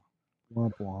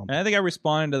 Womp womp. And I think I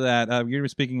responded to that. You were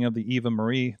speaking of the Eva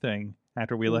Marie thing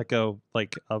after we let go,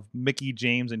 like, of Mickey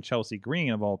James and Chelsea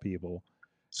Green of all people.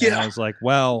 And I was like,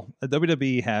 well,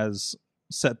 WWE has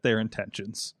set their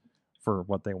intentions for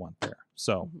what they want there.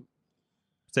 So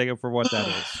take it for what that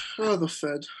is. Oh, the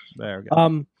Fed. There we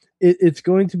go. It's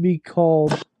going to be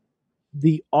called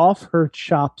the Off Her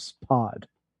Chops Pod.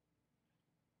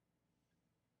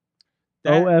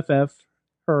 OFF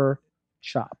Her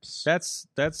Chops. That's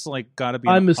like got to be.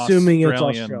 I'm assuming it's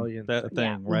Australian that thing,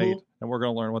 Yeah. right? Mhm. And we're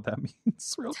gonna learn what that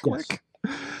means real Yes. quick.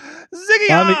 Ziggy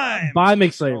Heim. I'm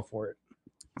excited for it.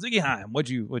 Ziggy Heim, what'd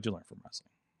you learn from wrestling?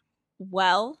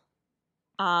 Well,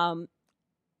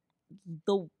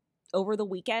 over the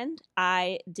weekend,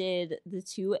 I did the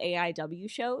 2 AIW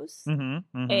shows,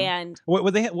 and What were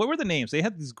the names? They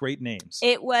had these great names.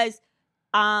 it was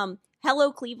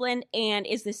Hello Cleveland and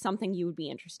Is This Something You Would Be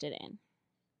Interested in?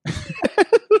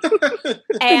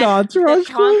 And Entourage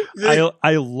crew?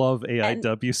 I love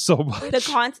AIW so much.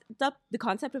 the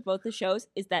concept of both the shows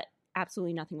is that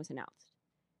absolutely nothing was announced.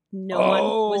 No one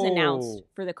was announced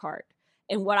for the card.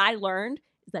 And what I learned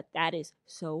is that is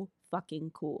so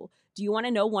fucking cool. Do you want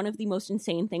to know one of the most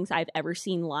insane things I've ever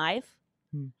seen live?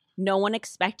 No one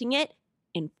expecting it,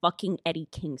 and fucking Eddie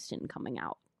Kingston coming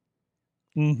out.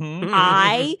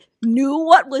 I knew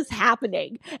what was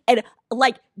happening. And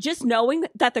like, just knowing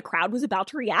that the crowd was about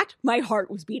to react, my heart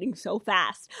was beating so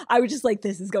fast. I was just like,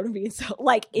 this is going to be so,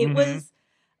 like, it was.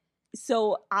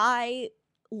 So I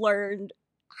learned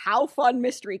how fun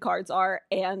mystery cards are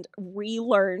and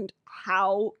relearned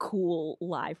how cool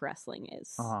live wrestling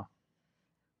is.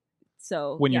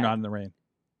 So when you're not in the ring.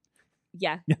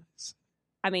 Yeah. Yes.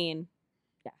 I mean,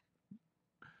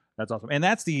 That's awesome. And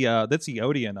that's the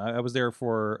Odeon. I was there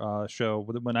for a show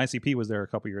when ICP was there a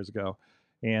couple years ago.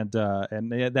 And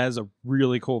that is a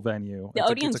really cool venue. The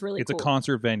Odeon's really cool. It's a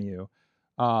concert venue.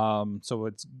 So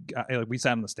it's we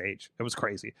sat on the stage. It was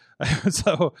crazy.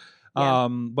 So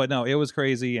but no, it was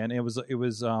crazy, and it was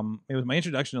my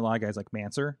introduction to a lot of guys like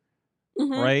Manser.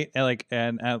 Right,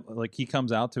 and like he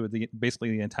comes out to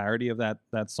basically the entirety of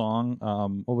that song.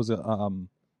 What was it?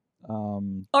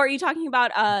 or are you talking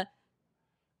about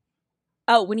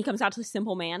when he comes out to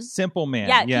Simple Man? Simple Man.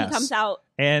 Yeah, yes. he comes out,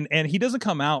 and he doesn't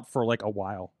come out for like a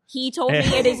while. He told me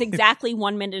it is exactly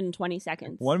 1 minute and 20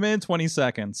 seconds. 1 minute 20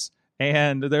 seconds.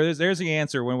 And there's the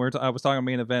answer when I was talking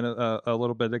main event a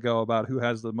little bit ago about who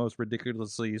has the most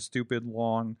ridiculously stupid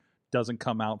long doesn't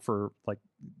come out for like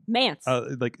Mance.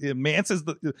 Mance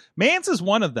is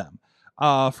one of them,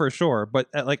 for sure. But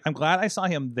like I'm glad I saw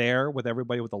him there with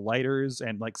everybody with the lighters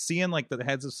and like seeing like the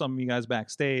heads of some of you guys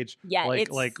backstage. Yeah,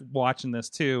 like watching this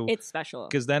too. It's special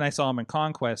because then I saw him in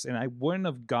Conquest, and I wouldn't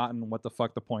have gotten what the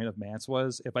fuck the point of Mance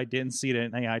was if I didn't see it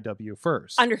in AIW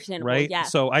first. Understandable, right? yeah.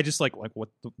 So I just like what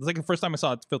it's like the first time I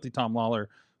saw Filthy Tom Lawler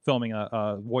filming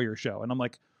a Warrior show, and I'm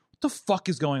like, the fuck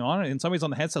is going on? And somebody's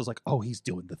on the headset. I was like, oh, he's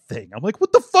doing the thing. I'm like,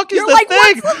 what the fuck is You're the like,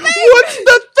 thing? what's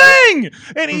the thing?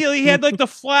 And he had like the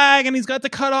flag, and he's got the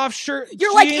cutoff shirt.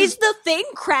 You're like, is the thing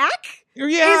crack?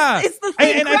 Yeah, is the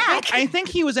thing crack? I think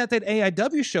he was at that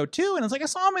AIW show too, and it's like I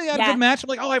saw him and he had a good match. I'm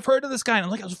like, oh, I've heard of this guy, and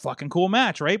I'm like, it was a fucking cool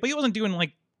match, right? But he wasn't doing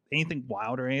like anything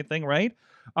wild or anything, right?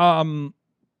 And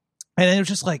it was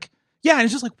just like. Yeah, and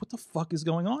it's just like, what the fuck is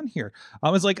going on here?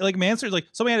 I was like Manser's like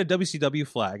somebody had a WCW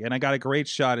flag, and I got a great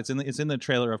shot. It's in the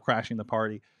trailer of Crashing the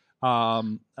Party,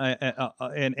 and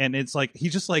it's like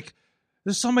he's just like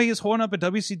there's somebody is holding up a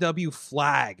WCW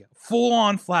flag, full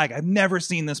on flag. I've never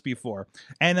seen this before.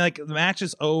 And like the match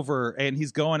is over, and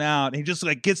he's going out, and he just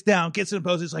like gets down, gets in a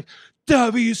pose. He's like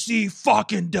WC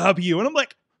fucking W, and I'm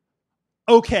like,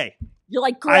 okay, you're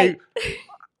like great.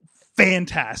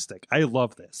 Fantastic. I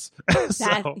love this.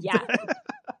 Yeah.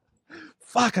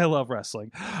 Fuck, I love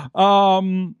wrestling.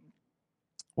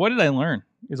 What did I learn?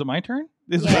 Is it my turn?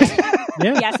 Yeah.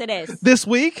 Yes, it is. This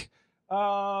week?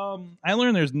 I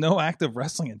learned there's no active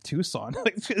wrestling in Tucson.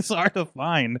 It's hard to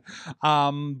find.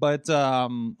 But I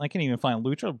can't even find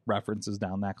Lucha references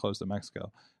down that close to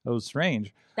Mexico. It was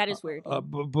strange. That is weird.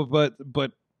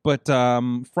 But But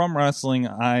from wrestling,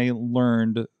 I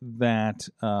learned that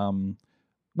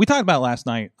we talked about it last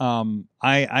night. I'm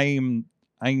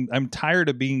tired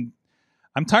of being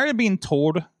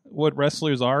told what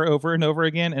wrestlers are over and over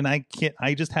again, and I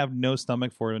just have no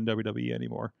stomach for it in WWE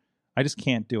anymore. I just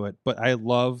can't do it. But I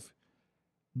love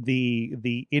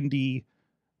the indie.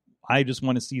 I just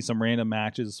want to see some random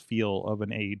matches feel of an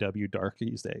AEW Dark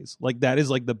these days. Like that is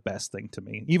like the best thing to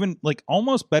me. Even like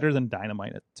almost better than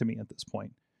Dynamite to me at this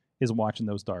point is watching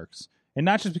those Darks. And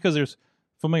not just because there's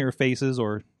familiar faces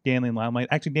or Daniel Limelight.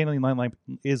 Actually, Daniel Limelight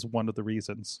is one of the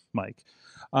reasons, Mike.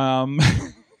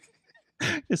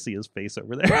 Just see his face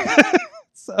over there.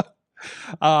 So,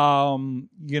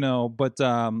 but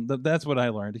that's what I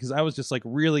learned because I was just like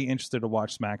really interested to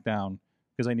watch SmackDown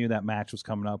because I knew that match was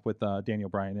coming up with Daniel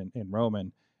Bryan and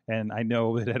Roman, and I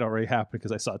know it had already happened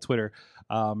because I saw Twitter,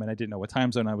 and I didn't know what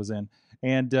time zone I was in.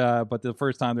 And but the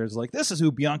first time there's like, this is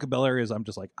who Bianca Belair is. I'm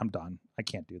just like, I'm done. I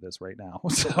can't do this right now.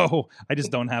 So I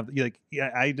just don't have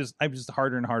I'm just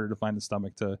harder and harder to find the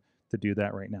stomach to do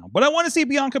that right now. But I want to see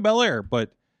Bianca Belair,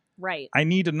 but right. I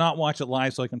need to not watch it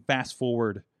live so I can fast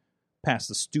forward past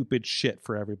the stupid shit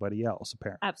for everybody else,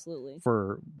 apparently. Absolutely.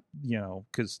 For,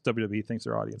 because WWE thinks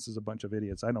their audience is a bunch of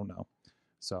idiots. I don't know.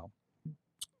 So,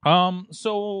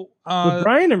 But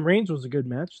Bryan and Reigns was a good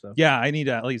match, though. Yeah, I need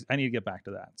to get back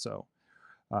to that. So,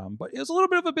 but it was a little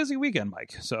bit of a busy weekend,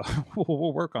 Mike. So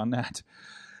we'll work on that.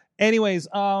 Anyways,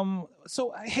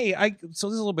 so hey, so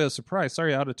this is a little bit of a surprise.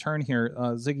 Sorry, out of turn here,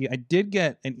 Ziggy. I did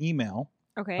get an email.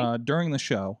 Okay. During the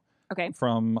show. Okay.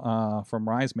 From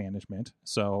Rise Management.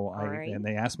 So and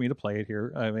they asked me to play it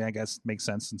here. I mean, I guess it makes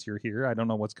sense since you're here. I don't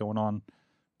know what's going on,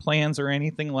 plans or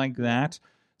anything like that.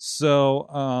 So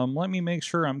let me make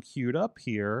sure I'm queued up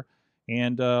here,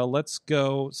 and let's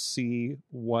go see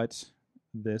what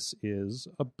this is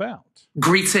about.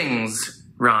 Greetings,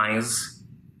 Rise.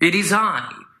 It is I,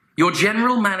 your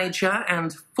general manager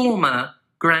and former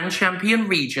Grand Champion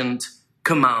Regent,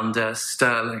 Commander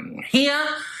Sterling, here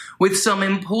with some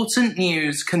important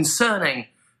news concerning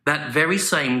that very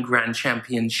same Grand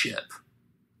Championship.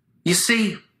 You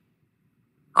see,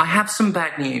 I have some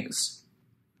bad news.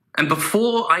 And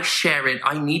before I share it,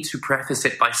 I need to preface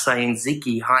it by saying,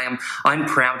 Ziggy, I'm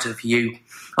proud of you.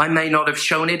 I may not have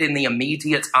shown it in the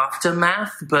immediate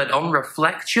aftermath, but on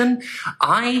reflection,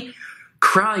 I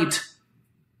cried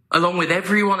along with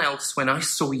everyone else when I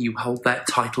saw you hold that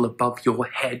title above your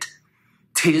head.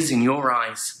 Tears in your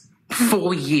eyes.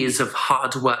 4 years of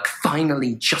hard work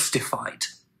finally justified.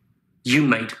 You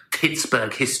made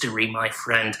Pittsburgh history, my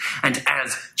friend, and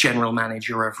as general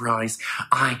manager of Rise,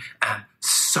 I am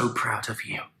so proud of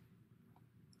you.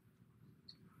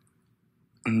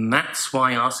 And that's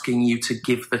why asking you to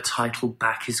give the title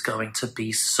back is going to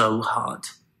be so hard.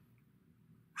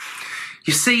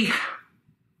 You see,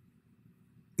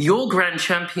 your Grand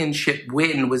Championship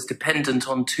win was dependent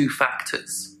on 2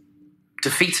 factors.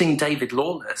 Defeating David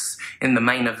Lawless in the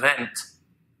main event,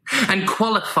 and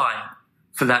qualifying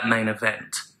for that main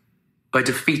event by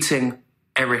defeating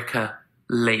Erica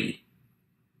Lee.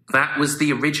 That was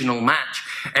the original match,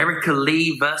 Erica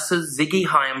Lee versus Ziggy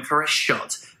Haim for a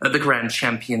shot at the Grand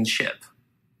Championship.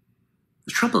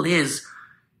 The trouble is,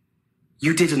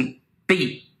 you didn't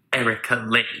beat Erica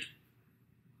Lee.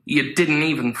 You didn't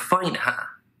even fight her.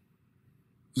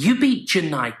 You beat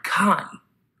Janai Kai.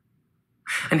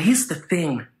 And here's the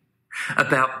thing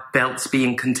about belts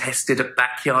being contested at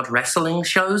backyard wrestling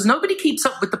shows. Nobody keeps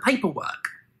up with the paperwork.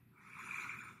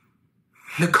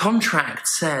 The contract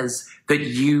says that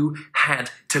you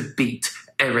had to beat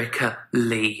Erica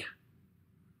Lee.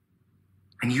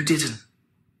 And you didn't.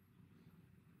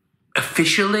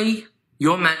 Officially,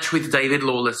 your match with David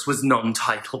Lawless was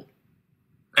non-title.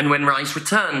 And when Rise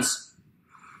returns,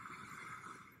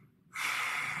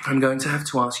 I'm going to have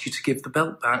to ask you to give the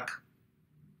belt back.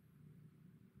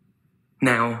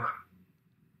 Now,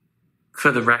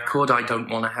 for the record, I don't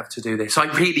want to have to do this. I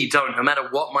really don't. No matter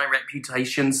what my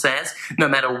reputation says, no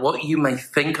matter what you may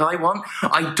think I want,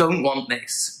 I don't want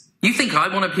this. You think I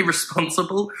want to be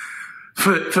responsible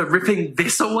for ripping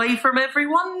this away from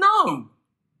everyone? No.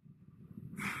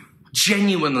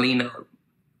 Genuinely no.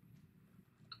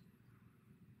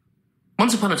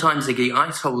 Once upon a time, Ziggy,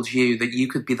 I told you that you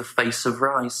could be the face of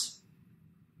Rise.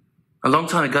 A long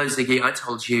time ago, Ziggy, I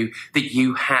told you that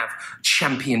you have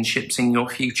championships in your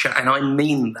future, and I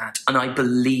mean that, and I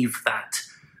believe that,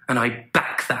 and I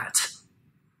back that.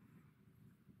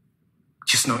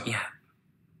 Just not yet.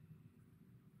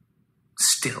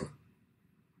 Still.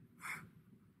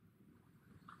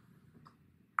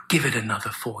 Give it another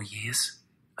 4 years,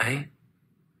 eh?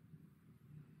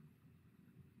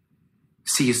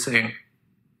 See you soon.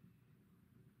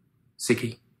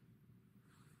 Siki.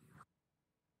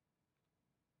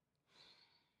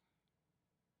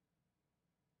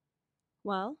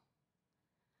 Well,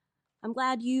 I'm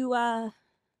glad you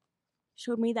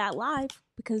showed me that live,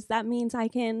 because that means I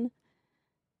can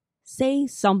say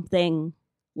something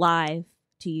live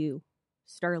to you,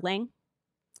 Sterling.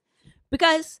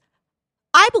 Because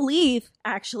I believe,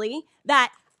 actually,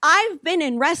 that I've been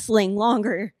in wrestling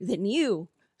longer than you,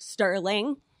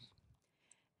 Sterling.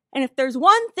 And if there's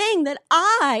one thing that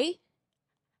I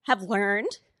have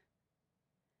learned,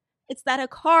 it's that a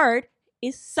card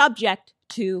is subject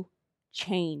to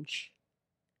change.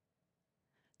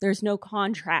 There's no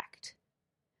contract.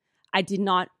 I did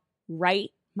not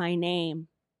write my name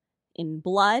in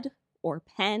blood or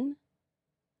pen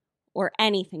or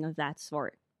anything of that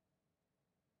sort.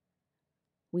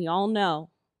 We all know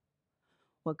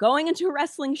what going into a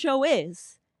wrestling show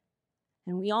is,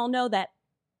 and we all know that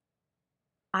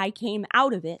I came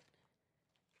out of it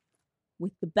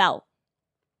with the belt.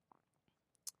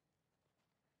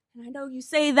 And I know you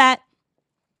say that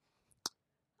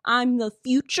I'm the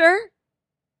future.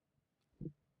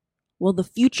 Well, the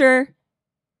future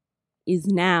is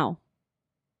now.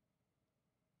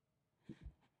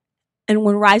 And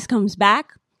when Rise comes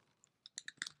back,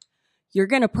 you're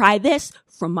going to pry this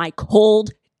from my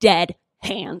cold, dead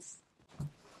hands.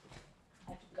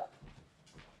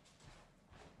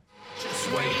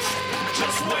 Just wait,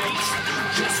 just wait,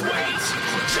 just wait,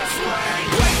 just wait.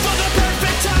 Wait for the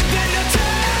perfect time, then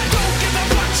attack. Don't give up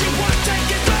what you want, take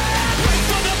it back. Wait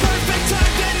for the perfect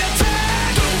time, then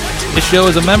attack. Do what you This show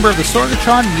is a member of the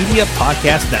Sorgatron Media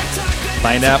Podcast Network.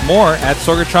 Find out more at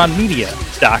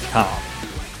sorgatronmedia.com.